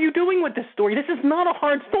fuck are you doing with this story? This is not a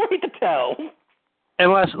hard story to tell.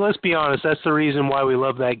 And let's be honest, that's the reason why we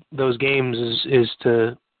love those games is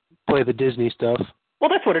to play the Disney stuff. Well,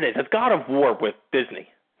 that's what it is. It's God of War with Disney,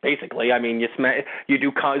 basically. I mean, you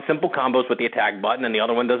do simple combos with the attack button, and the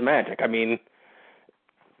other one does magic. I mean,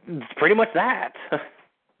 it's pretty much that.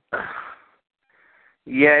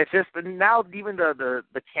 Yeah, it's just now even the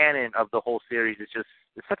canon of the whole series is just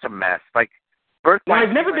it's such a mess. Like,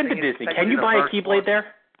 I've never been to Disney. Can you buy a Keyblade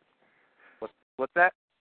there? What's that?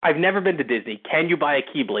 I've never been to Disney. Can you buy a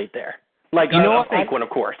Keyblade there? Like, a fake one, of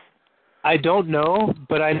course. I don't know,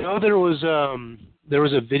 but I know there was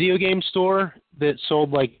a video game store that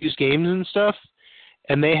sold like used games and stuff,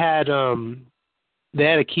 and they had a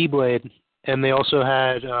Keyblade, and they also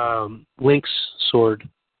had Link's sword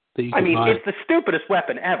that you could buy. It's the stupidest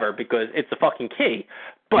weapon ever because it's a fucking key,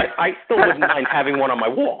 but I still wouldn't mind having one on my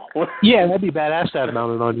wall. Yeah, that'd be badass to have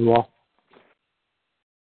mounted on your wall.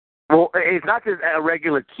 Well, it's not just a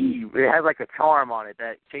regular key. It has like a charm on it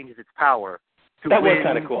that changes its power. That was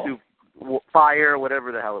kind of cool. To fire,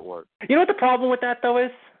 whatever the hell it was. You know what the problem with that, though,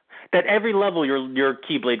 is? That every level your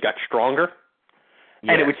Keyblade got stronger,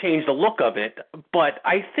 and it would change the look of it. But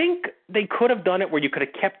I think they could have done it where you could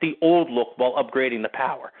have kept the old look while upgrading the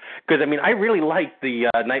power. Because, I mean, I really liked the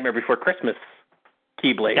Nightmare Before Christmas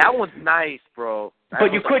Keyblade. That one's nice, bro.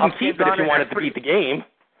 But you couldn't keep it if you wanted to beat the game.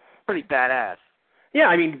 Pretty badass. Yeah,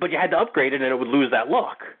 I mean, but you had to upgrade it, and it would lose that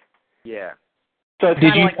look. Yeah. So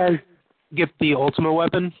did you guys get the ultimate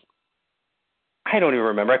weapon? I don't even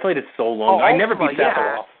remember. I played it so long. I never beat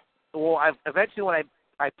Sephiroth. Well, eventually when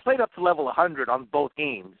I played up to level 100 on both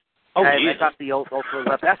games, I got the ultimate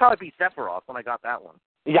weapon. That's how I beat Sephiroth when I got that one.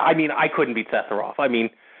 Yeah, I mean, I couldn't beat Sephiroth. I mean,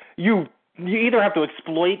 you either have to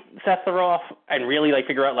exploit Sephiroth and really like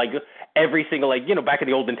figure out like every single back in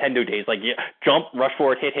the old Nintendo days, like jump, rush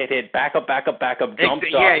forward, hit, back up, jump.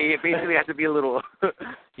 Yeah, you basically have to be a little,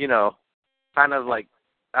 kind of like.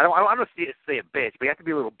 I don't say a bitch, but you have to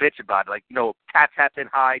be a little bitch about it. Like, tap, then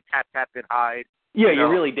hide, tap, then hide. Yeah, you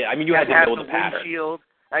really did. I mean, you had to know the pattern. Windshield.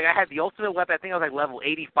 Like, I had the ultimate weapon. I think I was like level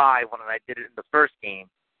 85 when I did it in the first game,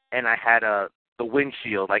 and I had the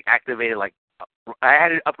windshield like activated. Like, I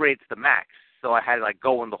had it upgraded to the max, so I had it like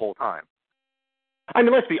going the whole time. I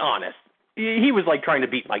mean, let's be honest. He was like trying to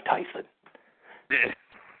beat Mike Tyson.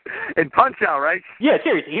 And Punch-Out, right? Yeah,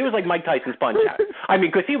 seriously. He was like Mike Tyson's Punch-Out. I mean,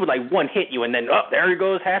 because he would like one hit you and then, there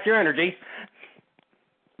goes half your energy.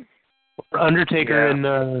 Undertaker in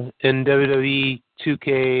WWE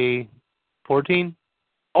 2K14?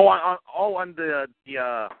 On the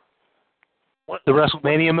the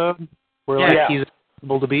WrestleMania mode? Where he's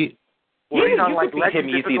able to beat? Well, you on like beat him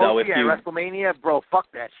easy, though, if you... WrestleMania, bro, fuck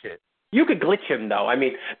that shit. You could glitch him, though. I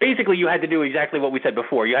mean, basically, you had to do exactly what we said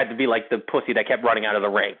before. You had to be like the pussy that kept running out of the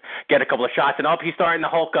ring. Get a couple of shots, and he's starting to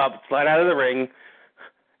hulk up, slide out of the ring,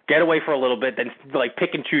 get away for a little bit, then like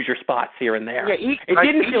pick and choose your spots here and there. Yeah, it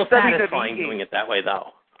didn't feel satisfying doing it that way, though.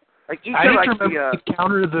 I just remember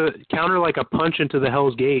he counter like a punch into the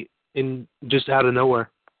Hell's Gate in just out of nowhere.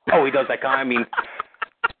 Oh, he does that kind. I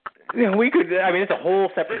mean, we could. I mean, it's a whole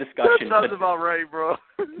separate discussion. That sounds about right, bro.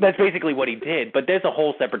 That's basically what he did. But there's a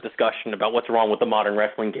whole separate discussion about what's wrong with the modern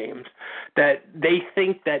wrestling games. That they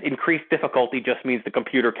think that increased difficulty just means the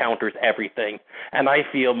computer counters everything. And I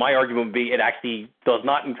feel my argument would be it actually does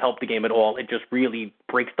not help the game at all. It just really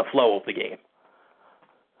breaks the flow of the game.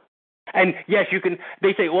 And yes, you can.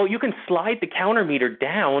 They say, well, you can slide the counter meter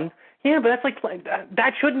down. Yeah, but that's like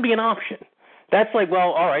that shouldn't be an option. That's like,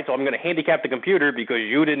 well, all right, so I'm going to handicap the computer because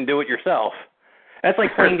you didn't do it yourself. That's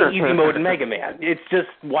like playing the easy mode in Mega Man. It's just,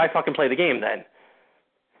 why fucking play the game then?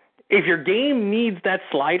 If your game needs that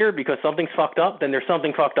slider because something's fucked up, then there's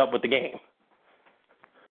something fucked up with the game.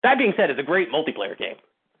 That being said, it's a great multiplayer game.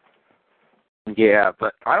 Yeah,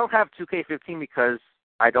 but I don't have 2K15 because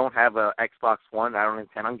I don't have a Xbox One. I don't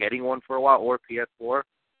intend on getting one for a while, or PS4.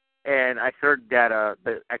 And I heard that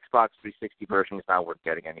the Xbox 360 version is not worth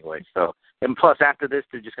getting anyway. So, and plus, after this,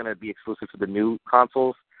 they're just going to be exclusive to the new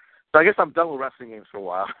consoles. So I guess I'm done with wrestling games for a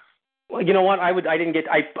while. Well, you know what? I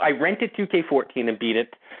rented 2K14 and beat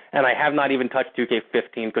it, and I have not even touched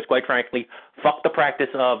 2K15 because, quite frankly, fuck the practice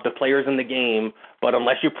of the players in the game, but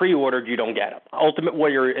unless you pre-ordered, you don't get them. Ultimate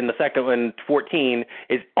Warrior in the second one, 14,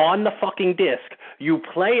 is on the fucking disc. You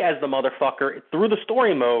play as the motherfucker through the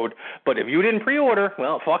story mode, but if you didn't pre-order,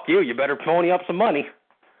 well, fuck you. You better pony up some money.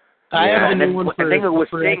 I have the new one for, I think it was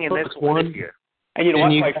staying in Xbox this one this year. And you know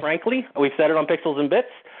what? Quite frankly, we've said it on Pixels and Bits.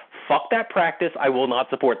 Fuck that practice. I will not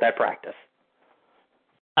support that practice.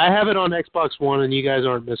 I have it on Xbox One, and you guys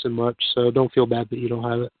aren't missing much, so don't feel bad that you don't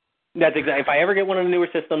have it. That's exactly. If I ever get one of the newer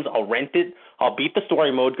systems, I'll rent it. I'll beat the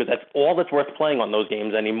story mode because that's all that's worth playing on those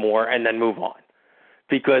games anymore, and then move on.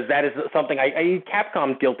 Because that is something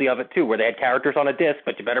Capcom's guilty of it too, where they had characters on a disc,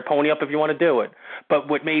 but you better pony up if you want to do it. But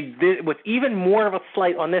what's even more of a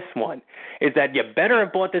slight on this one is that you better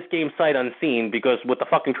have bought this game sight unseen, because with the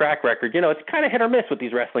fucking track record, it's kind of hit or miss with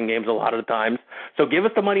these wrestling games a lot of the times. So give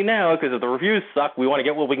us the money now, because if the reviews suck, we want to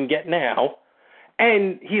get what we can get now.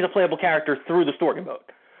 And he's a playable character through the story mode.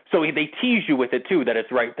 So they tease you with it, too, that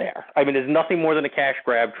it's right there. I mean, there's nothing more than a cash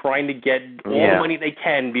grab trying to get all the money they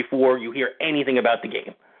can before you hear anything about the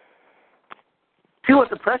game. See, what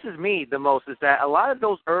depresses me the most is that a lot of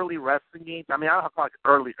those early wrestling games, I mean, I don't have to like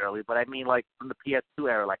early, but I mean like from the PS2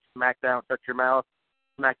 era, like SmackDown, Shut Your Mouth,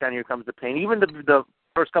 SmackDown, Here Comes the Pain, even the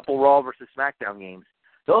first couple Raw versus SmackDown games,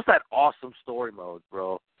 those had awesome story modes,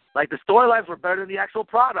 bro. Like, the storylines were better than the actual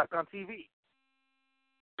product on TV.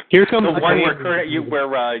 Here comes the one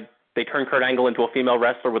where they turned Kurt Angle into a female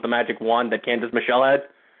wrestler with a magic wand that Candice Michelle had.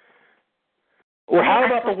 Or how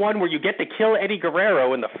about the one where you get to kill Eddie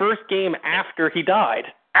Guerrero in the first game after he died?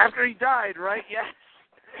 After he died, right? Yes.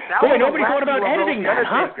 Boy, nobody thought about editing that,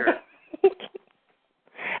 huh?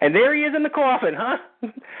 And there he is in the coffin, huh?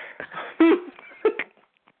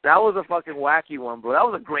 That was a fucking wacky one, bro. That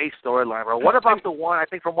was a great storyline, bro. What about the one, I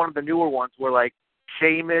think from one of the newer ones, where like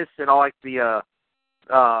Sheamus and all like the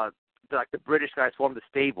British guys formed the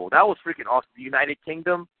stable? That was freaking awesome. The United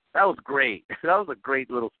Kingdom, that was great. That was a great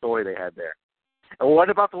little story they had there. And what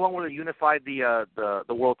about the one where they unified the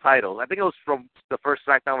world titles? I think it was from the first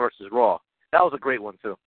SmackDown versus Raw. That was a great one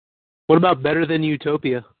too. What about Better Than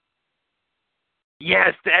Utopia?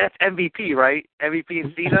 Yes, that's MVP, right? MVP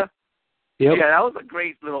and Cena. Yep. Yeah, that was a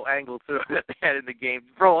great little angle too that they had in the game.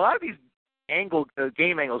 Bro, a lot of these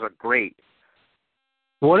game angles are great.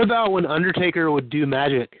 What about when Undertaker would do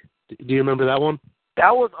magic? Do you remember that one?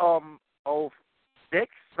 That was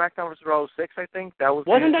 06, SmackDown vs. 06, I think.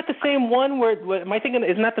 Wasn't that the same one where am I thinking?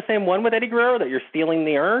 Isn't that the same one with Eddie Guerrero that you're stealing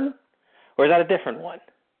the urn, or is that a different one?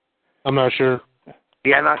 I'm not sure.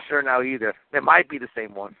 Yeah, I'm not sure now either. It might be the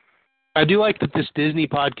same one. I do like that this Disney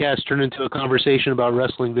podcast turned into a conversation about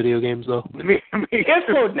wrestling video games, though. It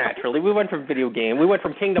flowed naturally. We went from video game. We went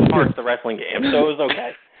from Kingdom Hearts to wrestling game, so it was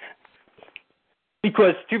okay.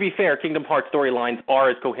 Because, to be fair, Kingdom Hearts storylines are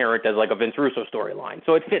as coherent as, like, a Vince Russo storyline,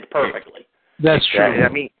 so it fits perfectly. That's true. Yeah,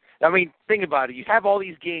 I mean, think about it. You have all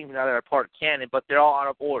these games now that are part of canon, but they're all out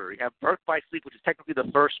of order. You have Birth by Sleep, which is technically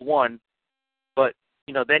the first one, but,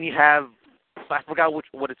 then you have, I forgot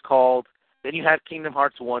what it's called. Then you have Kingdom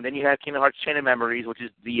Hearts 1. Then you have Kingdom Hearts Chain of Memories, which is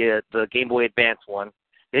the Game Boy Advance one.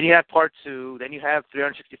 Then you have Part 2. Then you have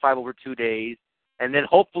 365 over 2 days. And then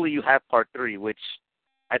hopefully you have Part 3, which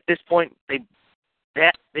at this point,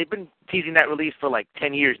 they've been teasing that release for like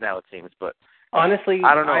 10 years now, it seems. But honestly,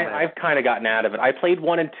 I don't know. I've kind of gotten out of it. I played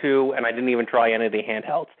 1 and 2, and I didn't even try any of the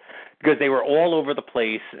handhelds because they were all over the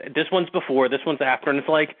place. This one's before, this one's after, and it's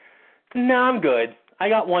like, no, I'm good. I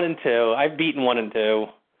got 1 and 2. I've beaten 1 and 2.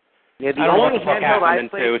 Yeah, I don't know what the fuck happened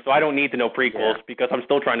in 2, so I don't need to know prequels because I'm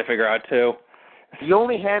still trying to figure out 2. The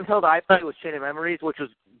only handheld I played was Chain of Memories, which was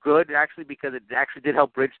good, actually, because it actually did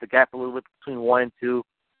help bridge the gap a little bit between 1 and 2.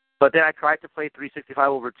 But then I tried to play 365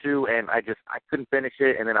 over 2, and I couldn't finish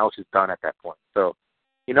it, and then I was just done at that point. So,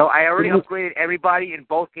 I already upgraded everybody in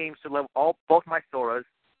both games to level both my Soras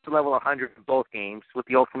to level 100 in both games with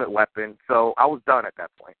the ultimate weapon. So I was done at that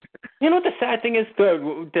point. You know what the sad thing is?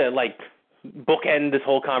 To bookend this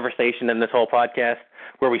whole conversation and this whole podcast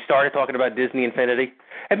where we started talking about Disney Infinity.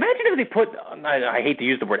 Imagine if they put, I hate to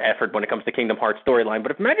use the word effort when it comes to Kingdom Hearts storyline,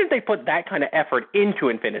 but imagine if they put that kind of effort into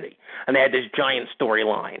Infinity and they had this giant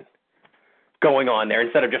storyline going on there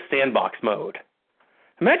instead of just sandbox mode.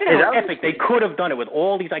 Imagine how epic they could have done it with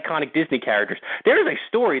all these iconic Disney characters. There is a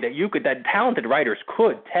story that talented writers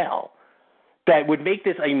could tell that would make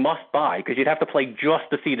this a must-buy because you'd have to play just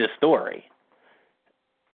to see this story.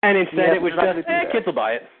 And instead it was just, kids will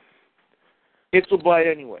buy it. Kids will buy it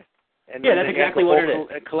anyway. And that's exactly what it is.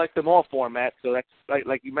 Collect them all format, so that's,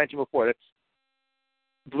 like you mentioned before, that's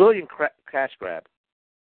brilliant cash grab.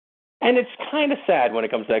 And it's kind of sad when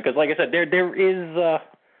it comes to that, because like I said, there's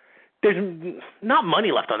not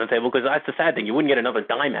money left on the table, because that's the sad thing. You wouldn't get another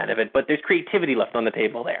dime out of it, but there's creativity left on the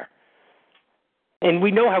table there. And we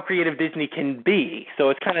know how creative Disney can be, so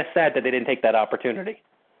it's kind of sad that they didn't take that opportunity.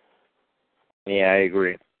 Yeah, I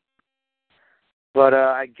agree. But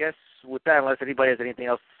I guess with that, unless anybody has anything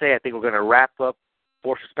else to say, I think we're going to wrap up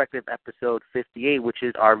Force Perspective episode 58, which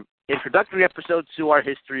is our introductory episode to our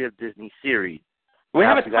History of Disney series. We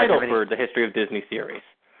have a title for the History of Disney series,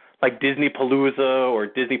 like Disney Palooza or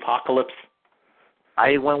Disney Apocalypse.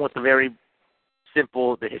 I went with the very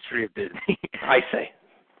simple, the History of Disney. I see.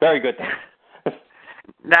 Very good.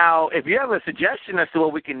 Now, if you have a suggestion as to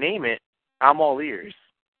what we can name it, I'm all ears.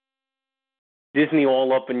 Disney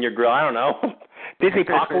all up in your grill. I don't know. Disney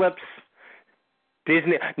Apocalypse.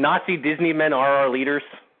 Nazi Disney men are our leaders.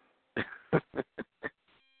 I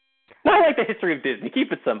like the History of Disney.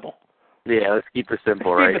 Keep it simple. Yeah, let's keep it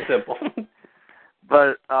simple, right? Keep it simple.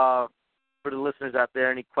 But for the listeners out there,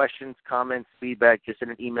 any questions, comments, feedback, just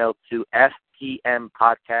send an email to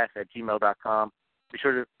ftmpodcast@gmail.com. Be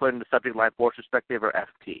sure to put in the subject line Force Perspective or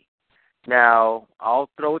FT. Now, I'll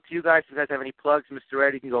throw it to you guys. If you guys have any plugs, Mr.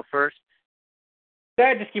 Ed, you can go first.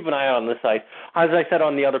 Yeah, just keep an eye on this site. As I said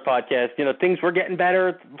on the other podcast, things were getting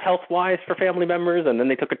better health-wise for family members, and then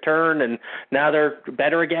they took a turn, and now they're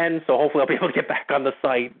better again, so hopefully I'll be able to get back on the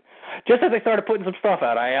site. Just as I started putting some stuff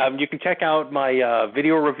out, you can check out my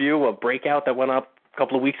video review of Breakout that went up a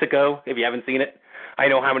couple of weeks ago, if you haven't seen it. I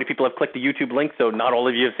know how many people have clicked the YouTube link, so not all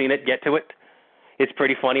of you have seen it. Get to it. It's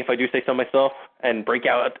pretty funny, if I do say so myself. And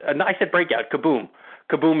Breakout, I said Breakout, Kaboom.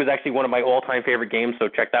 Kaboom is actually one of my all-time favorite games, so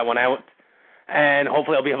check that one out. And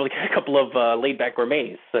hopefully I'll be able to get a couple of laid-back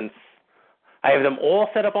gourmets, since I have them all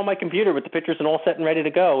set up on my computer with the pictures and all set and ready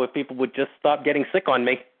to go. If people would just stop getting sick on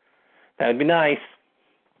me, that would be nice.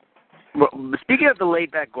 Well, speaking of the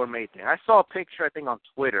laid-back gourmet thing, I saw a picture, I think, on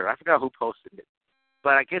Twitter. I forgot who posted it.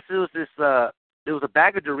 But I guess it was it was a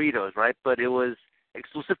bag of Doritos, right? But it was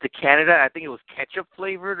exclusive to Canada. I think it was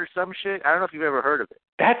ketchup-flavored or some shit. I don't know if you've ever heard of it.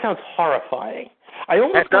 That sounds horrifying. I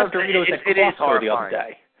almost got Doritos at Costco the other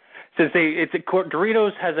day. Since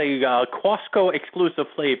Doritos has a Costco exclusive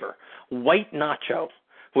flavor, white nacho,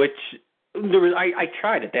 which I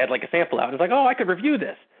tried it. They had like a sample out. And it's like, I could review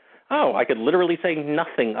this. I could literally say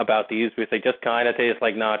nothing about these because they just kind of taste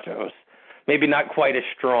like nachos. Maybe not quite as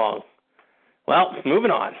strong. Well,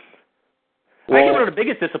 moving on. Actually, one of the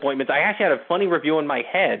biggest disappointments, I actually had a funny review in my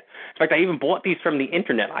head. In fact, I even bought these from the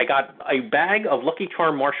internet. I got a bag of Lucky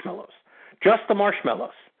Charm marshmallows, just the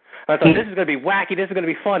marshmallows. I thought, this is going to be wacky, this is going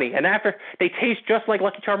to be funny. And after, they taste just like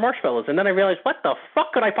Lucky Charm marshmallows. And then I realized, what the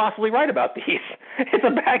fuck could I possibly write about these? It's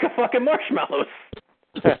a bag of fucking marshmallows.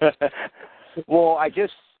 Well, I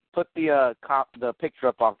just put the picture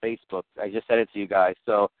up on Facebook. I just sent it to you guys.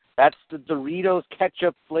 So that's the Doritos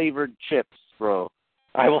ketchup-flavored chips, bro.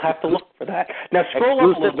 I will have to look for that. Now, scroll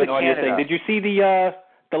up a little bit on your thing. Did you see the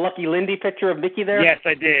Lucky Lindy picture of Mickey there? Yes,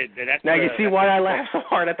 I did. Now you see why I laugh so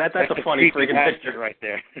hard at that. That's a funny freaking picture right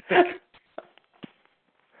there.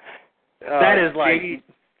 That is like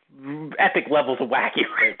epic levels of wacky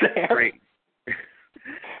right there. Great.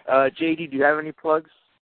 JD, do you have any plugs?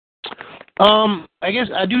 I guess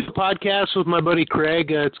I do a podcast with my buddy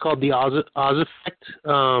Craig. It's called The Oz Effect.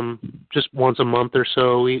 just once a month or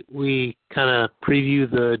so, we kind of preview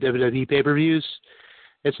the WWE pay-per-views.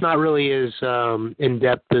 It's not really as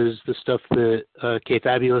in-depth as the stuff that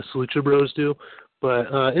K-Fabulous Lucha Bros do, but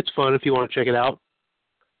it's fun if you want to check it out.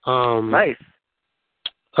 Nice.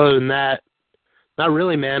 Other than that, not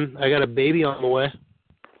really, man. I got a baby on the way.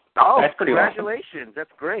 Oh, that's pretty congratulations. Awesome.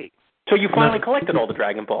 That's great. So you finally collected all the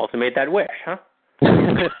Dragon Balls and made that wish, huh?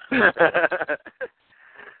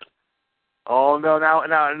 Oh, no, now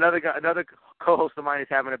another co-host of mine is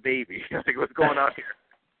having a baby. Like, what's going on here?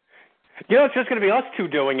 You know, it's just going to be us two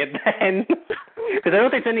doing it then. Because I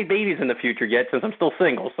don't think there's any babies in the future yet since I'm still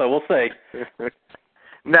single, so we'll see.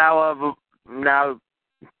 Now,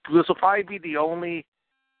 this will probably be the only,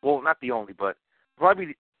 well, not the only, but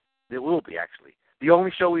probably, it will be actually, the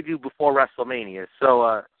only show we do before WrestleMania.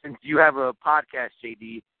 So, since you have a podcast,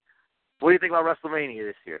 JD, what do you think about WrestleMania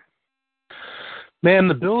this year? Man,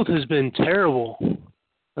 the build has been terrible.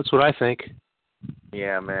 That's what I think.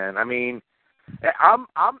 Yeah, man. I mean,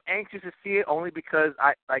 I'm anxious to see it only because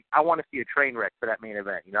I want to see a train wreck for that main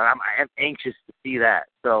event. You know, I'm anxious to see that.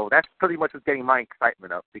 So that's pretty much what's getting my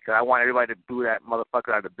excitement up because I want everybody to boo that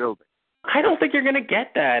motherfucker out of the building. I don't think you're going to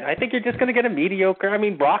get that. I think you're just going to get a mediocre. I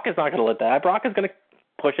mean, Brock is not going to let that. Brock is going to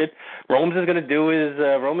push it. Roman's going to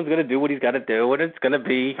do what he's got to do, and it's going to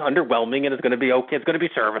be underwhelming, and it's going to be okay. It's going to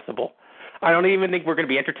be serviceable. I don't even think we're going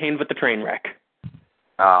to be entertained with the train wreck.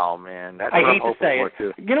 Oh man, that's what I'm hoping for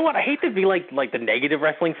too. You know what? I hate to be like the negative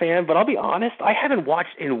wrestling fan, but I'll be honest. I haven't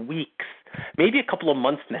watched in weeks, maybe a couple of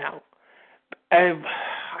months now. I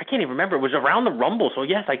can't even remember. It was around the Rumble, so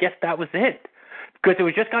yes, I guess that was it. Because it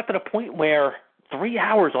was just got to the point where 3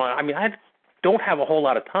 hours on. I mean, I don't have a whole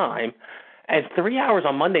lot of time, and 3 hours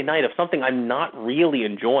on Monday night of something I'm not really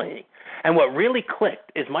enjoying. And what really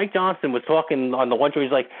clicked is Mike Johnson was talking on the one show.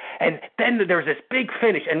 He's like, and then there was this big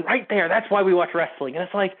finish, and right there, that's why we watch wrestling. And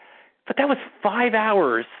it's like, but that was 5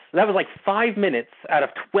 hours. That was like 5 minutes out of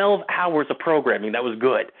 12 hours of programming. That was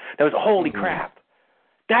good. That was holy crap.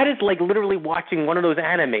 That is like literally watching one of those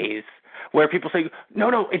animes where people say,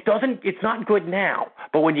 no, it's not good now.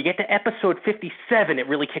 But when you get to episode 57, it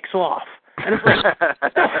really kicks off. And it's like,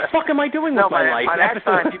 what the fuck am I doing with my life? By that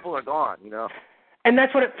time, people are gone, you know. And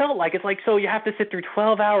that's what it felt like. It's like, so you have to sit through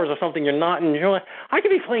 12 hours or something you're not enjoying. I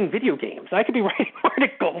could be playing video games. I could be writing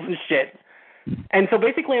articles and shit. And so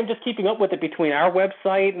basically I'm just keeping up with it between our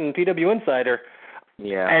website and PW Insider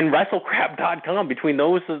and WrestleCrap.com. Between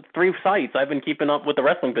those three sites, I've been keeping up with the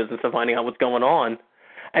wrestling business and finding out what's going on.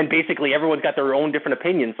 And basically everyone's got their own different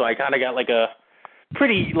opinions, so I kind of got like a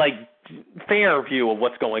pretty like fair view of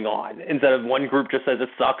what's going on. Instead of one group just says it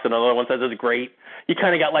sucks and another one says it's great. You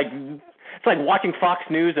kind of got like... It's like watching Fox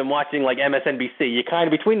News and watching like MSNBC. You kind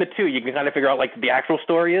of between the two, you can kind of figure out like the actual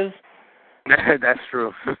story is. That's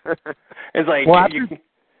true. It's like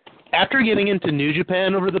after getting into New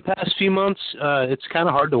Japan over the past few months, it's kind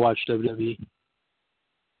of hard to watch WWE.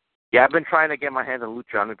 Yeah, I've been trying to get my hands on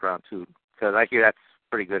Lucha Underground too because I hear that's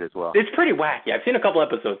pretty good as well. It's pretty wacky. I've seen a couple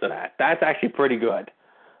episodes of that. That's actually pretty good.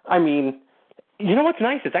 I mean, you know what's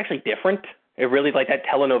nice? It's actually different. It really like that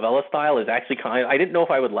telenovela style is actually kind of. I didn't know if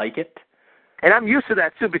I would like it. And I'm used to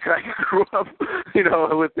that too because I grew up, you know,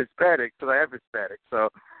 with Hispanics, because I have Hispanics. So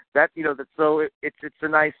that, you know, it's a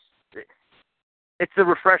nice, it's a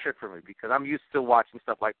refresher for me because I'm used to watching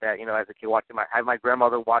stuff like that. You know, as a kid, I had my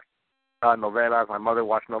grandmother watch novelas. My mother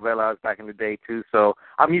watched novelas back in the day too. So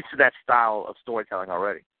I'm used to that style of storytelling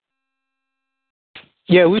already.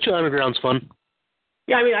 Yeah, Lucha Underground's fun.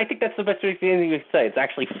 Yeah, I mean, I think that's the best thing you can say. It's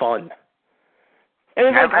actually fun.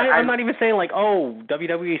 And like, I'm not even saying like, oh,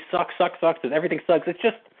 WWE sucks, and everything sucks. It's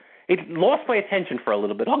just, it lost my attention for a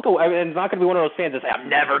little bit. I'm not going to be one of those fans that say, I'm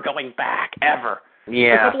never going back, ever.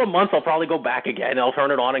 Yeah. In a couple of months, I'll probably go back again. I'll turn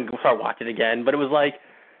it on and start watching again. But it was like,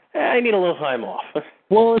 I need a little time off.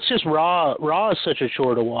 Well, it's just Raw. Raw is such a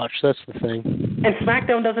chore to watch. That's the thing. And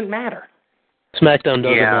SmackDown doesn't matter. SmackDown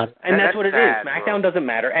doesn't matter. And that's what it is. SmackDown doesn't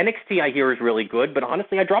matter. NXT, I hear, is really good. But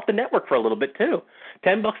honestly, I dropped the network for a little bit, too.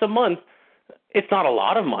 $10 a month. It's not a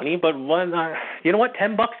lot of money, but you know what?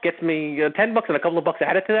 $10 gets me $10 and a couple of bucks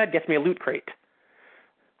added to that gets me a loot crate.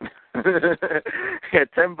 Yeah,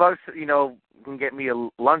 $10, you know, can get me a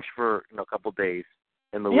lunch for a couple days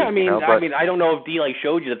in the week. Yeah, I mean, you know, I mean, I don't know if D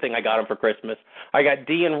showed you the thing I got him for Christmas. I got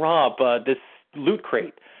D and Rob this loot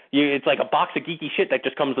crate. It's like a box of geeky shit that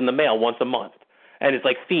just comes in the mail once a month. And it's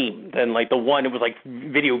like themed, and like the one, it was like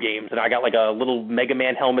video games, and I got like a little Mega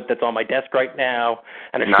Man helmet that's on my desk right now,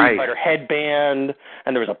 and a Street Fighter headband,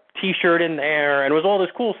 and there was a T-shirt in there, and it was all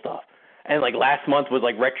this cool stuff. And like last month was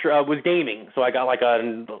like retro, was gaming, so I got like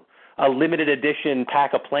a limited edition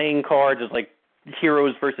pack of playing cards. It's like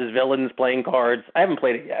heroes versus villains playing cards. I haven't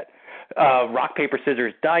played it yet. rock, paper,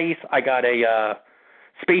 scissors, dice. I got a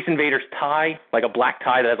Space Invaders tie, like a black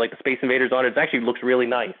tie that has like the Space Invaders on it. It actually looks really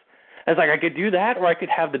nice. I was like, I could do that, or I could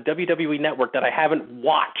have the WWE Network that I haven't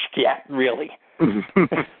watched yet, really.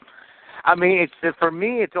 I mean, for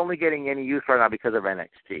me, it's only getting any use right now because of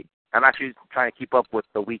NXT. I'm actually trying to keep up with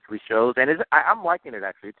the weekly shows, and I'm liking it,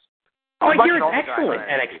 actually. I hear it's excellent,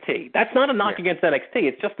 NXT. That's not a knock against NXT.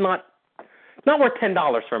 It's just not worth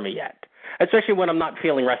 $10 for me yet, especially when I'm not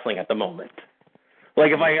feeling wrestling at the moment.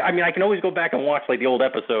 Like, if I can always go back and watch, like, the old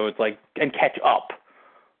episodes, like, and catch up.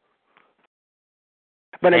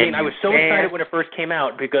 But, I mean, I was so excited when it first came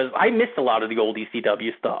out because I missed a lot of the old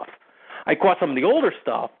ECW stuff. I caught some of the older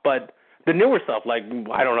stuff, but the newer stuff, like,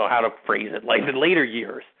 I don't know how to phrase it, like the later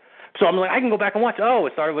years. So I'm like, I can go back and watch,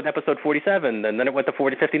 it started with episode 47, and then it went to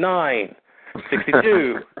 59,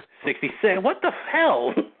 62, 66. What the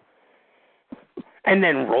hell? And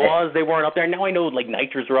then Raws, they weren't up there. Now I know, like,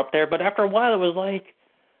 Nitros are up there, but after a while it was like,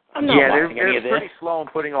 I'm not watching any of this. Yeah, they're pretty slow in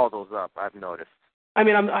putting all those up, I've noticed. I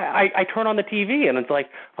mean, I turn on the TV, and it's like,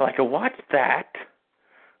 well, I could watch that,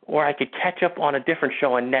 or I could catch up on a different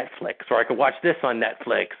show on Netflix, or I could watch this on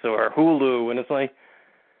Netflix or Hulu, and it's like,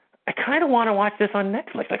 I kind of want to watch this on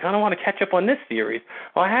Netflix. I kind of want to catch up on this series.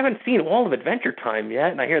 Well, I haven't seen all of Adventure Time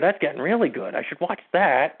yet, and I hear that's getting really good. I should watch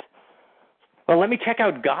that. Well, let me check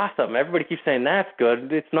out Gotham. Everybody keeps saying that's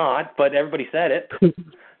good. It's not, but everybody said it.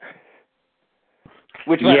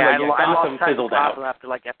 Which I Gotham lost fizzled out after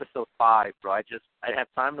like episode 5, bro. I have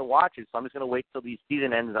time to watch it, so I'm just gonna wait till the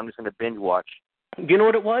season ends. And I'm just gonna binge watch. You know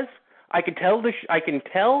what it was? I can tell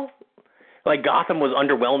like Gotham was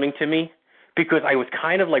underwhelming to me because I was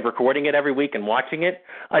kind of like recording it every week and watching it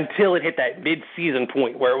until it hit that mid-season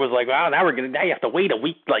point where it was like, wow, now you have to wait a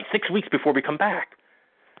week, like 6 weeks before we come back.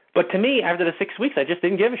 But to me, after the 6 weeks, I just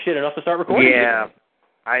didn't give a shit enough to start recording. Yeah.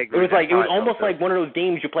 I agree. It was almost like one of those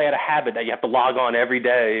games you play out of habit that you have to log on every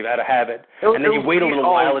day out of habit, and then you wait a little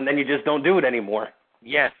while, and then you just don't do it anymore.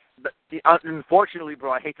 Yes. Unfortunately,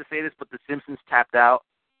 bro, I hate to say this, but The Simpsons tapped out.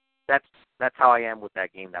 That's how I am with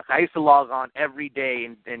that game now. I used to log on every day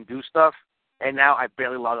and do stuff, and now I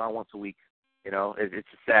barely log on once a week. You know, it's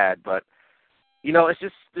sad, but you know, it's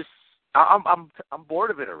just this. I'm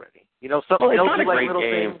bored of it already. You know, it's not a great little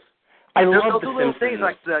game. Things. I love those The little Simpsons.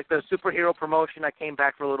 things like the superhero promotion. I came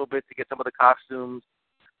back for a little bit to get some of the costumes,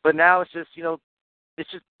 but now it's just, you know,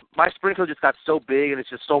 it's just my sprinkler just got so big and it's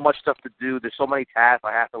just so much stuff to do. There's so many tasks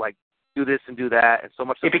I have to like do this and do that, and so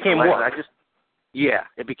much. It became work.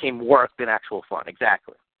 It became work than actual fun.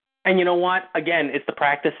 Exactly. And you know what? Again, it's the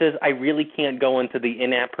practices. I really can't go into the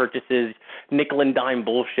in-app purchases, nickel and dime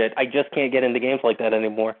bullshit. I just can't get into games like that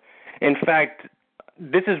anymore. In fact,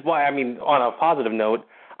 this is why, I mean, on a positive note,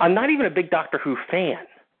 I'm not even a big Doctor Who fan.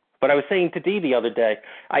 But I was saying to Dee the other day,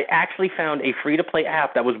 I actually found a free-to-play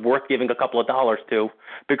app that was worth giving a couple of dollars to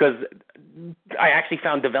because I actually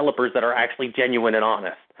found developers that are actually genuine and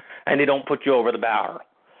honest, and they don't put you over the barrel.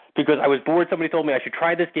 Because I was bored, somebody told me I should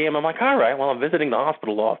try this game. I'm like, all right, well, I'm visiting the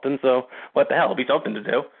hospital often, so what the hell, it'll be something to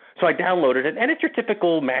do. So I downloaded it, and it's your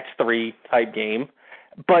typical match 3 type game.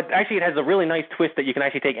 But actually, it has a really nice twist that you can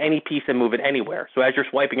actually take any piece and move it anywhere. So as you're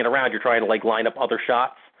swiping it around, you're trying to like line up other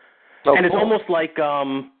shots. Oh, and it's almost like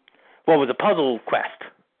a puzzle quest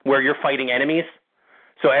where you're fighting enemies.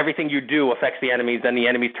 So everything you do affects the enemies, then the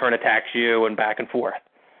enemy's turn attacks you, and back and forth.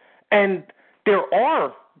 And there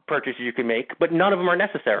are purchases you can make, but none of them are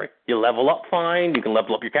necessary. You level up fine, you can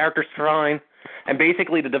level up your characters fine. And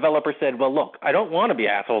basically the developer said, well, look, I don't want to be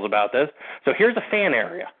assholes about this, so here's a fan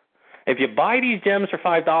area. If you buy these gems for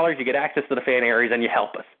 $5, you get access to the fan areas and you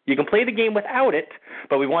help us. You can play the game without it,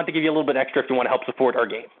 but we want to give you a little bit extra if you want to help support our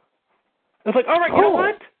game. It's like, all right, you know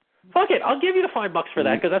what? Fuck it, I'll give you the $5 for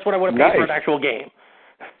that because that's what I would have paid for an actual game.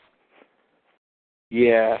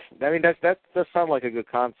 Yeah, I mean that does sound like a good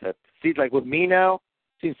concept. See, like with me now,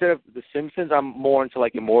 instead of The Simpsons, I'm more into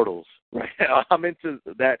like Immortals right now. I'm into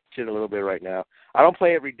that shit a little bit right now. I don't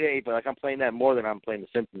play every day, but like I'm playing that more than I'm playing The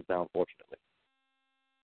Simpsons now, unfortunately.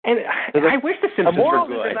 And I wish The Simpsons Immortals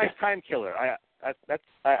were good. Is a nice time killer.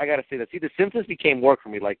 I gotta say that. See, The Simpsons became work for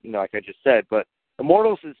me, like I just said, but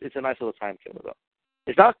Immortals is a nice little time killer though.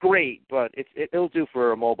 It's not great, but it'll do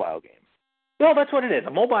for a mobile game. Well, that's what it is.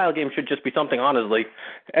 A mobile game should just be something, honestly,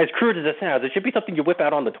 as crude as it sounds, it should be something you whip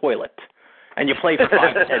out on the toilet and you play for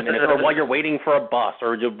 5 to 10 minutes, or while you're waiting for a bus,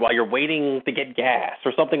 or while you're waiting to get gas,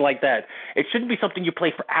 or something like that. It shouldn't be something you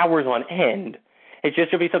play for hours on end. It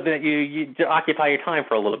just should be something that you occupy your time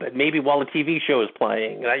for a little bit, maybe while a TV show is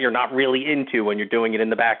playing that you're not really into when you're doing it in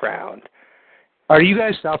the background. Are you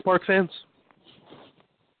guys South Park fans?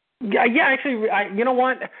 Yeah. Actually, you know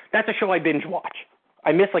what? That's a show I binge watch.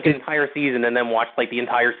 I missed like an entire season and then watched like the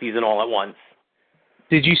entire season all at once.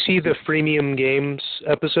 Did you see the Freemium Games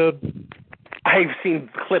episode? I've seen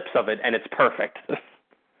clips of it, and it's perfect.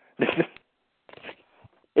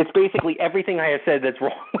 It's basically everything I have said that's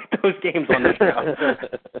wrong with those games on the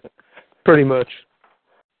show. Pretty much.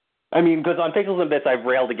 I mean, because on Pickles and Bits, I've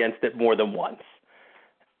railed against it more than once.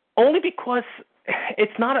 Only because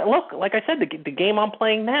it's not a, look, like I said, the game I'm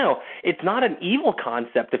playing now, it's not an evil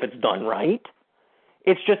concept if it's done right.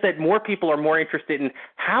 It's just that more people are more interested in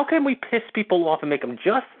how can we piss people off and make them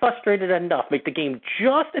just frustrated enough, make the game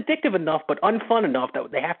just addictive enough but unfun enough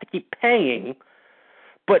that they have to keep paying,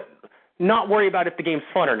 but not worry about if the game's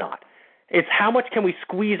fun or not. It's how much can we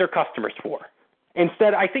squeeze our customers for.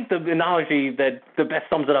 Instead, I think the analogy that the best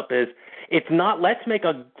sums it up is, it's not let's make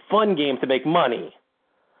a fun game to make money.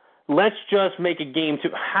 Let's just make a game to,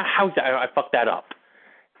 how's that? I fucked that up.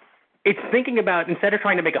 It's thinking about, instead of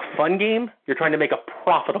trying to make a fun game, you're trying to make a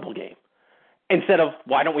profitable game. Instead of,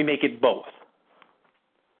 why don't we make it both?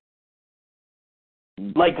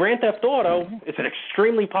 Like Grand Theft Auto, it's an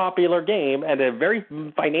extremely popular game and a very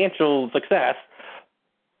financial success,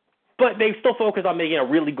 but they still focus on making a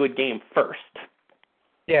really good game first.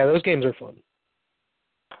 Yeah, those games are fun.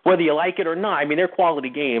 Whether you like it or not, I mean, they're quality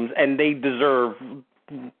games, and they deserve,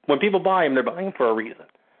 when people buy them, they're buying them for a reason.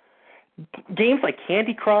 Games like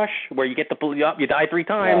Candy Crush, where you get to pull you up, you die 3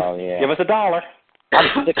 times, give us $1.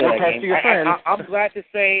 I'm sick of that game. To your friends. I'm glad to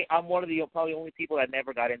say I'm one of the probably only people that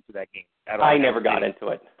never got into that game at all. I never got into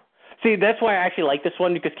it. See, that's why I actually like this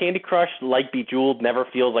one, because Candy Crush, like Bejeweled, never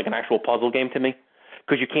feels like an actual puzzle game to me,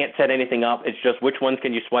 because you can't set anything up. It's just which ones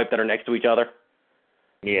can you swipe that are next to each other.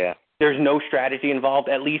 Yeah. There's no strategy involved,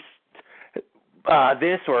 at least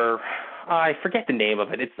this or I forget the name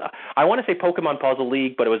of it. It's I want to say Pokemon Puzzle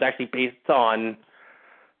League, but it was actually based on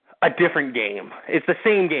a different game. It's the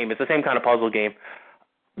same game. It's the same kind of puzzle game.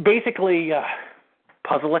 Basically,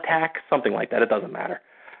 Puzzle Attack, something like that. It doesn't matter.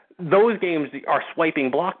 Those games are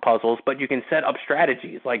swiping block puzzles, but you can set up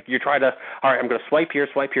strategies. Like you try to, all right, I'm going to swipe here,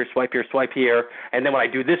 swipe here, swipe here, swipe here, and then when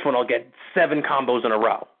I do this one, I'll get 7 combos in a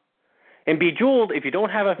row. In Bejeweled, if you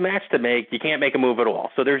don't have a match to make, you can't make a move at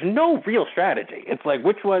all. So there's no real strategy. It's like,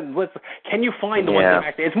 which one, can you find the one to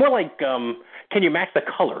match? It's more like, can you match the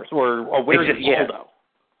colors, or where's the Waldo?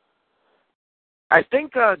 I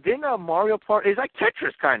think, didn't Mario Party, it's like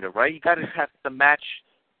Tetris kind of, right? You got to have to match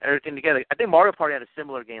everything together. I think Mario Party had a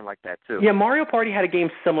similar game like that, too. Yeah, Mario Party had a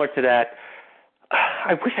game similar to that.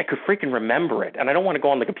 I wish I could freaking remember it, and I don't want to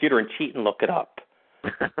go on the computer and cheat and look it up.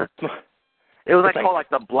 It was called like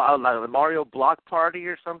the Mario Block Party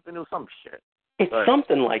or something. It was some shit. It's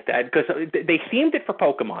something like that, because they themed it for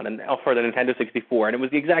Pokemon and for the Nintendo 64, and it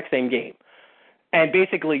was the exact same game. And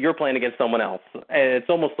basically, you're playing against someone else. And it's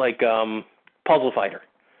almost like Puzzle Fighter,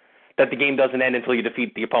 that the game doesn't end until you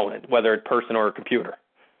defeat the opponent, whether it's person or a computer.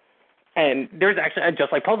 And there's actually,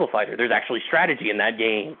 just like Puzzle Fighter, there's actually strategy in that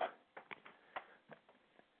game.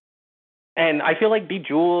 And I feel like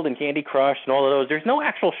Bejeweled and Candy Crush and all of those, there's no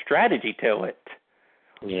actual strategy to it.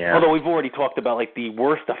 Yeah. Although we've already talked about like the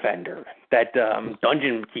worst offender, that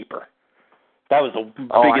Dungeon Keeper. That was the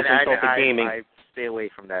biggest insult to gaming. I stay away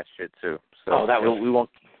from that shit too. So we won't.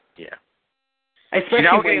 Yeah. Especially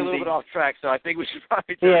now we're getting a little bit off track, so I think we should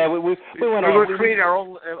probably. We're creating our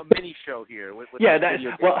own mini show here. With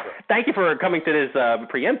thank you for coming to this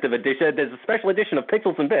preemptive edition. There's a special edition of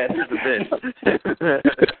Pixels and Bits.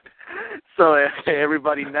 So,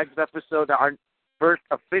 everybody, next episode, our first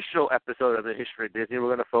official episode of the History of Disney, we're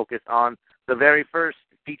going to focus on the very first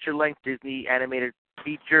feature-length Disney animated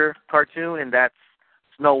feature cartoon, and that's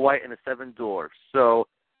Snow White and the Seven Dwarfs. So,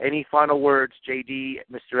 any final words, JD,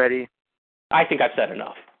 Mr. Eddie? I think I've said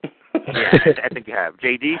enough. Yeah, I think you have.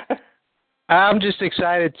 JD? I'm just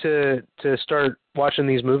excited to start watching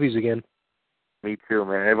these movies again. Me too,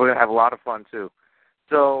 man. We're going to have a lot of fun, too.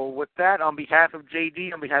 So with that, on behalf of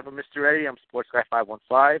JD, on behalf of Mr. Eddie, I'm Sports Guy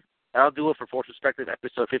 515. That'll do it for Force Perspective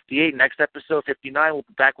episode 58. Next episode, 59, we'll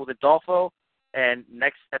be back with Adolfo. And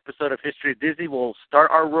next episode of History of Disney, we'll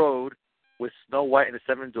start our road with Snow White and the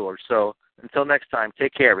Seven Dwarfs. So until next time,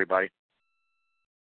 take care, everybody.